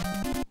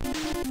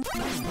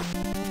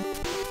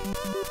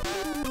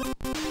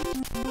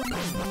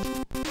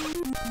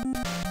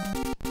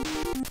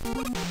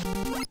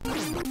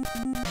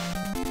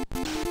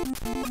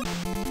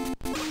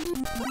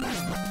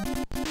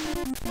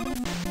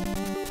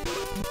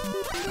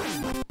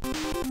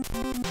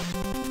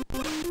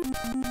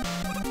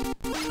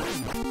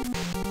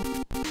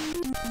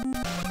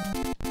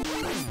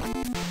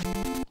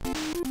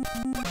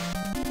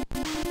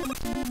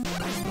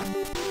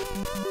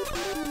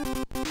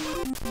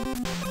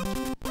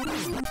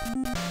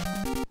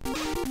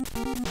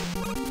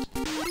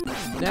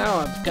 Now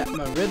I've got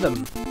my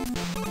rhythm.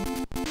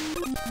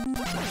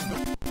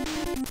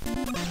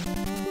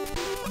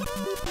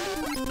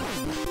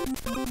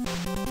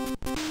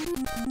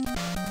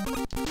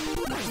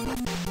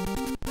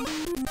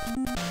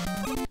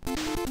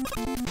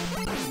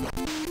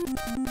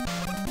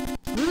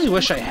 I really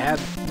wish I had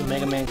the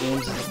Mega Man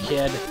games as a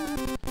kid.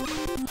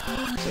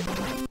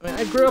 I mean,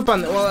 I grew up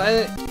on the,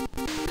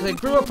 cause I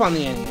grew up on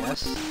the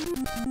NES.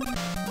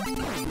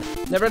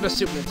 Never had a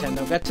Super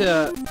Nintendo. Got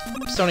to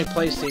Sony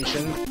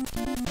PlayStation,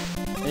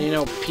 and you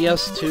know,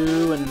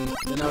 PS2, and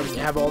you know, you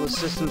have all the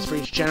systems for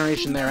each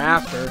generation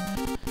thereafter.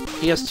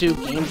 PS2,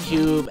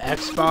 GameCube,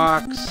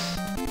 Xbox,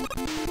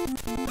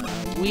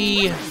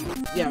 Wii,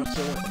 yeah,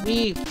 so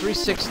Wii,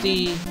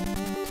 360,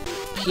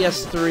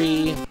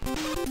 PS3,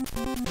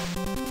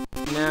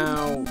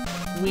 now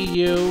Wii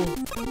U,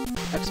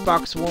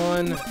 Xbox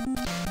One.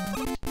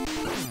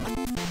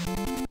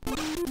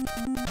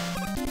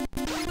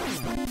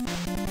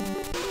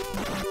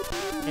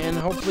 And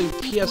hopefully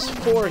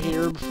PS4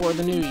 here before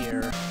the new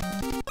year.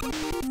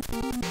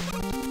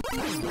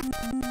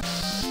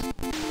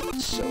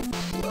 So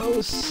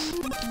close.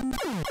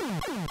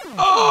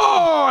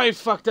 Oh, I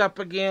fucked up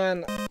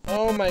again.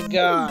 Oh my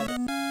god.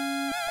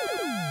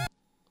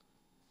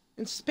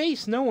 In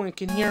space, no one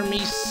can hear me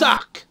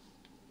suck.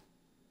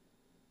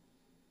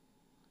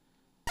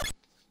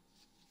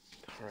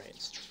 Alright,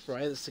 let's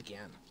try this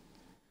again.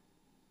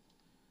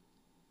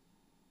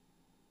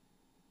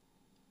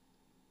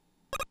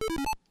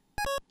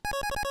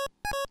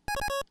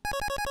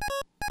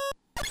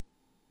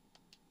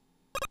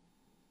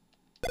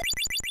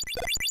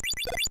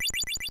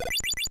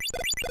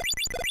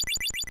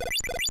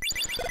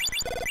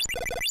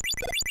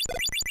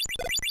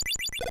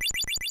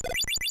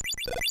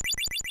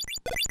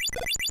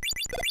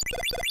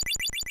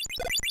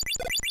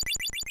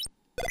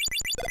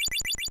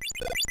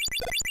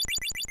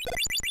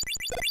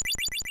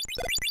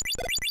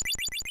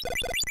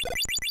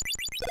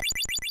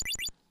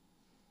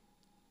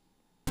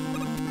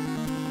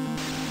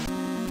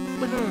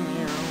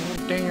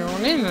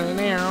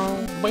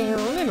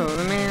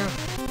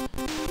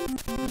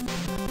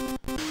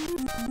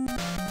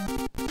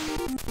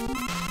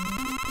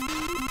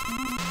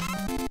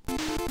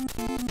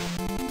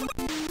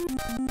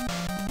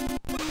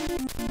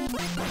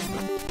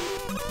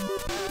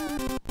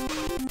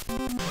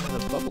 The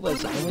bubble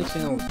is the only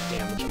thing that will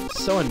damage him.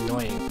 It's so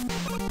annoying.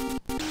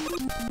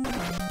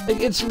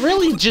 Like, it's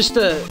really just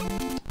a...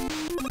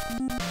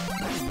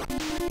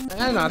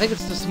 I don't know, I think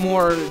it's just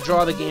more to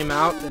draw the game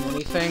out than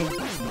anything.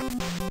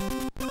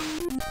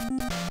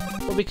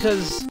 Well,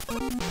 because...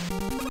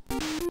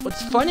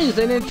 what's funny is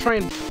they didn't try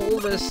and pull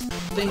this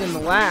thing in the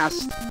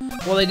last.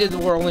 Well, they did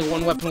where only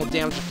one weapon will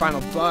damage the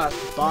final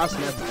boss,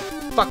 and that's the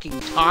fucking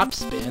top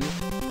spin.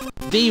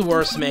 The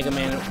worst Mega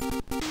Man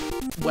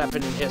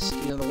weapon in history.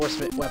 You know, the worst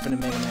weapon in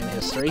Mega Man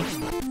history.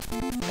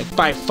 Like,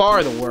 by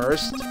far the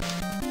worst.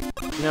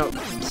 You know,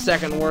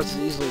 second worst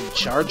is easily the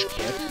Charge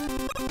Kick.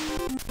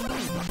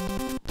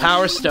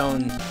 Power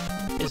Stone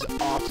is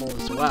awful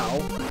as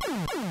well.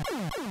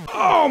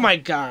 Oh my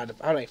god!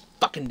 How did I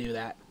fucking do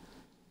that?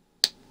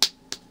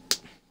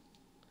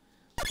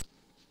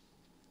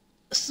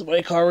 This is what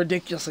I call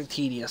ridiculously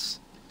tedious.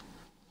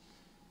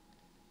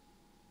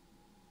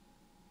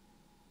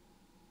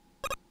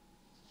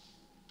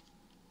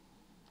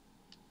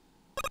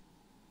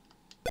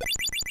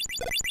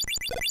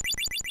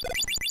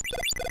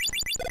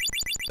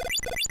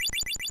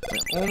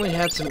 only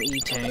had some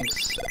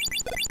E-tanks.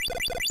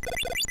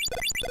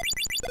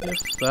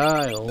 If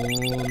I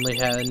only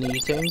had an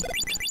E-tank.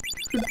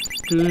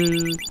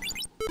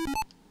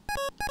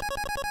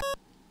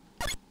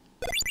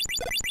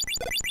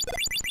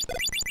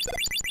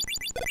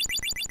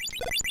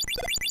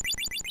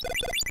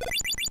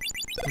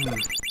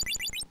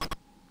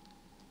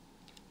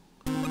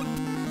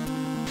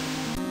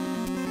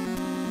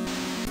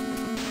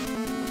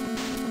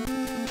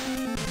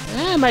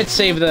 I might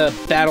save the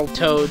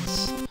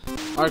Battletoads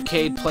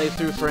arcade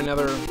playthrough for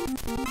another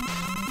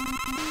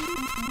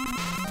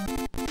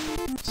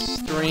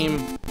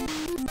stream.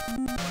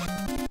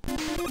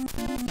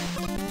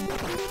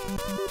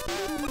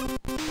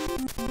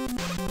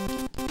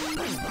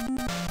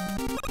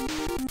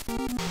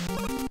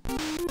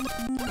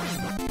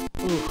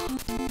 Ooh,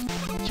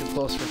 too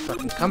close for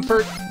fucking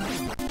comfort.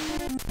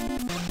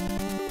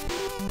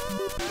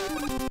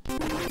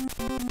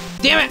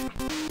 Damn it!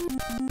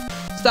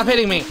 Stop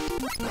hitting me!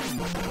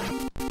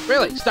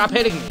 Really, stop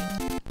hitting me!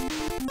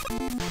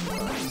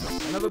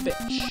 Son of a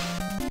bitch.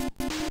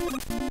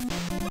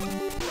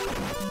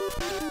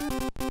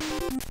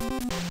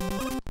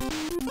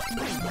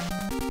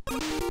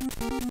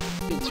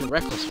 Being too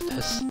reckless with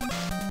this.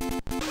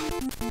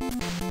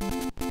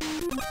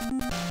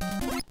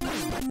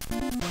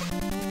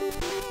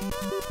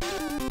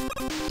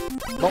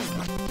 Well.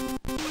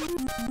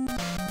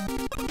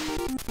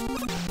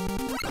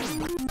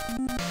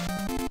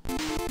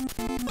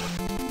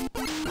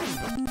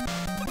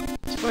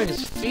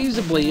 Because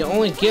feasibly you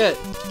only get,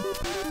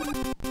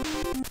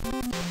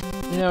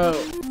 you know,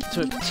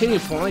 to a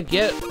continued point, only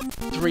get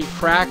 3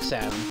 cracks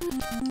at them.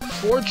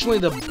 Fortunately,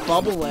 the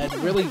bubble head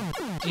really,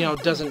 you know,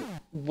 doesn't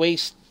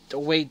waste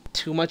away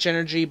too much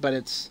energy, but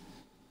it's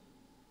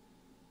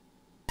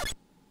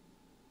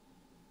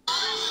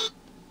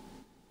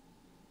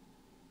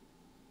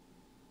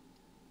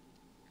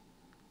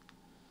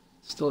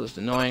still just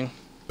annoying.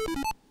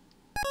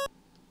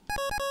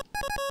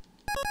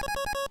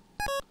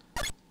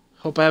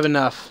 Hope I have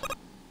enough.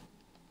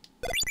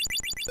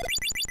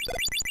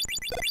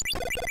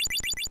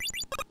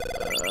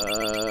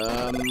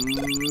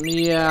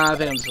 Yeah, I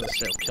think I'm just gonna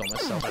straight up kill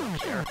myself. I don't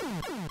care.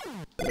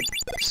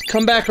 Just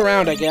come back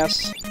around, I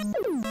guess.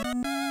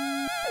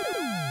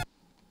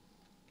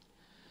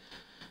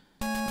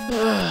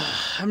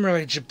 I'm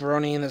really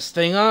jabroning this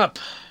thing up.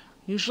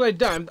 Usually I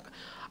die.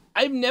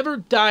 I've never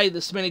died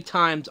this many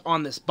times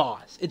on this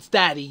boss. It's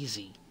that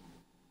easy.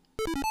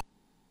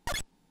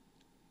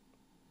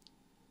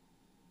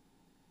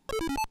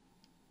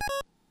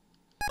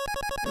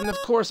 And of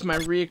course, my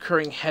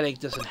reoccurring headache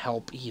doesn't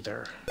help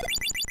either.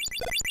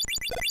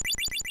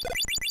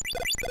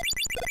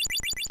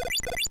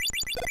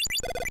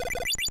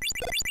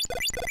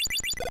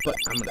 But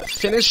I'm gonna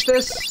finish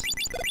this.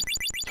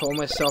 Told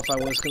myself I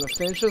was gonna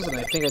finish this, and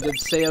I think I did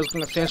say I was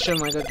gonna finish it in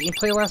like a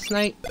gameplay last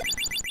night.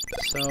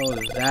 So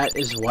that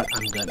is what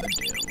I'm gonna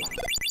do.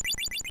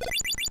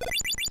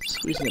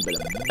 Squeezing a bit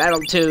of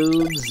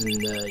Battletoads,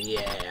 and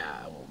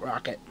yeah, we'll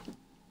rock it.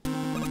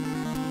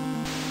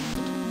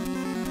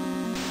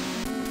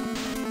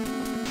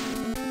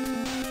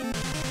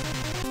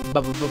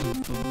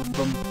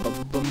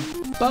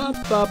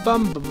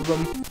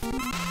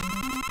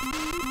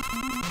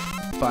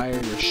 Fire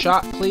your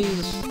shot,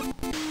 please.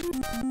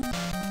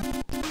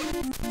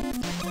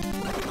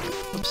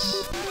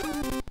 Oops.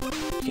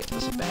 Okay,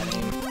 that's a bad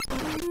aim.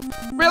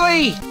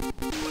 Really?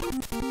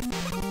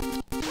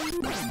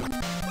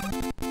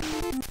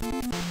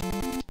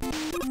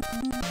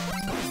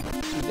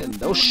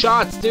 Those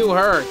shots do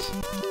hurt.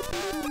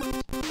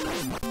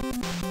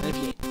 And if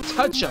you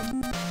touch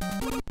them,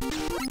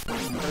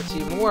 it hurts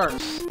even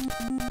worse.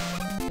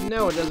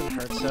 No, it doesn't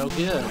hurt so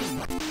good.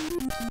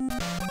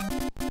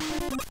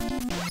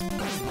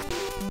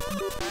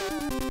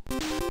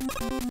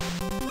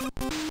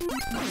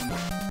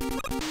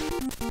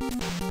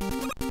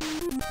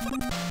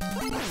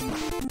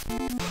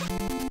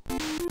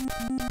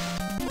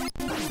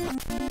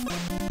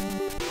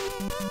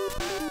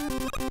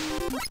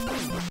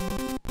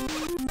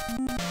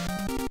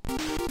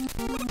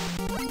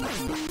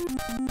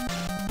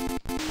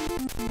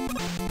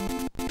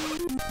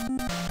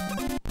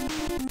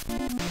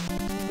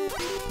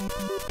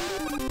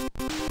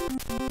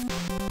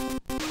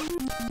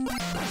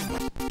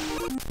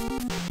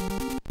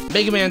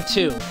 Mega Man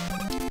 2.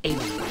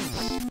 Aliens.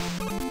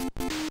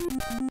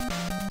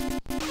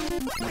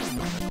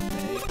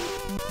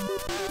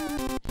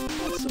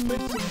 That's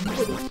amazing,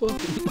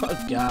 motherfucking.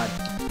 Oh god.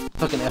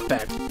 Fucking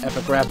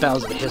epic rap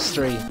battles of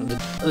history.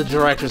 The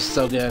director's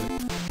so good.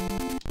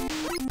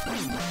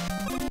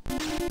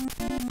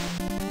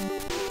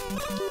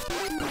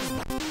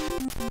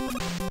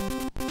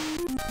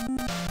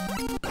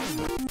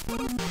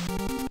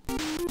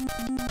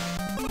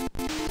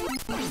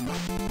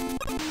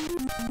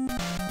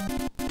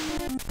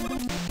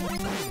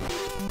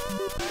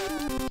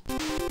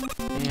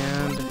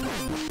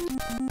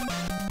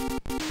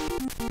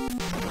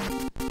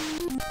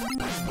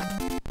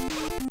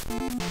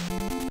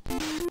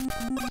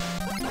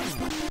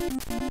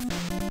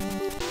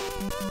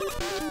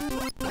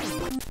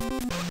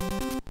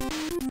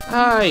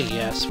 Ah,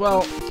 yes,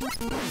 well...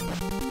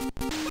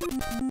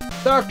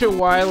 Dr.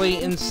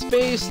 Wily, in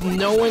space,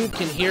 no one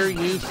can hear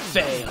you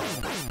fail.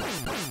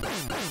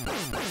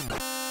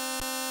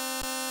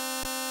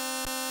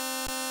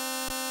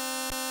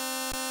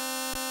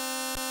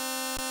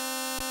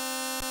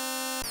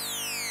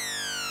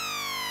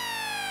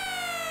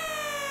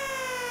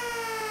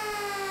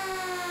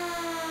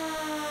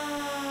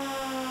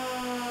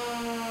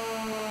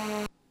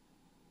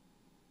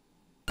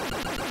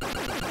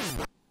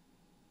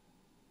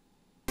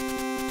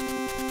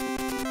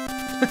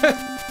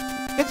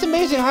 It's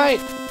amazing height.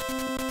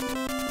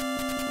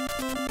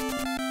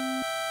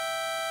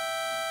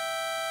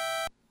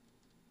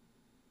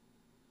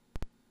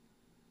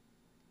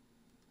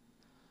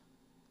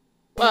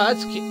 Wow,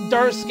 that's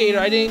Darth Skater.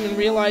 I didn't even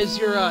realize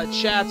your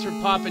chats were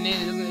popping in.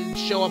 It doesn't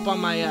show up on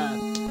my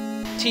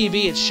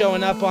TV. It's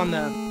showing up on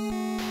the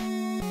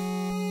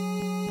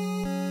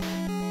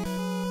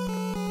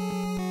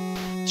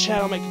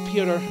chat on my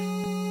computer.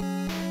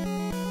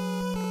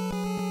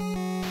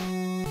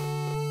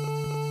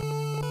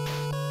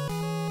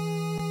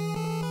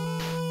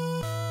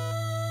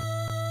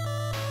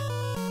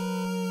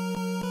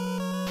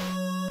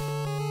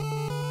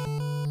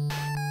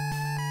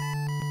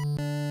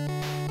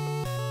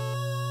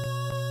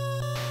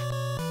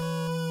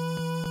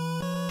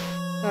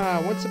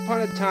 Once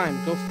upon a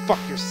time, go fuck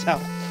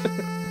yourself.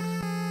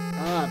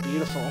 Ah,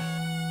 beautiful.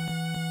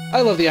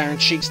 I love the Iron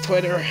Cheeks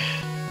Twitter.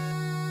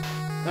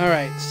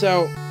 Alright,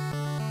 so...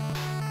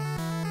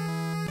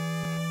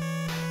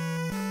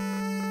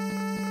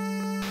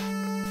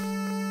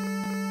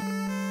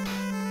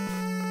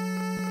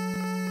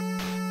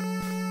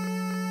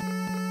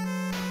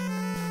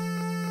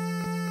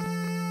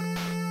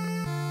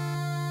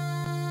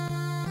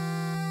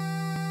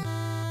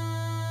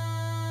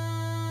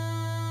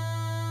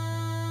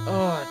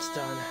 Oh, it's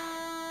done.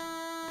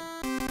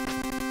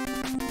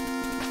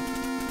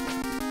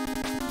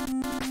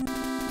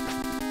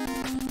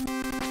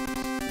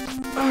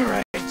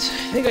 Alright, I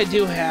think I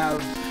do have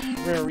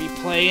Rare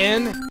Replay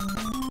in.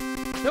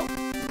 Nope.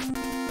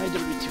 I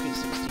WWE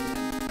 2K16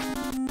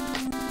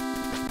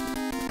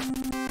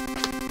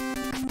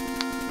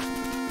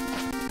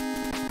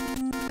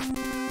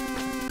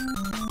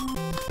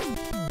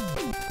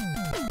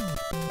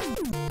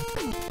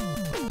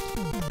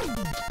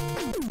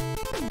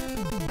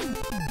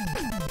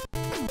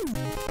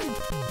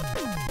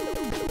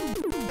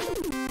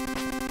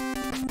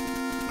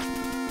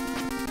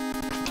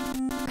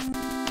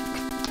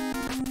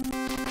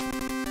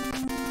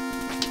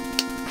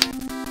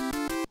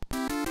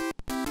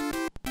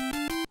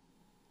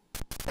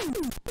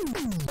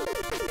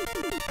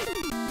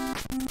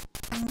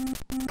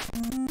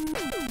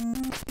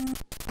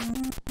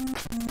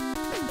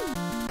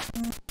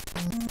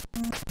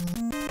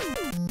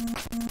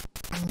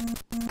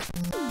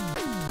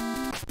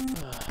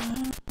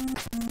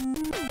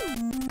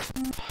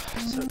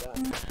 So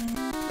done.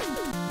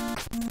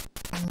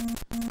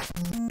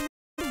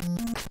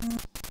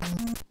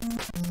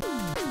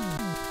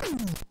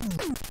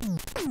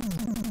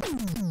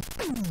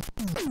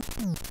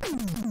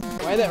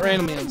 Why that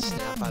randomly on Snap?